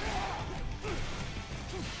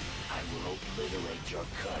 I will obliterate your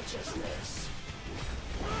consciousness.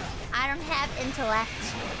 I don't have intellect.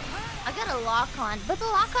 I got a lock-on, but the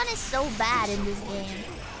lock-on is so bad in this game.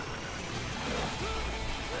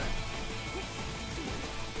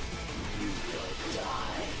 You will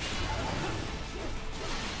die.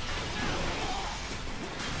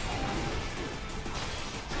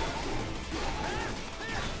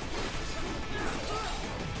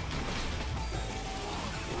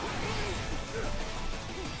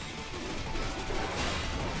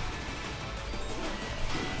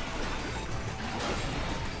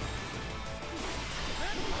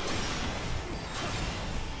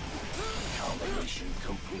 Combination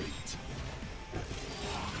complete.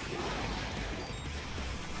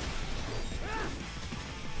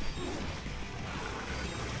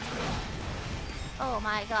 Oh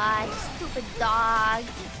my god, stupid dog.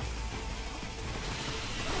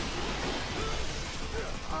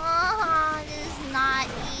 Oh, this is not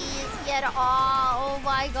easy at all. Oh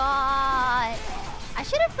my god. I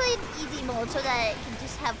should have played easy mode so that I can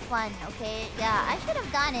just have fun, okay? Yeah, I should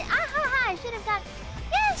have done it. I should have done.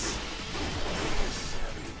 Yes!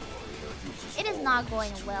 It is not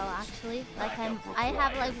going well, actually. Like, I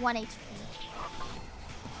have like 1 HP.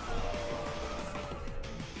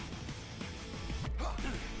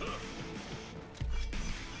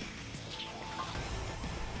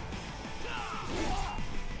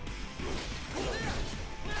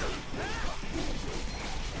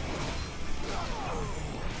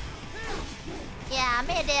 Yeah, I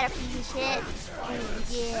made that a piece of shit. Oh,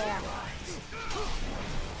 yeah.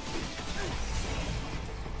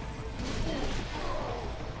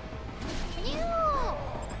 Can you...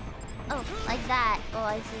 Oh, like that. Oh,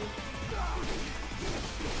 I see.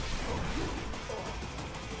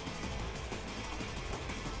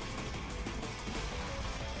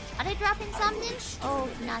 Are they dropping something? Oh,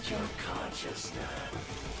 nothing.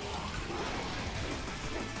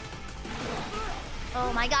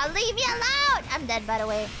 Oh my god, leave me alone! I'm dead, by the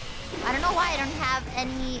way. I don't know why I don't have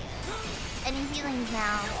any healings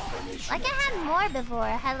now. Like, I had more before.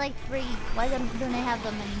 I had like 3. Why don't I have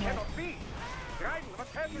them anymore?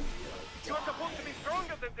 What's happened? You are supposed to be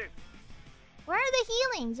stronger than this. Where are the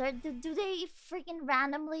healings? Or do they freaking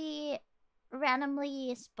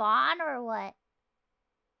randomly spawn or what?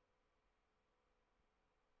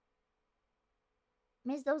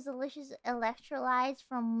 Miss those delicious electrolytes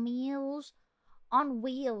from Meals on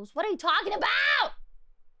Wheels. What are you talking about?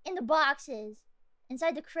 In the boxes.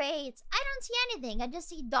 Inside the crates. I don't see anything. I just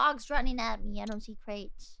see dogs running at me. I don't see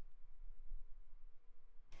crates.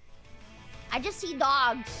 I just see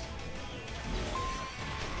dogs.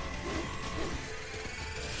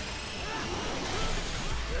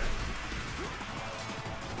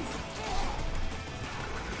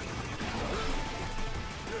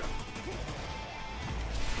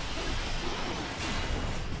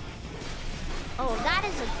 Oh, that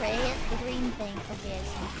is a crate. The green thing. Okay, I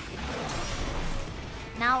see.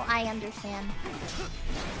 Now I understand.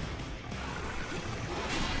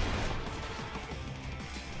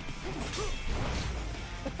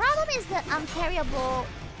 The problem is the uncarryable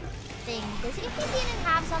thing. Because if we didn't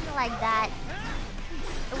have something like that,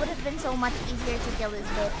 it would have been so much easier to kill this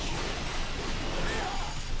bitch.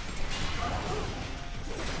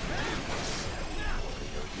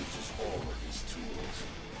 Uses all of these tools.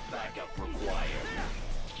 Backup required.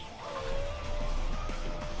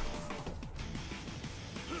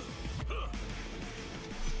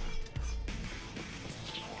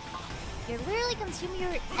 You literally consume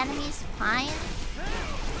your enemy's spine?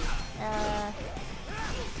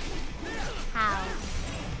 How?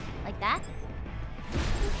 Like that?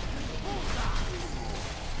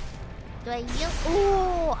 Do I heal?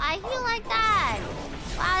 Ooh, I heal like that!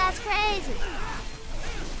 Wow, that's crazy!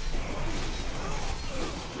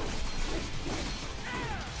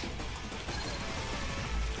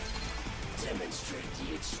 Demonstrate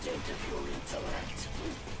the extent of your intellect.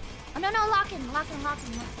 Oh no, no, lock in.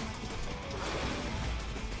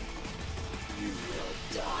 You will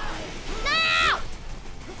die. No!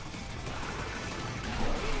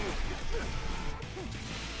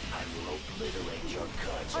 I will obliterate your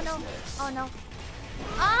consciousness. Oh no.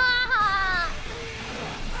 Ah!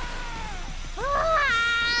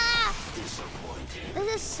 Ah! Disappointing.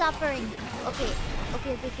 This is suffering. Okay.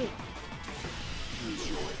 Use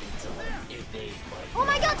your intellect. Evade my... Oh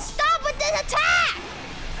my god, stop with this attack!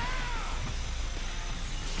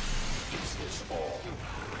 Is this all?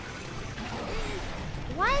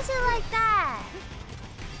 Why is it like that?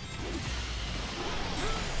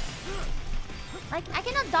 Like, I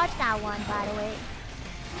cannot dodge that one, by the way.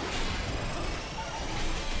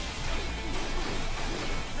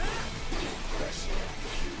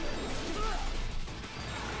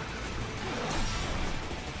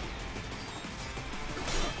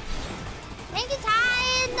 Thank you,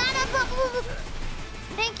 Ty!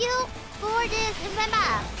 Thank you for this. Remember.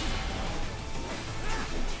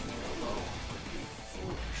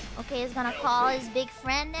 Okay, he's gonna call his big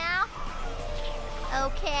friend now.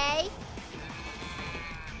 Okay.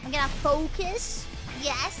 I'm gonna focus.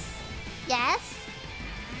 Yes.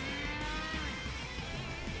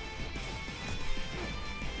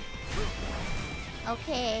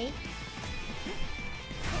 Okay.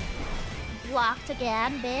 Blocked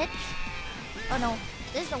again, bitch. Oh no,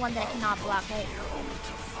 this is the one that I cannot block, right?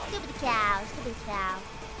 Stupid cow.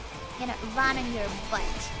 I'm gonna run in your butt.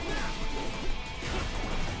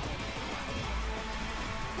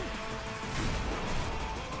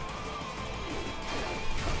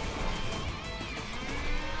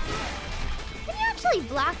 Can you actually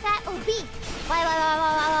block that? Oh, B. Why?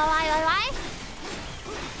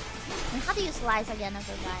 And how do you slice again as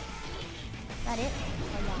a guy? Is that it?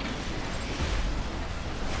 Oh,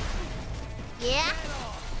 yeah.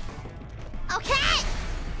 Okay!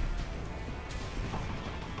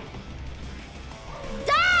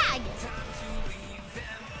 Dog!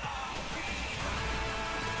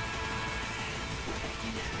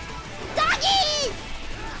 Doggy!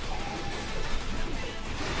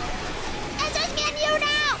 It's just getting you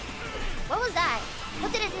now! What was that?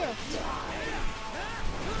 What did it do?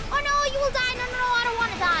 Oh no, you will die! No, I don't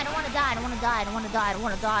want to die! I don't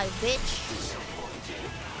want to die, bitch!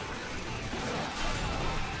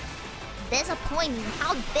 Disappointing!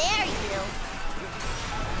 How dare you!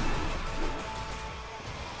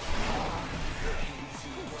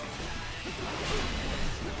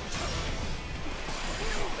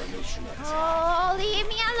 Oh, leave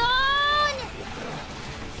me alone!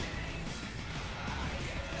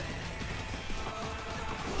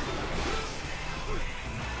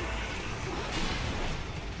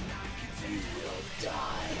 You will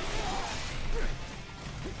die.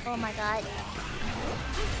 Oh my god. No!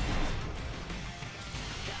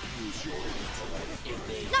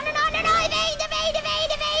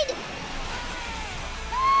 Evade!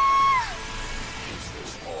 Ah!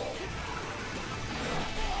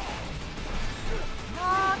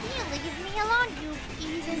 Oh, can you leave me alone, you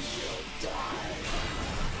piece of shit?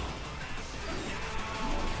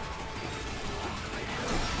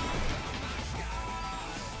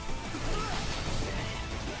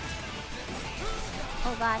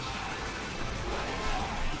 Oh gosh.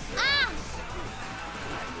 Ah!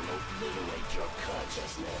 Obliterate your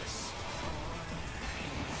consciousness.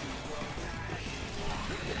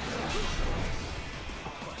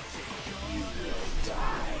 You will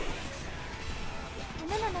die.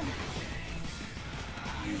 No.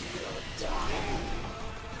 You will die.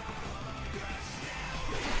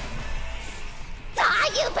 Die,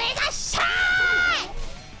 you piece of shit!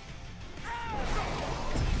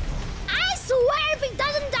 I swear if he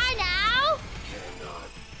doesn't die now!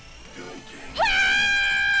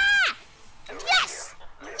 Ah! Yes!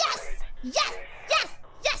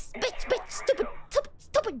 Bitch! Stupid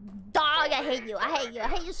dog! I hate you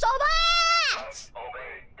so much!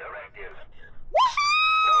 Obey directive.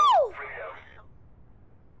 Woohoo!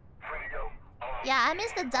 Freedom. Yeah, I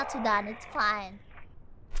missed the Zatsudan, it's fine.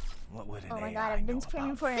 What would Oh my god, I've been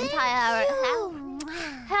screaming for an entire hour.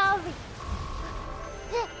 Help me.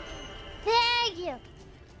 Thank you.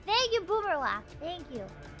 Thank you, Boomerwalk. Thank you.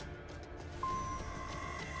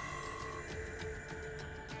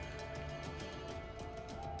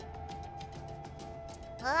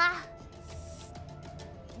 Ah.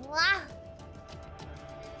 Ah.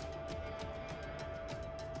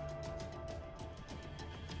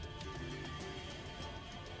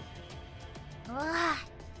 Ah.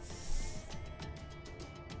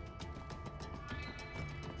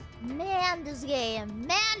 Man, this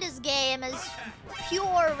game is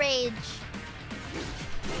pure rage.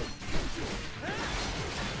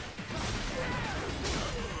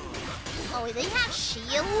 Oh, wait, they have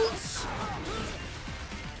shields?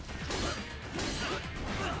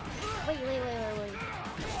 Wait.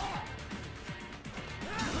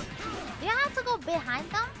 Do you have to go behind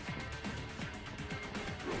them?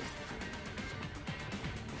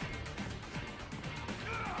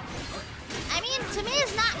 I mean, to me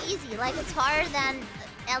it's not easy. Like, it's harder than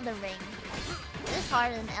Elden Ring. It's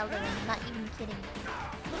harder than Elden Ring, not even kidding.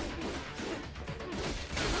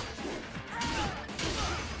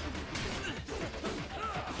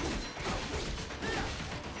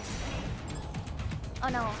 Oh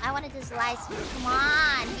no, I wanted to slice you. Come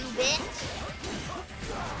on, you bitch.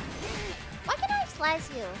 Why can't I slice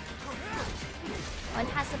you? Oh, it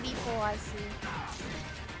has to be full, I see.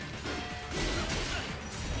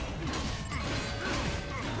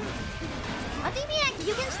 What do you mean?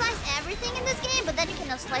 You can slice everything in this game, but then you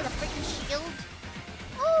cannot slice a freaking shield?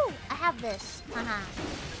 Oh, I have this. Haha.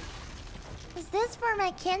 Is this for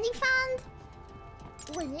my candy fund?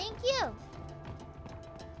 Oh, thank you.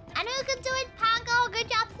 I knew you could do it, Panko. Good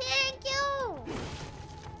job. Thank you.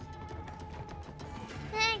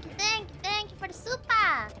 Thank you for the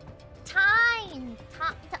super. Tyne.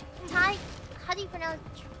 Ty. How do you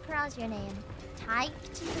pronounce your name? Ty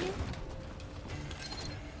to you?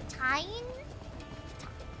 Tyne?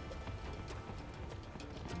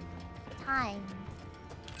 Tyne.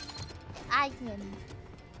 Icon.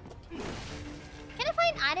 Can I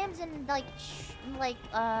find items in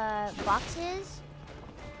boxes?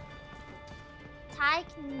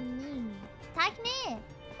 Tyne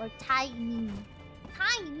or tiny?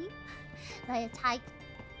 Tiny? Like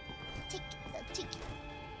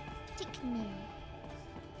tick me.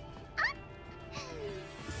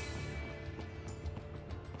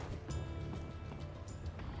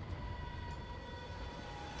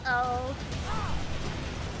 Oh.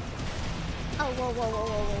 Oh,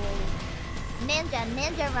 whoa. Ninja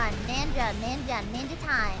run. Ninja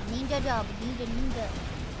time. Ninja job. Ninja.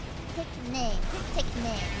 Take me.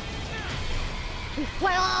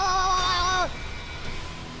 Whoa.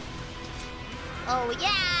 Oh,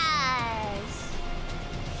 yes.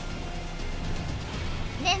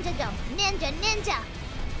 Ninja jump. Ninja.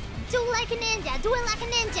 Do it like a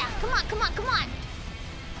ninja. Come on.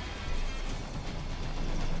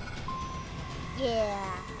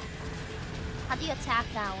 Yeah. How do you attack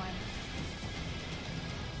that one?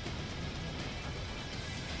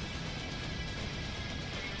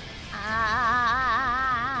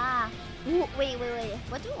 Ooh, wait.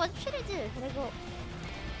 What should I do? Should I go?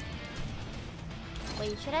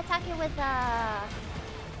 Wait, should I attack it with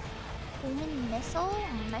human missile?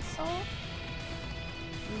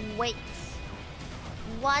 Wait.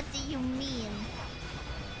 What do you mean?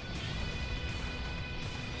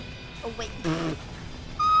 Oh, wait. No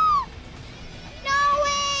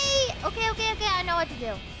way! Okay, I know what to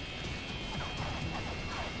do.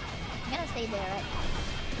 I'm gonna stay there, right?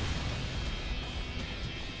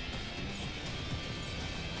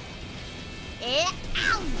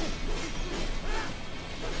 Ow!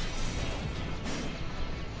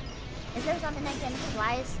 Is there something I can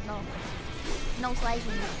slice? No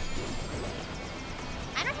slicing.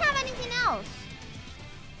 I don't have anything else.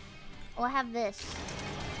 Oh, I have this.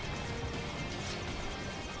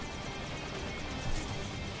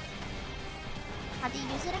 How do you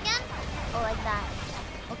use it again? Oh, like that.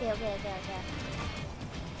 Okay.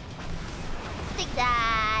 Take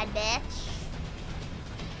that, bitch.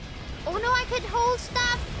 Oh no, I could hold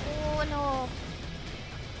stuff. Oh no.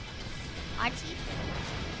 Archie.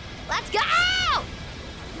 Let's go!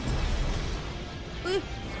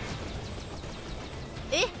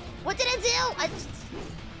 What did I do?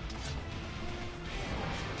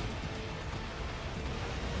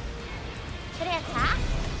 Should I attack?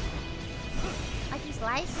 I can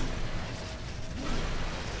slice?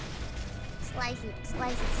 Slice it.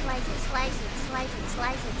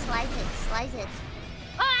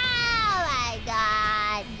 Oh my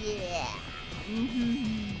god, yeah.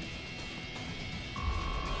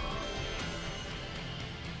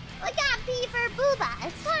 Look at P for Booba,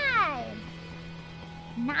 it's fine.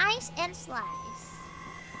 Nice and slice.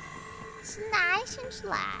 Slice and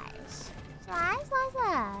slice. Slice.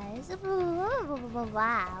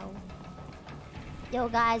 Wow. Yo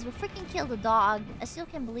guys, we freaking killed a dog. I still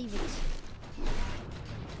can't believe it.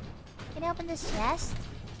 Can I open this chest?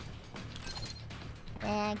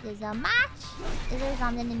 Thank you so much. Is there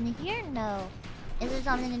something in here? No. Is there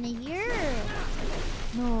something in here?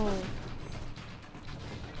 No.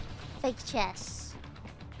 Fake chest.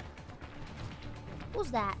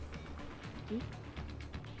 Who's that? You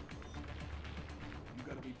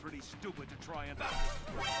gotta be pretty stupid to try and...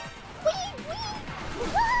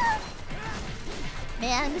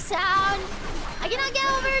 Man, the sound! I cannot get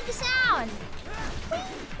over the sound!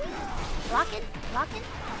 Rocket? Rocket?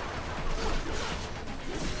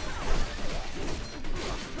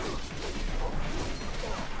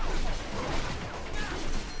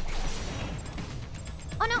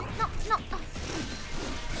 Oh no, no, no!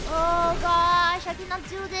 Oh gosh, I cannot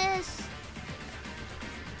do this!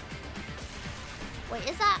 Wait,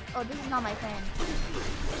 is that... Oh, this is not my friend.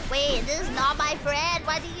 Wait, this is not my friend!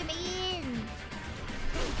 What do you mean?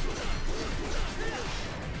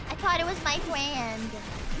 I thought it was my friend.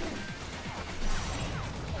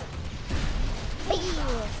 Hey,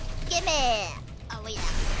 give me! Oh yeah.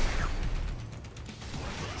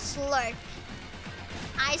 Slurp.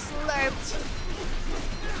 I slurped.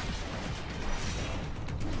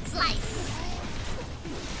 Slice.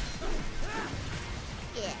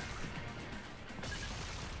 Yeah.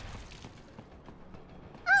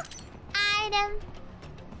 Oh, item.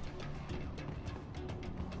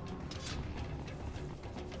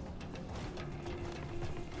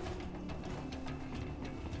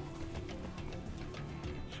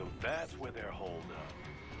 So that's where they're holed up.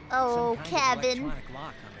 Oh, Kevin. Lock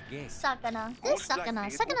on the gate. Sakana. This Most likely Sakana.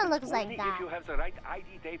 it Sakana opens looks like only that. if you have the right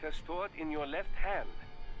ID data stored in your left hand.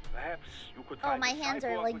 Perhaps you could Oh, find my a hands are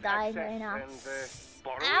cyborg like with dying access right now. and,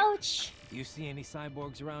 borrow it. Ouch! You see any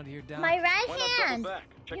cyborgs around here, Doc? My right Why not double hand. back?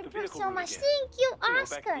 Check You the put vehicle so room much. again. Thank you, You know, back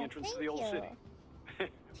Oscar. to the entrance Thank to the old you.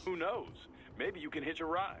 city. Who knows? Maybe you can hitch a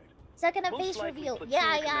ride. Sakana Most face likely, reveal. platoon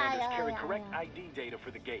Yeah, commanders carry yeah. correct ID data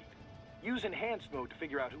for the gate. Use enhanced mode to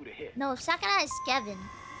figure out who to hit. No, Sakana is Kevin.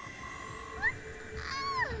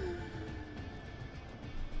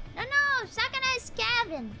 No, Sakana is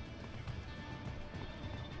Kevin.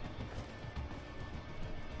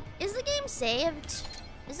 Is the game saved?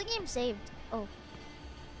 Is the game saved? Oh.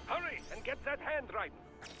 Hurry and get that hand right.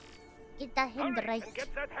 Get that hand Hurry right. and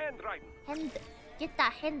get that hand right. Get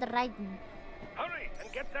that hand right. Hurry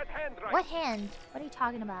and get that hand right. What hand? What are you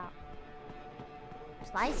talking about?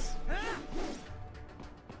 Slice?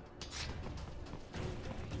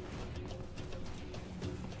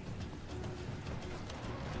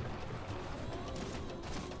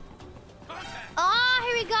 Oh,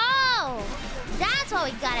 here we go! That's what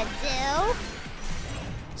we gotta do!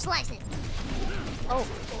 Slice it! Oh,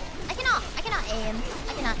 I cannot aim.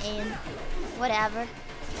 I cannot aim. Whatever.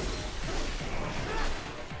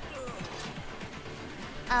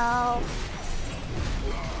 Oh.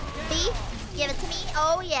 Beef, give it to me.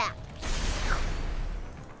 Oh, yeah.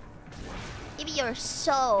 Give me your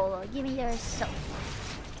soul. Give me your soul.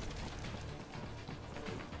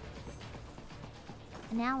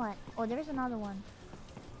 And now what? Oh, there's another one.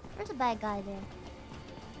 There's a bad guy there.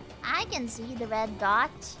 I can see the red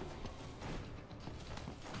dot.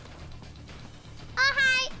 Oh,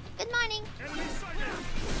 hi! Good morning.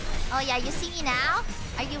 Oh, yeah, you see me now?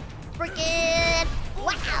 Are you freaking...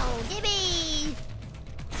 Wow! Gimme!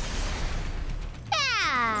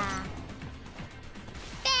 Yeah!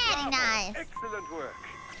 Very nice. Excellent work.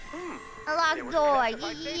 A locked door,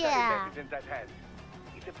 yeah. In that hand.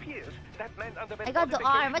 It appears that man underwent I got the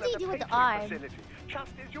arm. What do you modification do at with the Patriot arm? facility,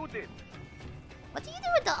 just as you did. What do you do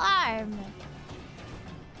with the arm?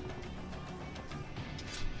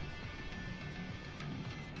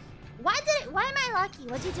 Why am I lucky?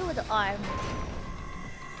 What do you do with the arm?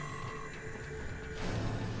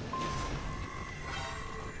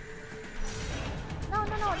 No, I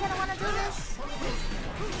don't want to do this.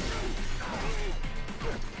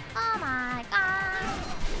 Oh my god.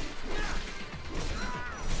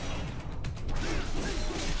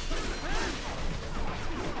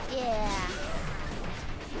 Yeah.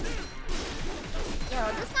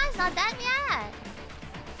 Yo, this guy's not dead yet.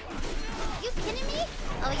 You kidding me?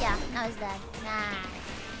 Oh yeah, now he's dead. Nah.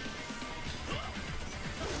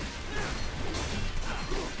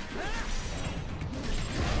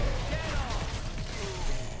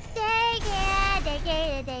 Take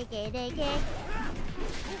it.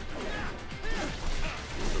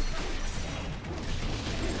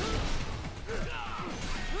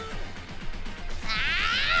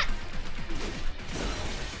 Ah!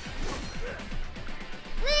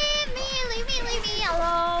 Leave me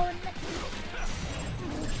alone.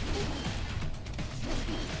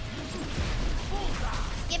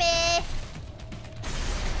 Gimme.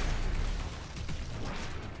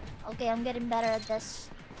 okay, I'm getting better at this.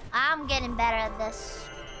 I'm getting better at this.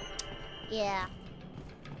 Yeah.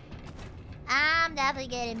 I'm definitely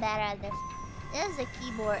getting better at this. This is a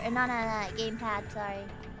keyboard, and not a gamepad, sorry.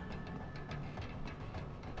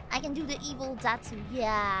 I can do the evil Zatsu,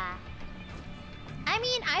 yeah. I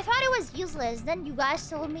mean, I thought it was useless. Then you guys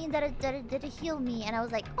told me that it healed me, and I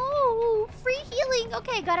was like, oh, free healing.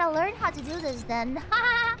 Okay, gotta learn how to do this then.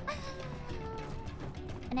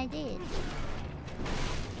 And I did.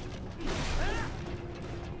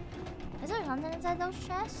 Is there something inside those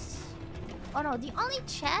chests? Oh no, the only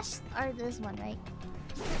chests are this one, right?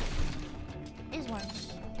 These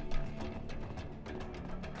ones.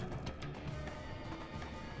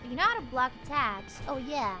 You know how to block attacks? Oh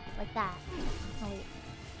yeah, like that. No wait.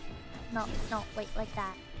 No, wait, like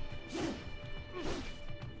that.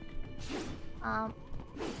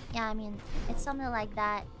 Yeah, I mean, it's something like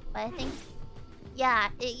that. But I think, yeah,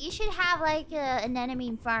 you should have like an enemy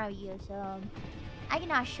in front of you. So I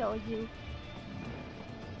cannot show you.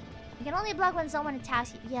 You can only block when someone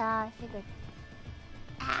attacks you. Yeah, I figured.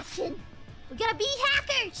 Action! We gotta be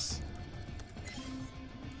hackers!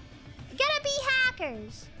 We gotta be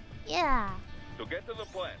hackers! Yeah. To get to the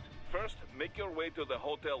plant, first make your way to the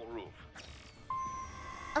hotel roof.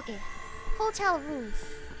 Okay. Hotel roof.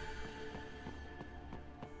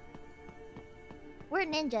 We're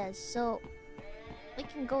ninjas, so we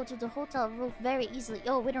can go to the hotel roof very easily.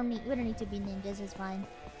 Oh, we don't need to be ninjas, it's fine.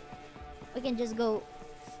 We can just go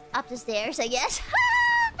up the stairs, I guess.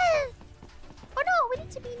 Oh no, we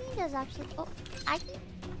need to be ninjas actually. Oh, I can.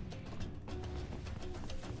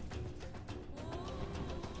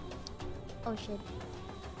 Oh shit.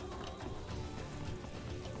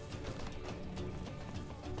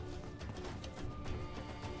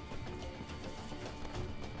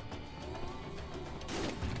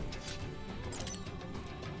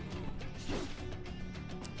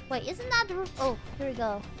 Wait, isn't that the roof? Oh, here we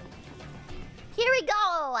go. Here we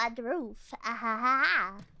go at the roof.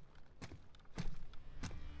 Ahaha.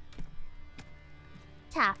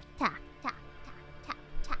 Tap, tap, tap, tap,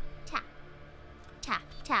 tap, tap, tap, tap,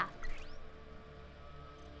 tap.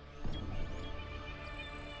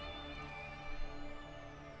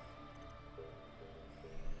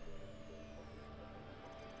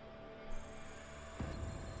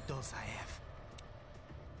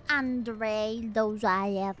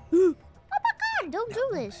 𝐷𝐿𝐴𝐻. Oh my god, don't do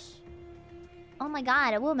this. Oh my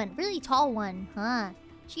god, a woman. Really tall one, huh?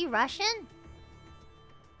 She Russian?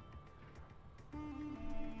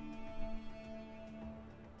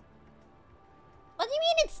 What do you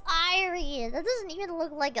mean it's Irie? That doesn't even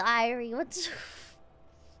look like Irie.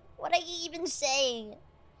 What are you even saying?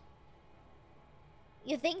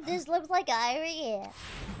 You think this looks like Irie?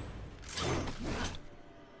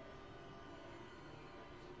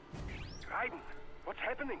 Raiden, what's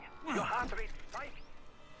happening? Your heart rate spiked.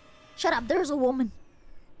 Shut up, there's a woman.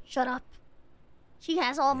 Shut up. She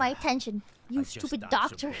has all my attention. You stupid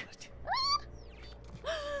doctor.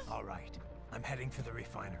 All right, I'm heading for the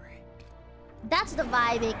refinery. That's the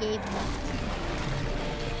vibe it gave me.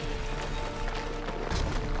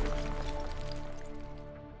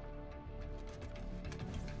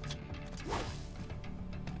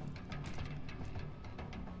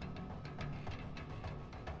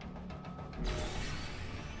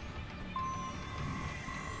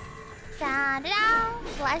 Da-da-da.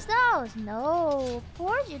 Slice those. No, of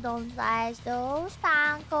course you don't slice those,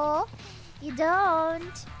 Panko. You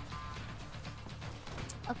don't.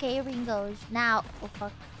 Okay, Ringos. Now, oh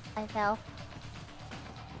fuck, I fell.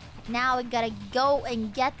 Now we gotta go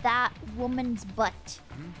and get that woman's butt.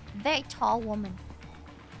 Very tall woman.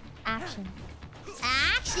 Action.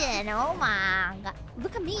 Action! Oh my god.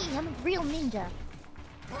 Look at me, I'm a real ninja.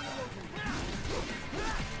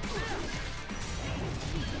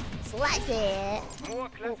 Slice it. More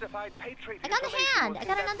classified Patriot I got the hand. I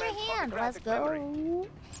got another hand. Let's go.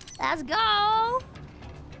 Let's go.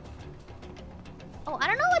 Oh, I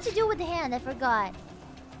don't know what to do with the hand. I forgot.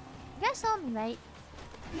 You guys saw me, right?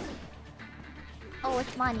 Oh,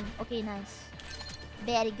 it's money. Okay, nice.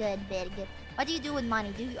 Very good, very good. What do you do with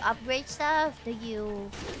money? Do you upgrade stuff? Do you...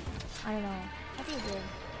 I don't know. What do you do?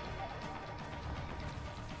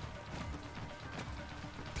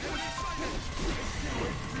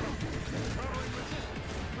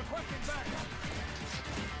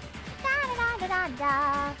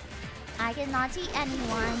 Da-da-da-da-da. I cannot see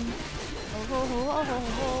anyone. Oh ho ho ho ho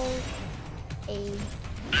ho. Hey.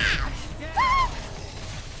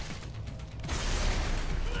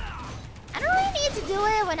 I don't really need to do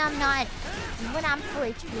it when I'm full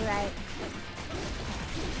HP, right?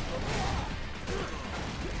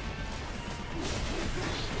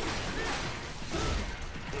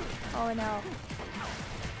 Oh no.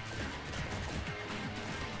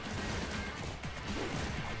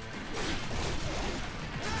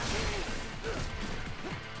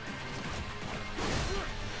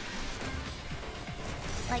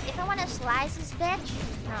 Like, if I want to slice this bitch,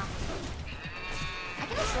 no. I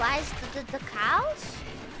can slice the cows?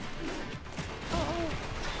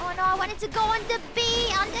 Oh no, I wanted to go on the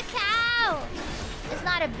bee, on the cow! It's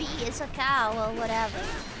not a bee, it's a cow, well, whatever.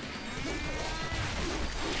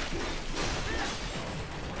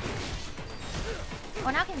 Oh,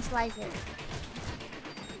 now I can slice it.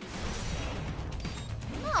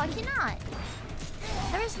 No, I cannot.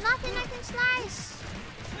 There is nothing I can slice.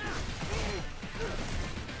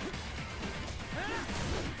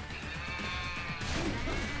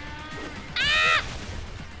 Ah!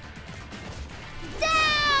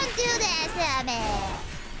 Don't do this to me!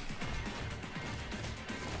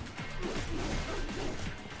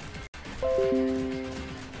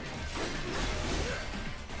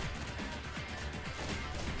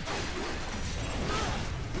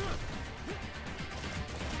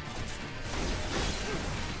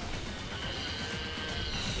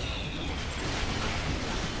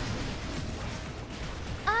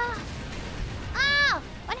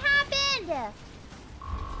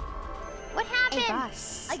 What happened? Hey,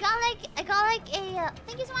 boss. I got like a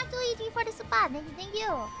thank you so much, Luigi, for the support. Thank you.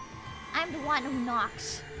 I'm the one who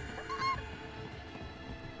knocks.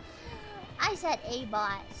 I said a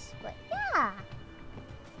boss, but yeah.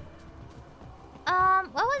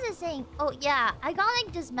 What was I saying? Oh yeah, I got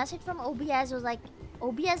like this message from OBS. It was like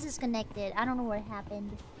OBS is connected. I don't know what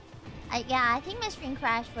happened. I think my screen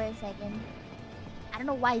crashed for a second. I don't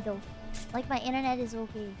know why though. Like my internet is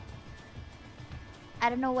okay. I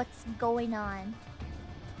don't know what's going on.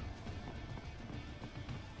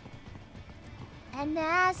 And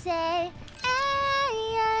I say,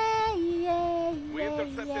 we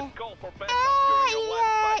intercepted call for backup during your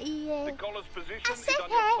last fight. The caller's position is on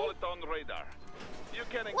your Soliton radar. You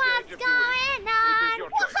can engage if you wish. It is your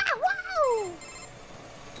choice.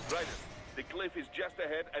 Right. The cliff is just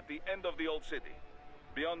ahead at the end of the old city.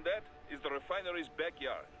 Beyond that is the refinery's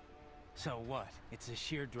backyard. So what? It's a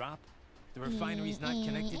sheer drop? The refinery's not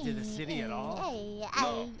connected to the city at all?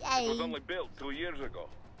 No, it was only built 2 years ago.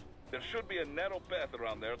 There should be a narrow path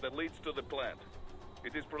around there that leads to the plant.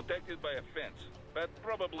 It is protected by a fence, but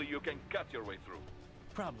probably you can cut your way through.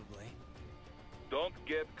 Probably. Don't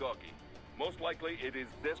get cocky. Most likely it is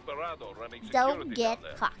Desperado running security down there. Don't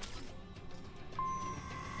get cocky.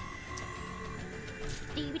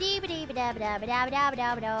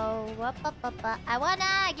 I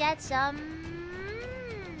wanna get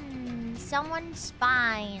someone's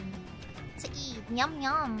spine to eat. Yum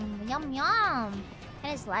yum, yum yum.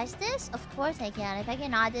 Can I slice this? Of course I can. If I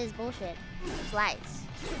cannot, this is bullshit. Slice.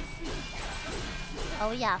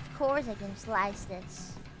 Oh yeah, of course I can slice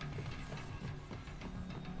this.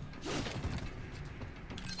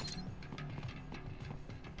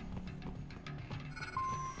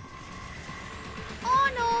 Oh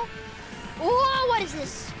no! Oh, what is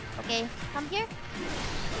this? Okay, come here.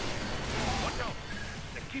 Watch out!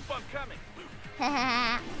 They keep on coming.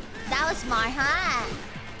 That was smart, huh?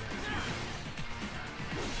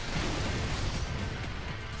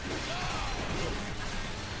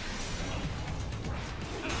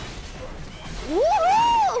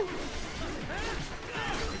 Woohoo!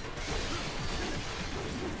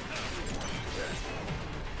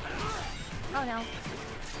 Oh no.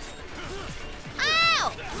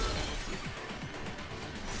 Ow!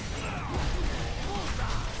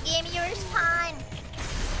 Give me your spine.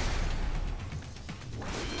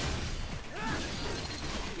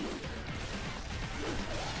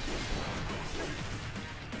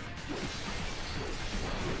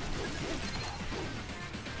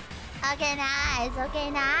 Okay, nice. Okay,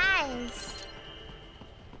 nice.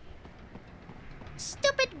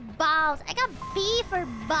 Stupid balls. I got B for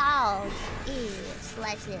balls. Ew,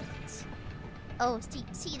 slice it. Oh,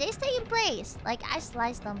 see, they stay in place. Like, I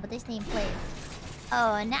sliced them, but they stay in place.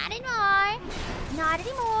 Oh, not anymore. Not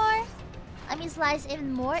anymore. Let me slice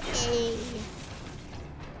even more. A.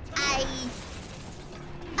 I.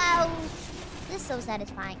 Oh. This is so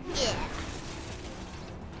satisfying. Yeah.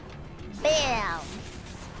 Bam.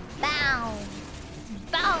 Bow.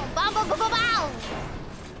 Bow. Bow, bow, bow, bow, bow.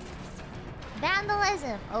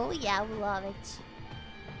 Vandalism. Oh, yeah, we love it.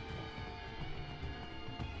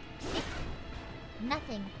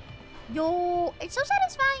 Nothing. Yo, it's so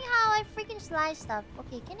satisfying how I freaking slice stuff.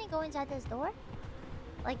 Okay, can I go inside this door?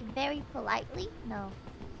 Like, very politely? No.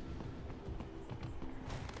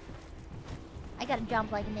 I gotta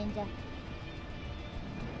jump like a ninja.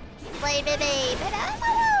 Play, baby!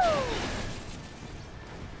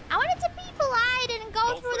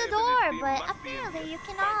 go through the door, but apparently you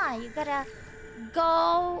cannot. You gotta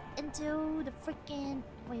go into the freaking...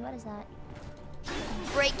 Wait, what is that?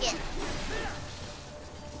 Break it.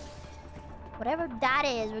 Whatever that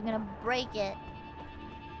is, we're gonna break it.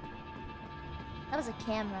 That was a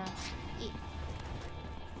camera.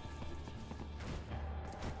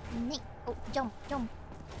 Oh, jump, jump.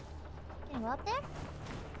 Can you go up there?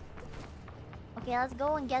 Okay, let's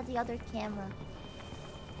go and get the other camera.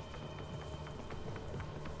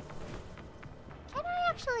 Can I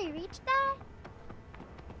actually reach that?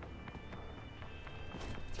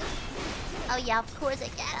 Oh yeah, of course I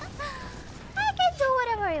can. I can do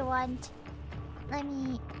whatever I want. Let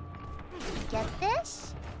me get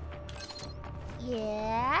this.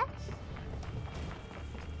 Yes.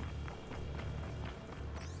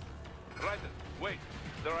 Right, wait.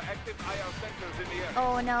 There are active IR sensors in the air.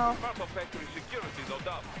 Oh no. Part of factory security, no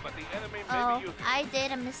doubt, but the enemy may be using... I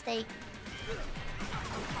did a mistake.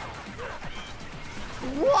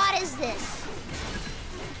 What is this?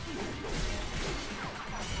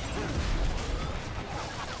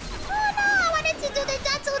 Oh no, I wanted to do the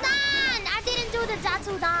Jatsudan! I didn't do the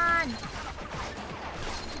Jatsudan!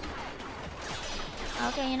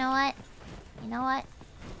 Okay, you know what? You know what?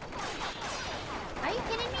 Are you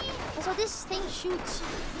kidding me? So this thing shoots.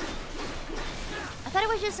 I thought it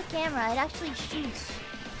was just a camera. It actually shoots.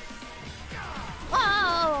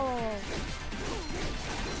 Whoa!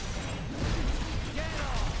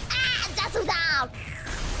 Ah! Jatsudan!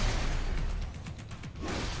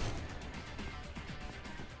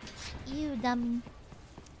 You dummy.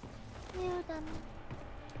 You dummy.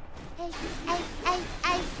 Hey, hey, hey,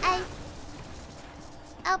 hey, hey!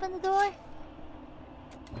 Open the door.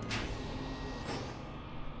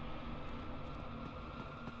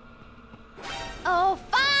 Oh,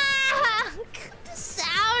 fuck!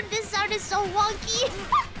 This sound is so wonky.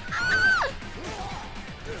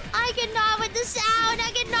 I cannot with the sound.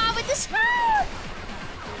 I cannot with the sound.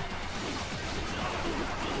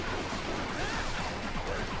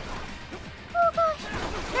 Oh gosh,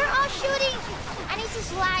 they're all shooting. I need to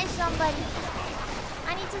slice somebody.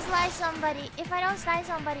 I need to slice somebody. If I don't slice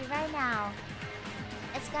somebody right now,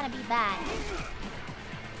 it's gonna be bad.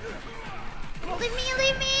 Leave me,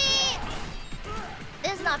 leave me!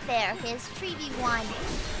 This is not fair. Okay, it's 3v1.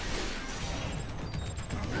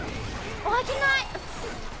 Oh, I cannot.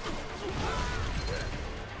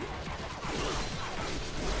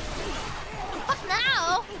 Fuck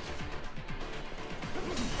now!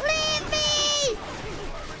 Leave me!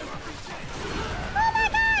 Oh my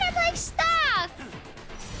god, I'm like stuck!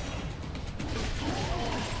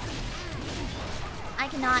 I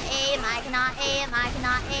cannot aim, I cannot aim, I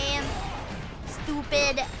cannot aim.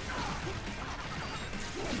 Stupid.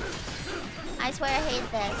 I swear I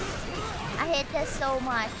hate this. I hate this so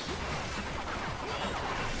much.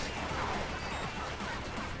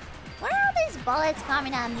 What are all these bullets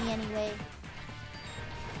coming at me anyway?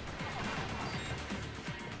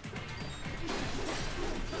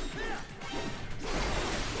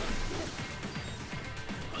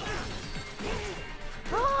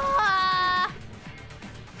 Ah!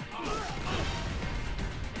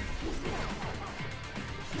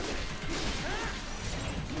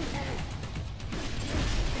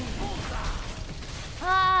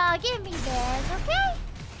 Ah, give me this, okay?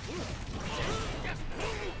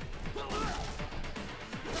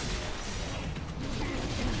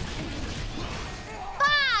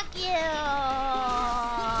 Fuck you!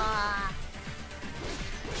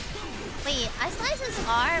 Wait, I sliced his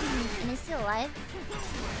arm and he's still alive?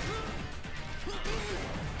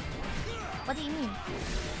 What do you mean?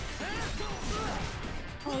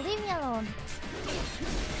 Oh, leave me alone.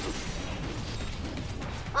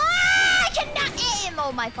 Ah, I cannot aim!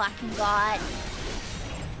 Oh my fucking god.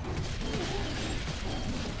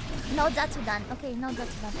 No Jatsudan. Okay, no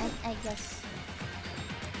Jatsudan. I guess.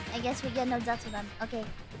 I guess we get no Jatsudan. Okay.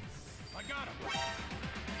 I got him.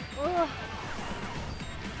 Ugh.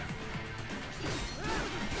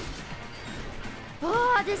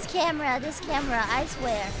 Oh, this camera, I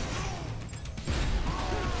swear.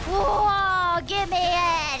 Whoa, give me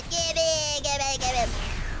it! Give me!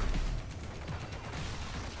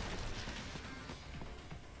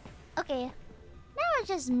 Okay, now it's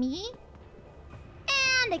just me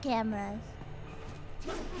and the cameras.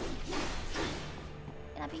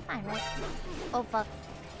 Gonna be fine, right? Oh fuck.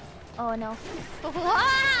 Oh no.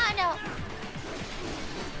 Oh no!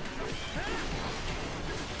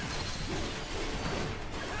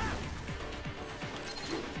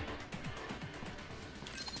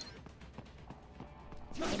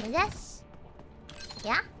 Give me this.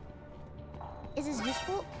 Yeah? Is this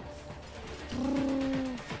useful?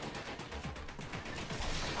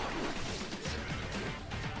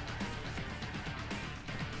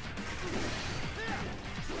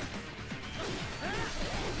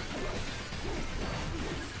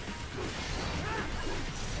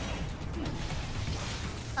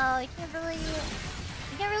 You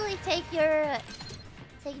can't really take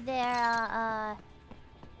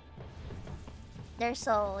their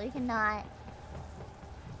soul. You cannot.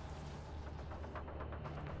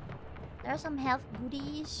 There are some health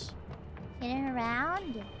goodies hidden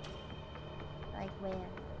around. Like where?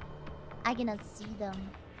 I cannot see them.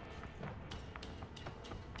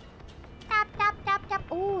 Tap, tap, tap, tap.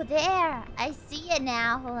 Oh, there. I see it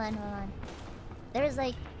now. Hold on, hold on. There's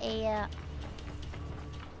like a...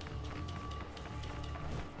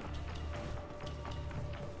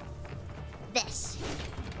 this.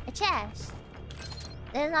 A chest.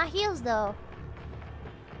 There's not heals though.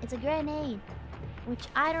 It's a grenade. Which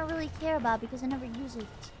I don't really care about because I never use it.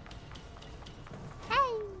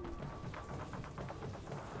 Hey!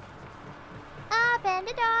 Open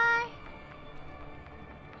the door!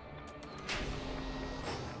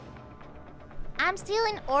 I'm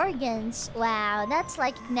stealing organs. Wow, that's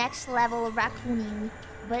like next level raccooning.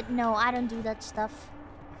 But no, I don't do that stuff.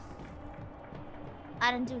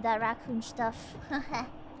 I don't do that raccoon stuff. I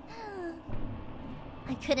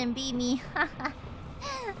couldn't be me.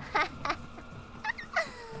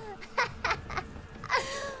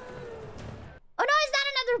 Oh no, is that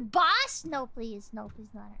another boss? No, please. No, please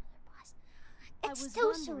not another boss. It's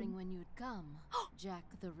too soon. When you'd come, Jack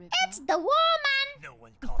the Ripper. It's the woman! No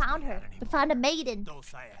one We found her. We found a maiden.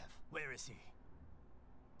 Where is he?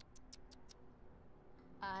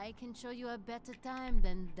 I can show you a better time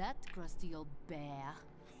than that crusty old bear.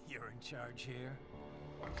 You're in charge here?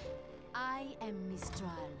 I am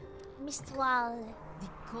Mistral. Mistral. The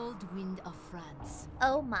cold wind of France.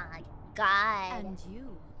 Oh my god. And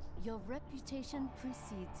you, your reputation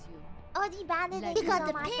precedes you. Oh, the bandit, Like you got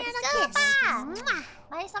the my panda kiss.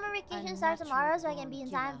 My summer vacation starts tomorrow, so I can be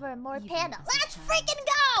in time for more panda. Let's freaking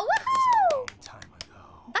go! Woohoo!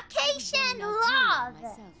 Vacation love!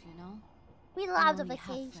 Myself, you know? We love the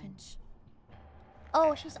vacation.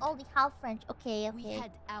 Oh, she's only half French. Okay, okay. We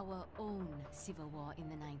had our own civil war in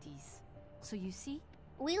the 90s. So you see?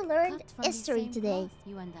 We learned history today. Cloth,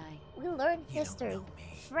 you and I. We learned history.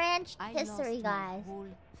 French history, lost guys. My whole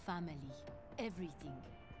family. Everything.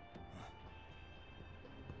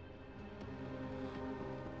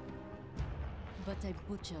 But I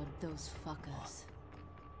butchered those fuckers.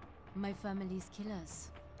 My family's killers.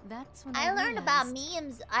 That's when I learned about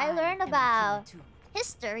memes. I learned about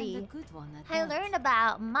history. And a good one at I that. learned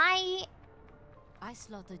about my I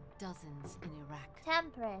slaughtered dozens in Iraq.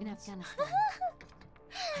 temperance. In Afghanistan.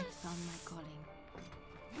 I found my calling.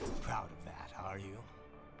 Proud of that, are you?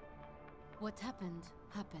 What happened,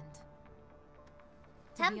 happened.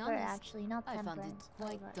 To be Temper, honest, actually, not I found it temperance.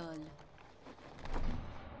 quite dull.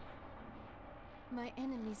 My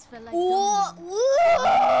enemies felt like Ooh, dominoes, ooh. one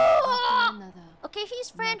after another. Okay, she's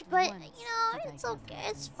French, but you know, it's okay.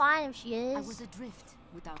 It's fine if she I is. was adrift,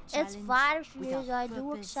 without challenge, It's fine if she without is. I do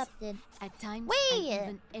purpose. accept it. At times, Wait, I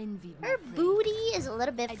even envied my her prey. booty is a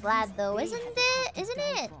little bit At flat, least though, they isn't had a it? cause to Isn't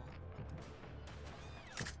die it? for.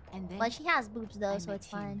 And then Well, she has boobs though, I so met it's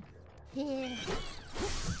him. fine. Yeah.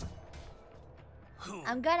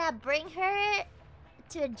 I'm gonna bring her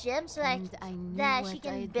to a gym so And I knew that what she I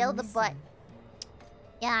can had build been a butt. missing.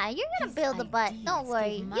 Yeah, you're gonna His build a butt. Don't ideas worry,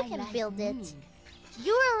 gave you my can life build it. meaning.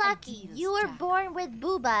 You were lucky. Ideals, You were Jack. born with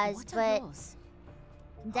boobas, What are but yours?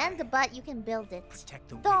 then the butt you can build it. Protect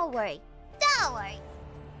the Don't worry. Don't worry.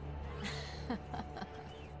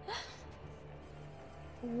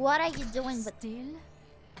 What are you doing with? Still?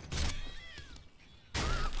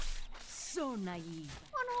 So naive.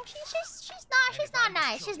 Oh no, she's not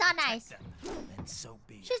nice. She's not nice. Then so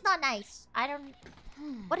be it. She's not nice. I don't.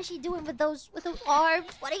 What is she doing with those arms?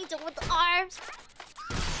 What are you doing with the arms?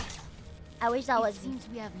 I wish that was It me. seems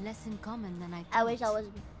we have less in common than I thought. I wish that was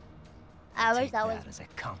me. I wish Take that was. as a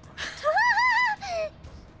compliment.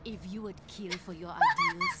 If you would kill for your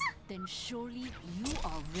ideals, then surely you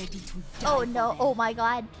are ready to die. Oh for no! them. Oh my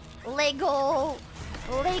God! Lego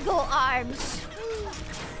arms.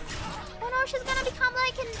 Oh no! She's gonna become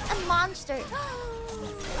like a monster. Oh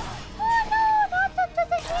no! Not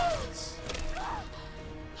the hands.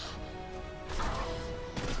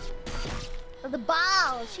 The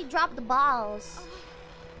balls. She dropped the balls.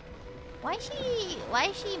 Why is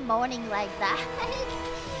she moaning like that?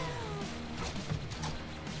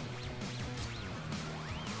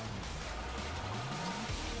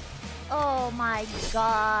 Oh my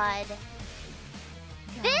God.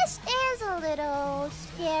 This is a little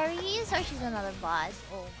scary. So she's another boss.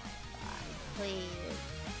 Oh my God. Please.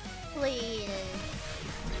 Please.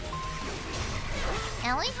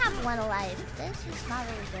 I only have one life. This is not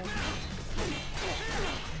really good.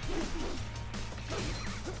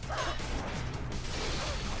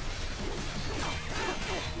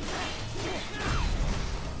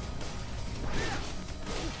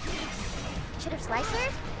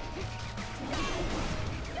 slicer?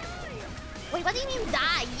 Wait, what do you mean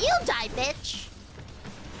die? You die, bitch!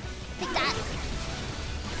 Take that.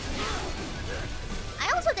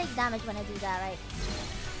 I also take damage when I do that, right?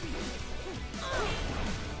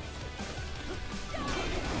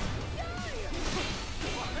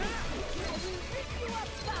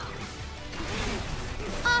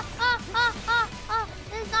 Oh,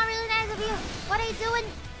 this is not really nice of you. What are you doing?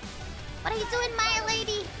 What are you doing, my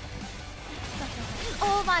lady?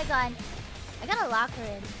 Oh my god. I gotta lock her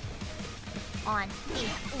in. On. Hey.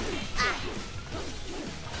 Ooh. Ah.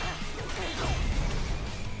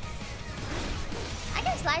 I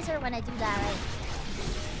can slice her when I do that, right?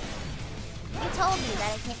 You told me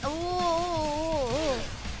that I can't. Ooh.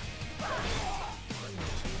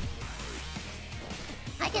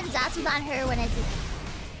 I can Zatsu on her when I do.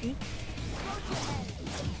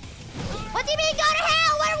 What do you mean go to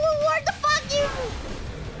hell? What the fuck you?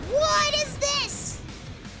 What is this?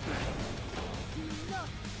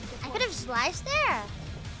 I could have sliced there.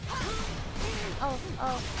 Oh.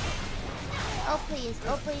 Oh please,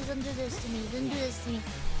 don't do this to me. Don't do this to me.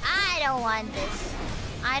 I don't want this.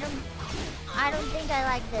 I don't think I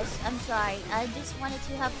like this. I'm sorry. I just wanted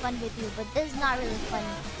to have fun with you, but this is not really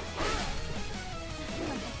funny.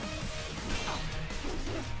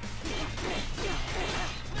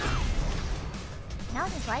 Now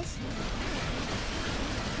it's slice.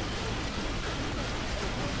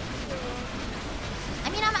 I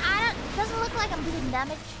mean, it doesn't look like I'm doing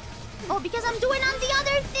damage. Oh, because I'm doing on the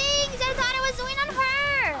other things. I thought I was doing on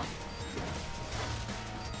her.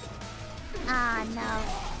 Ah, no.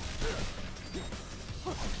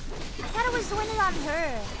 I thought I was doing it on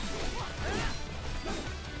her.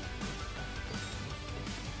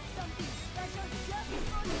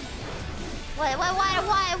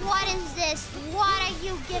 What is this? What are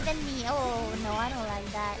you giving me? Oh, no, I don't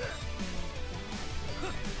like that.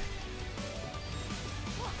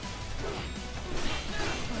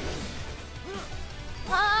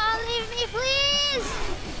 Oh, leave me, please!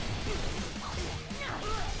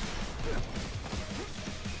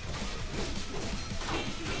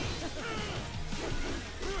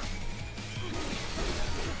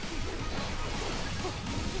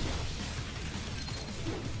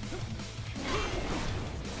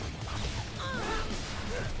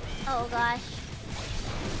 Oh gosh.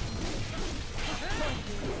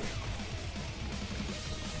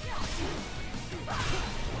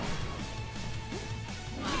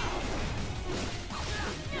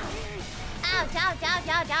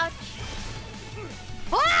 Ouch.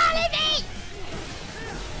 Oh, leave me!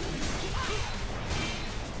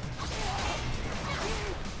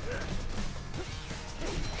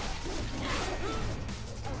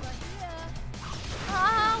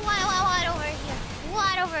 Oh, what over here?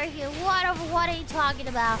 What over here? What are you talking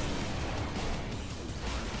about?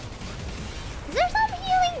 Is there some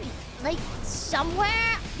healing, like,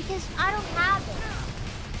 somewhere? Because I don't have it.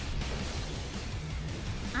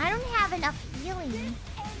 I don't have enough healing.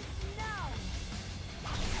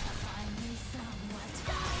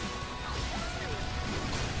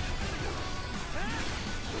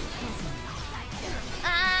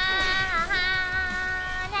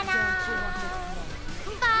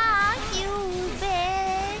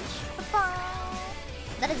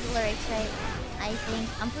 That is the lyrics, right? I think.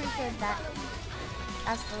 I'm pretty sure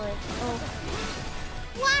that's the lyrics. Oh.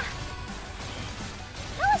 What?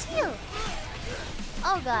 That was you.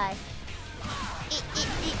 Oh god.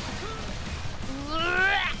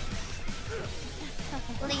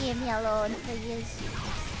 Leave me alone, please.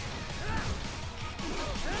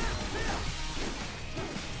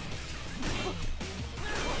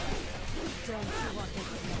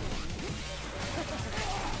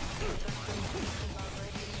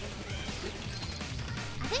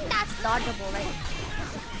 I think that's dodgeable, right?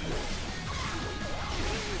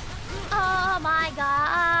 Oh my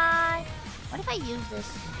god. What if I use this?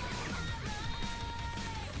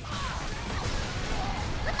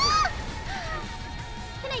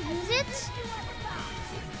 Can I use it?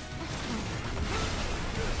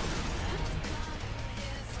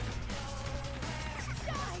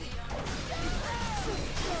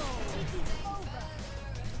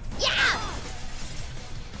 Yeah!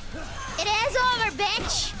 It is over,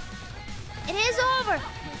 bitch! It is over!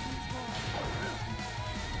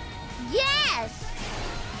 Yes!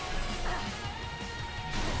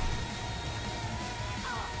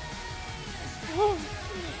 Oh,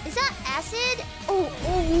 is that acid?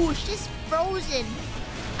 Oh, she's frozen.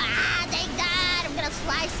 Ah, take that! I'm gonna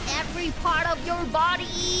slice every part of your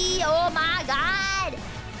body! Oh my god!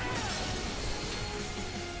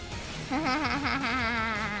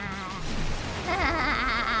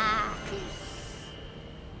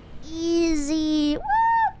 Easy. Woo!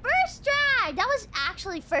 First try. That was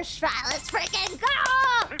actually first try. Let's freaking go.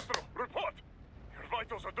 Mister, report. Your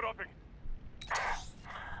vitals are dropping.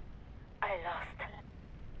 I lost.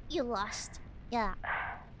 You lost. Yeah.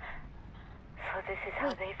 So this is how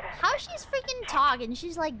they felt. How she's freaking talking?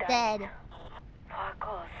 She's like dead. For a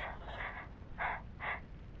cause.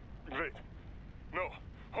 Wait. No.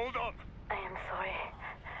 Hold on. I am sorry.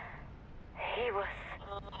 He was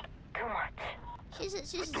too much. She's a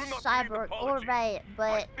cyborg, alright,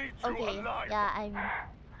 but okay, yeah, I mean,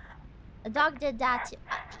 a dog did that too.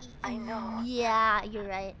 I know. Yeah, you're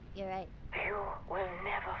right. You're right. You will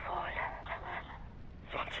never fall.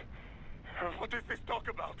 What is this talk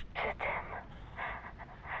about?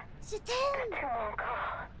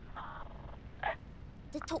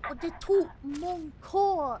 The two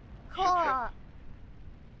Monko.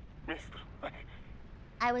 Mister,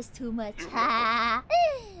 I was too much.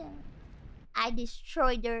 I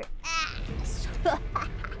destroyed her ass. She's not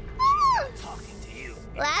talking to you.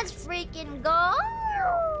 Let's freaking go.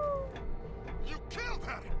 You killed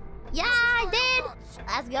her. Yeah, I did.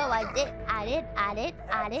 Let's go. I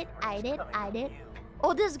did.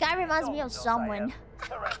 Oh, this guy reminds me of someone.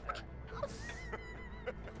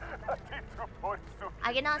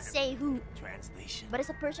 I cannot say who. Translation. But it's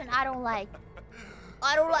a person I don't like.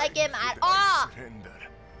 I don't like him at all.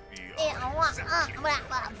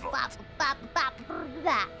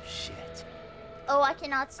 Shit. Oh, I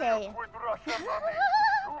cannot say.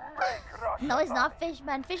 No, it's not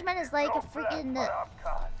Fishman. Fishman is like a freaking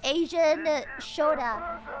Asian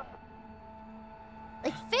Shoda.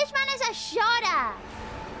 Like, Fishman is a Shoda.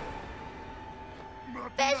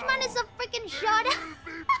 Fishman is a freaking Shoda.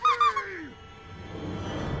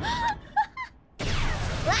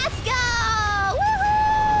 Let's go!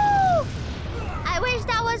 Woohoo! I wish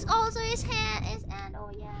that was also his hand.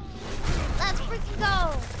 Oh yeah. Let's freaking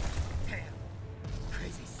go. Damn.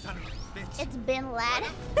 Crazy son of a bitch. It's been lad.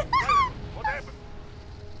 What happened?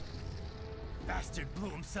 Bastard blew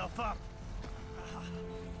himself up.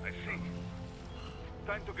 I see.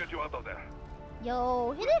 Time to get you out of there.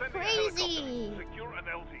 Yo, he did crazy. Secure an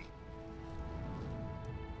LZ.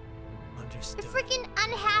 Understood. You're freaking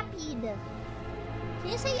unhappy. Can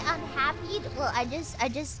you say unhappy? Well, I just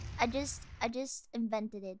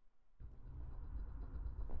invented it.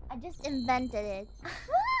 I just invented it.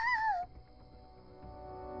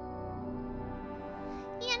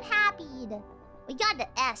 He unhappy. We got the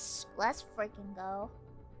S. Let's freaking go.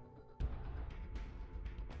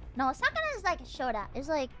 No, Sakana is like a Shoda. It's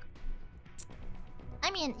like, I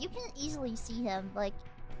mean, you can easily see him. Like,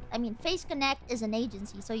 I mean, Face Connect is an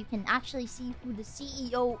agency, so you can actually see who the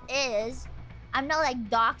CEO is. I'm not like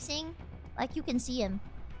doxing. Like, you can see him.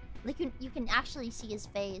 Like, you can actually see his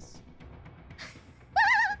face.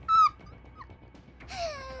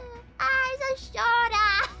 He's a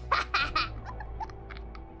Shoda!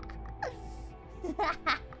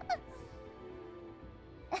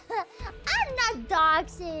 I'm not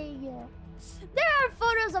doxing. There are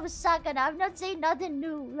photos of Sakana. I'm not saying nothing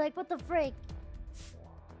new. Like, what the frick?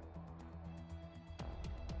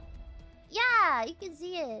 Yeah, you can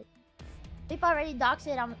see it. People already doxed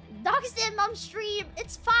it. Doxed him on stream.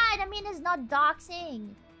 It's fine. I mean, it's not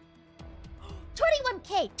doxing.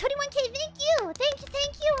 21K. 21K. Thank you.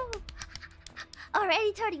 Thank you.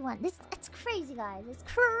 Already 31. It's crazy, guys. It's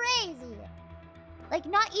crazy. Like,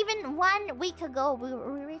 not even 1 week ago, we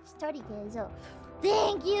reached 30K. So,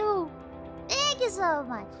 thank you. Thank you so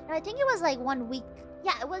much. No, I think it was like 1 week.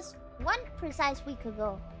 Yeah, it was 1 precise week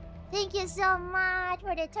ago. Thank you so much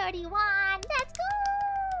for the 31. Let's go.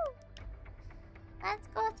 Let's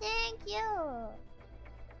go. Thank you.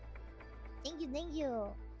 Thank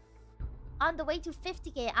you. On the way to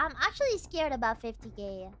 50K. I'm actually scared about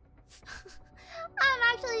 50K. I'm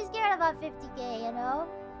actually scared about 50K, you know?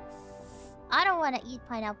 I don't want to eat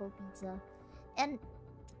pineapple pizza. And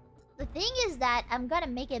the thing is that I'm gonna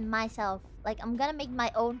make it myself. Like, I'm gonna make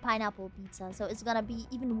my own pineapple pizza. So it's gonna be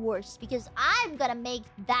even worse. Because I'm gonna make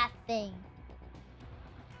that thing.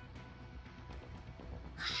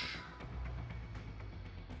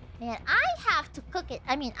 Man, I have to cook it.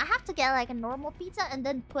 I mean, I have to get like a normal pizza and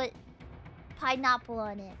then put pineapple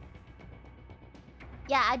on it.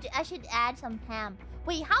 Yeah, I should add some ham.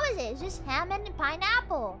 Wait, how is it? It's just ham and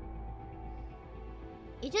pineapple.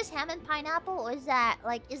 It's just ham and pineapple, or is that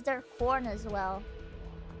like, is there corn as well?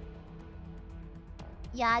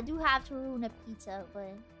 Yeah, I do have to ruin a pizza,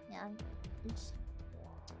 but yeah,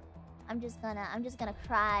 I'm just gonna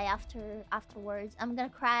cry afterwards. I'm gonna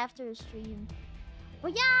cry after the stream.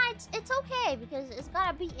 But yeah, it's okay because it's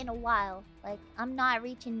gonna be in a while. Like, I'm not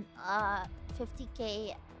reaching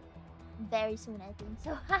 50K very soon, I think.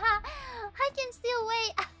 So, I can still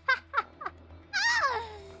wait.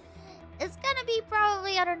 It's gonna be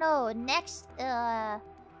probably, I don't know, next,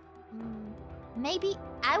 maybe,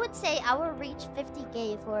 I would say I will reach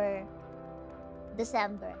 50k for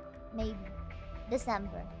December. Maybe.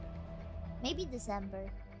 December. Maybe December.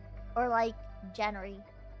 Or like January.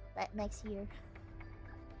 Like next year.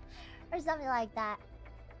 Or something like that.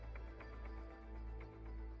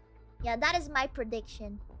 Yeah, that is my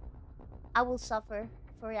prediction. I will suffer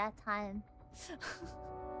for that time.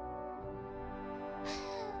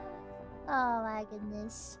 Oh my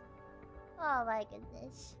goodness. Oh my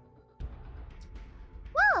goodness.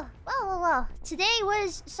 Well. Today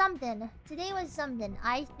was something. Today was something.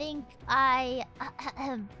 I think I...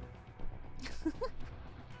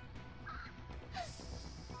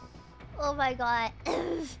 Oh my god.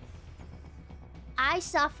 I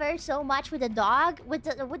suffered so much with the dog. With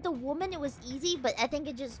the woman, it was easy, but I think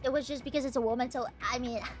it was just because it's a woman. So I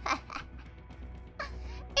mean,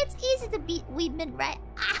 it's easy to beat women, right?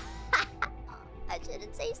 I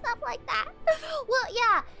shouldn't say stuff like that. Well,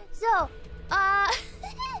 yeah. So,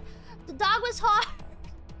 the dog was hard.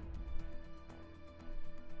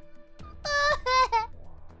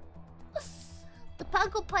 The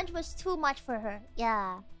Panko punch was too much for her.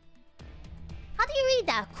 Yeah. How do you read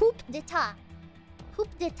that? Coup d'état. Coup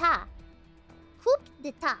d'état. Coup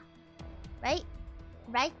d'état. Right?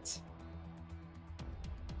 Right?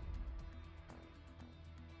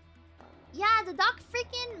 Yeah, the dog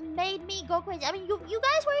freaking made me go crazy. I mean, you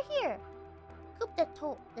guys were here. Coup d'état.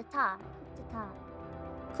 Coup d'état.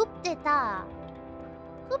 Coup d'état.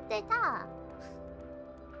 Coup d'état.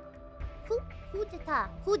 Coup d'état.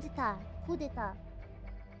 Coup d'état. Coup d'état.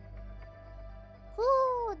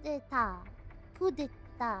 Coup d'état. Coup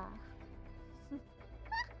d'état.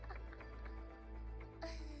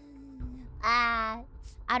 I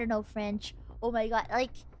don't know French. Oh my god,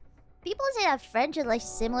 like people say that French is like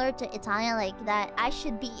similar to Italian, like that I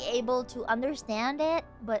should be able to understand it,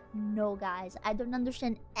 but no guys, I don't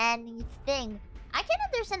understand anything. I can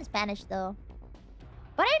understand Spanish though,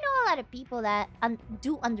 but I know a lot of people that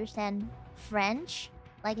do understand French,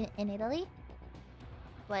 like in Italy.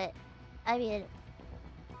 But I mean,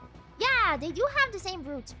 yeah, they do have the same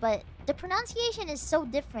roots, but the pronunciation is so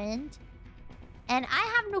different. And I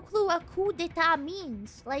have no clue what coup d'etat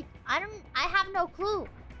means. Like, I have no clue.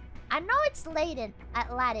 I know it's Latin,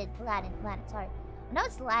 Latin, sorry. I know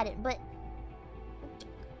it's Latin, but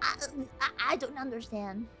I don't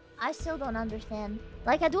understand. I still don't understand.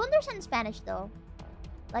 Like, I do understand Spanish, though.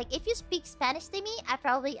 Like, if you speak Spanish to me, I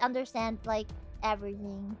probably understand, like,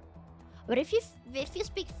 everything. But if you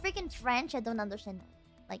speak freaking French, I don't understand,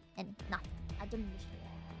 like, nothing. I don't understand.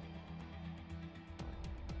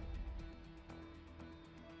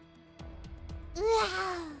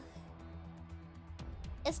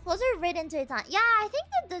 It's closer written to Italian. Yeah, I think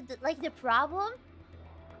that the problem.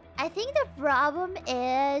 I think the problem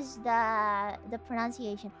is the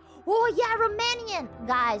pronunciation. Oh yeah, Romanian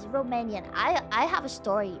guys, Romanian. I have a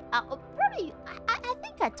story. Probably I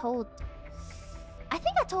think I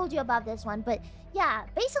told you about this one, but yeah,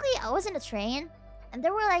 basically I was in a train. And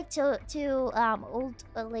there were like two old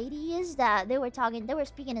ladies that they were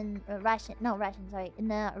speaking in Russian, in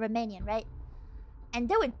Romanian, right? And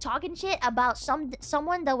they were talking shit about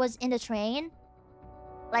someone that was in the train,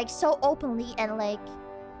 like so openly and like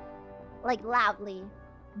loudly,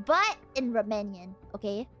 but in Romanian,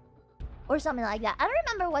 okay, or something like that. I don't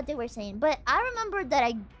remember what they were saying, but I remember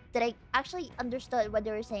that I actually understood what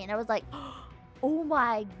they were saying. I was like, oh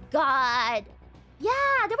my god.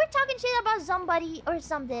 Yeah, they were talking shit about somebody or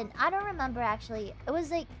something. I don't remember actually. It was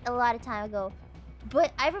like a lot of time ago.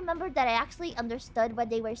 But I remember that I actually understood what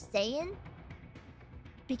they were saying.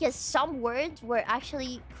 Because some words were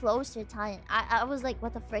actually close to Italian. I was like,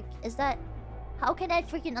 what the frick? Is that... How can I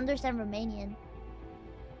freaking understand Romanian?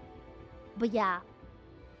 But yeah.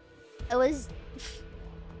 It was...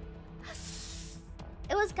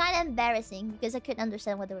 It was kind of embarrassing because I couldn't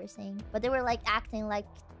understand what they were saying. But they were like acting like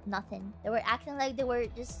nothing. They were acting like they were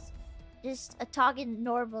just talking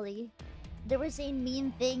normally. They were saying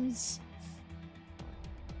mean things.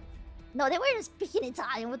 No, they weren't speaking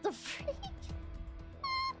Italian. What the freak?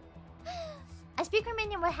 I speak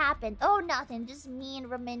Romanian. What happened? Oh, nothing. Just me and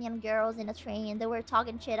Romanian girls in a train. They were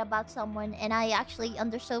talking shit about someone, and I actually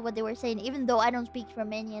understood what they were saying, even though I don't speak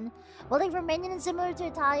Romanian. Well, like Romanian is similar to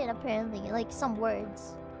Italian, apparently. Like some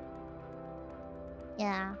words.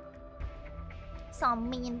 Yeah. Some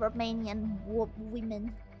mean Romanian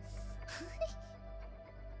women.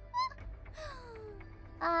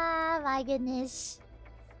 Ah, my goodness.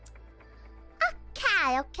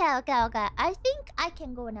 Okay. I think I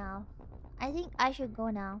can go now. I think I should go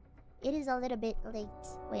now. It is a little bit late.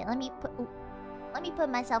 Wait, let me put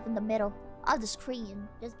myself in the middle of the screen.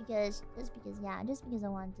 Just because I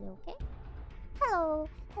want to, okay? Hello.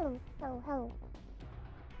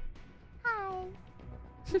 Hi.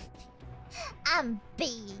 I'm big.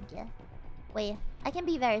 Wait, I can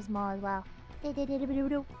be very small as well. Today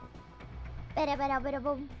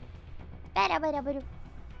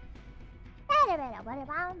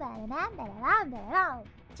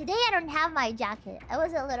I don't have my jacket. It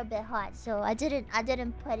was a little bit hot, so I didn't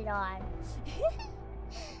put it on.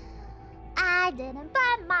 I didn't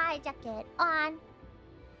put my jacket on.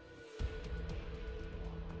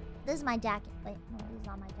 This is my jacket. Wait, no, this is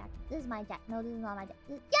not my jacket. This is my jacket. No, this is not my jacket.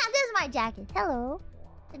 Yeah, this is my jacket. Hello.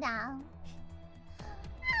 Sit down.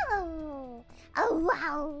 Oh. Oh,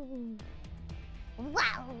 wow.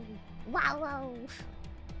 Wow.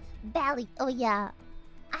 Belly. Oh, yeah.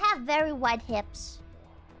 I have very wide hips.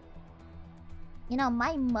 You know,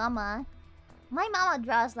 my mama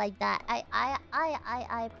draws like that. I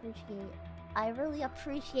appreciate. I really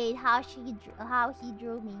appreciate how he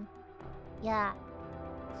drew me. Yeah.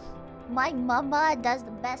 My mama does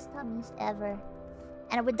the best tummies ever.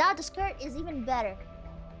 And without the skirt is even better.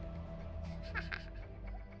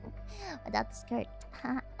 Without the skirt.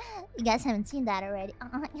 You guys haven't seen that already.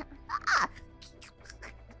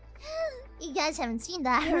 You guys haven't seen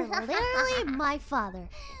that. You're literally my father.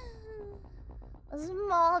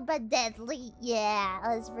 Small but deadly. Yeah,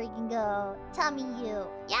 let's freaking go. Tummy you.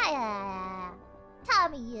 Yeah.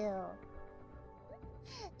 Tummy you.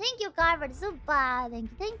 Thank you, God, for the super.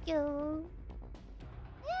 Thank you.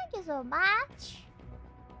 Thank you so much.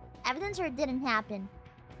 Evidence or it didn't happen.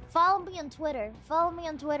 Follow me on Twitter.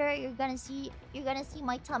 You're gonna see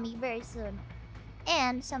my tummy very soon.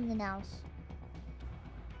 And something else.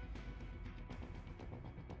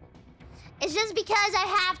 It's just because I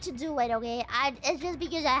have to do it, okay? It's just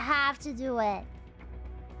because I have to do it.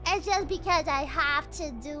 It's just because I have to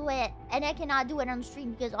do it. And I cannot do it on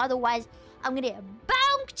stream because otherwise I'm gonna get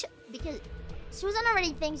bonked. Because Susan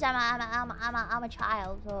already thinks I'm a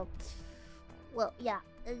child, so well, yeah.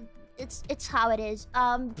 It's how it is.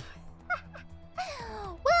 Well,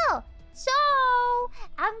 so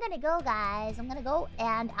I'm gonna go, guys. I'm gonna go,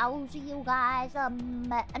 and I will see you guys.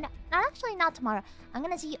 Actually, not tomorrow. I'm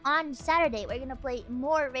gonna see you on Saturday. We're gonna play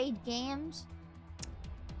more raid games,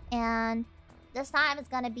 and this time it's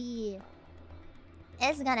gonna be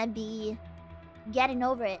getting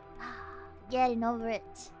over it. Getting over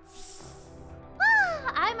it.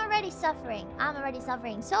 I'm already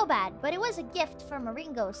suffering so bad. But it was a gift from a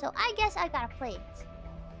Ringo, so I guess I gotta play it.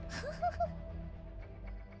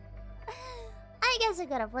 I guess I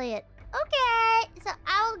gotta play it. Okay, so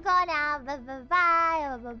I will go now. Bye.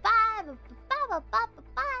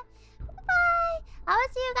 I will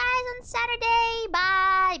see you guys on Saturday.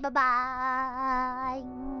 Bye.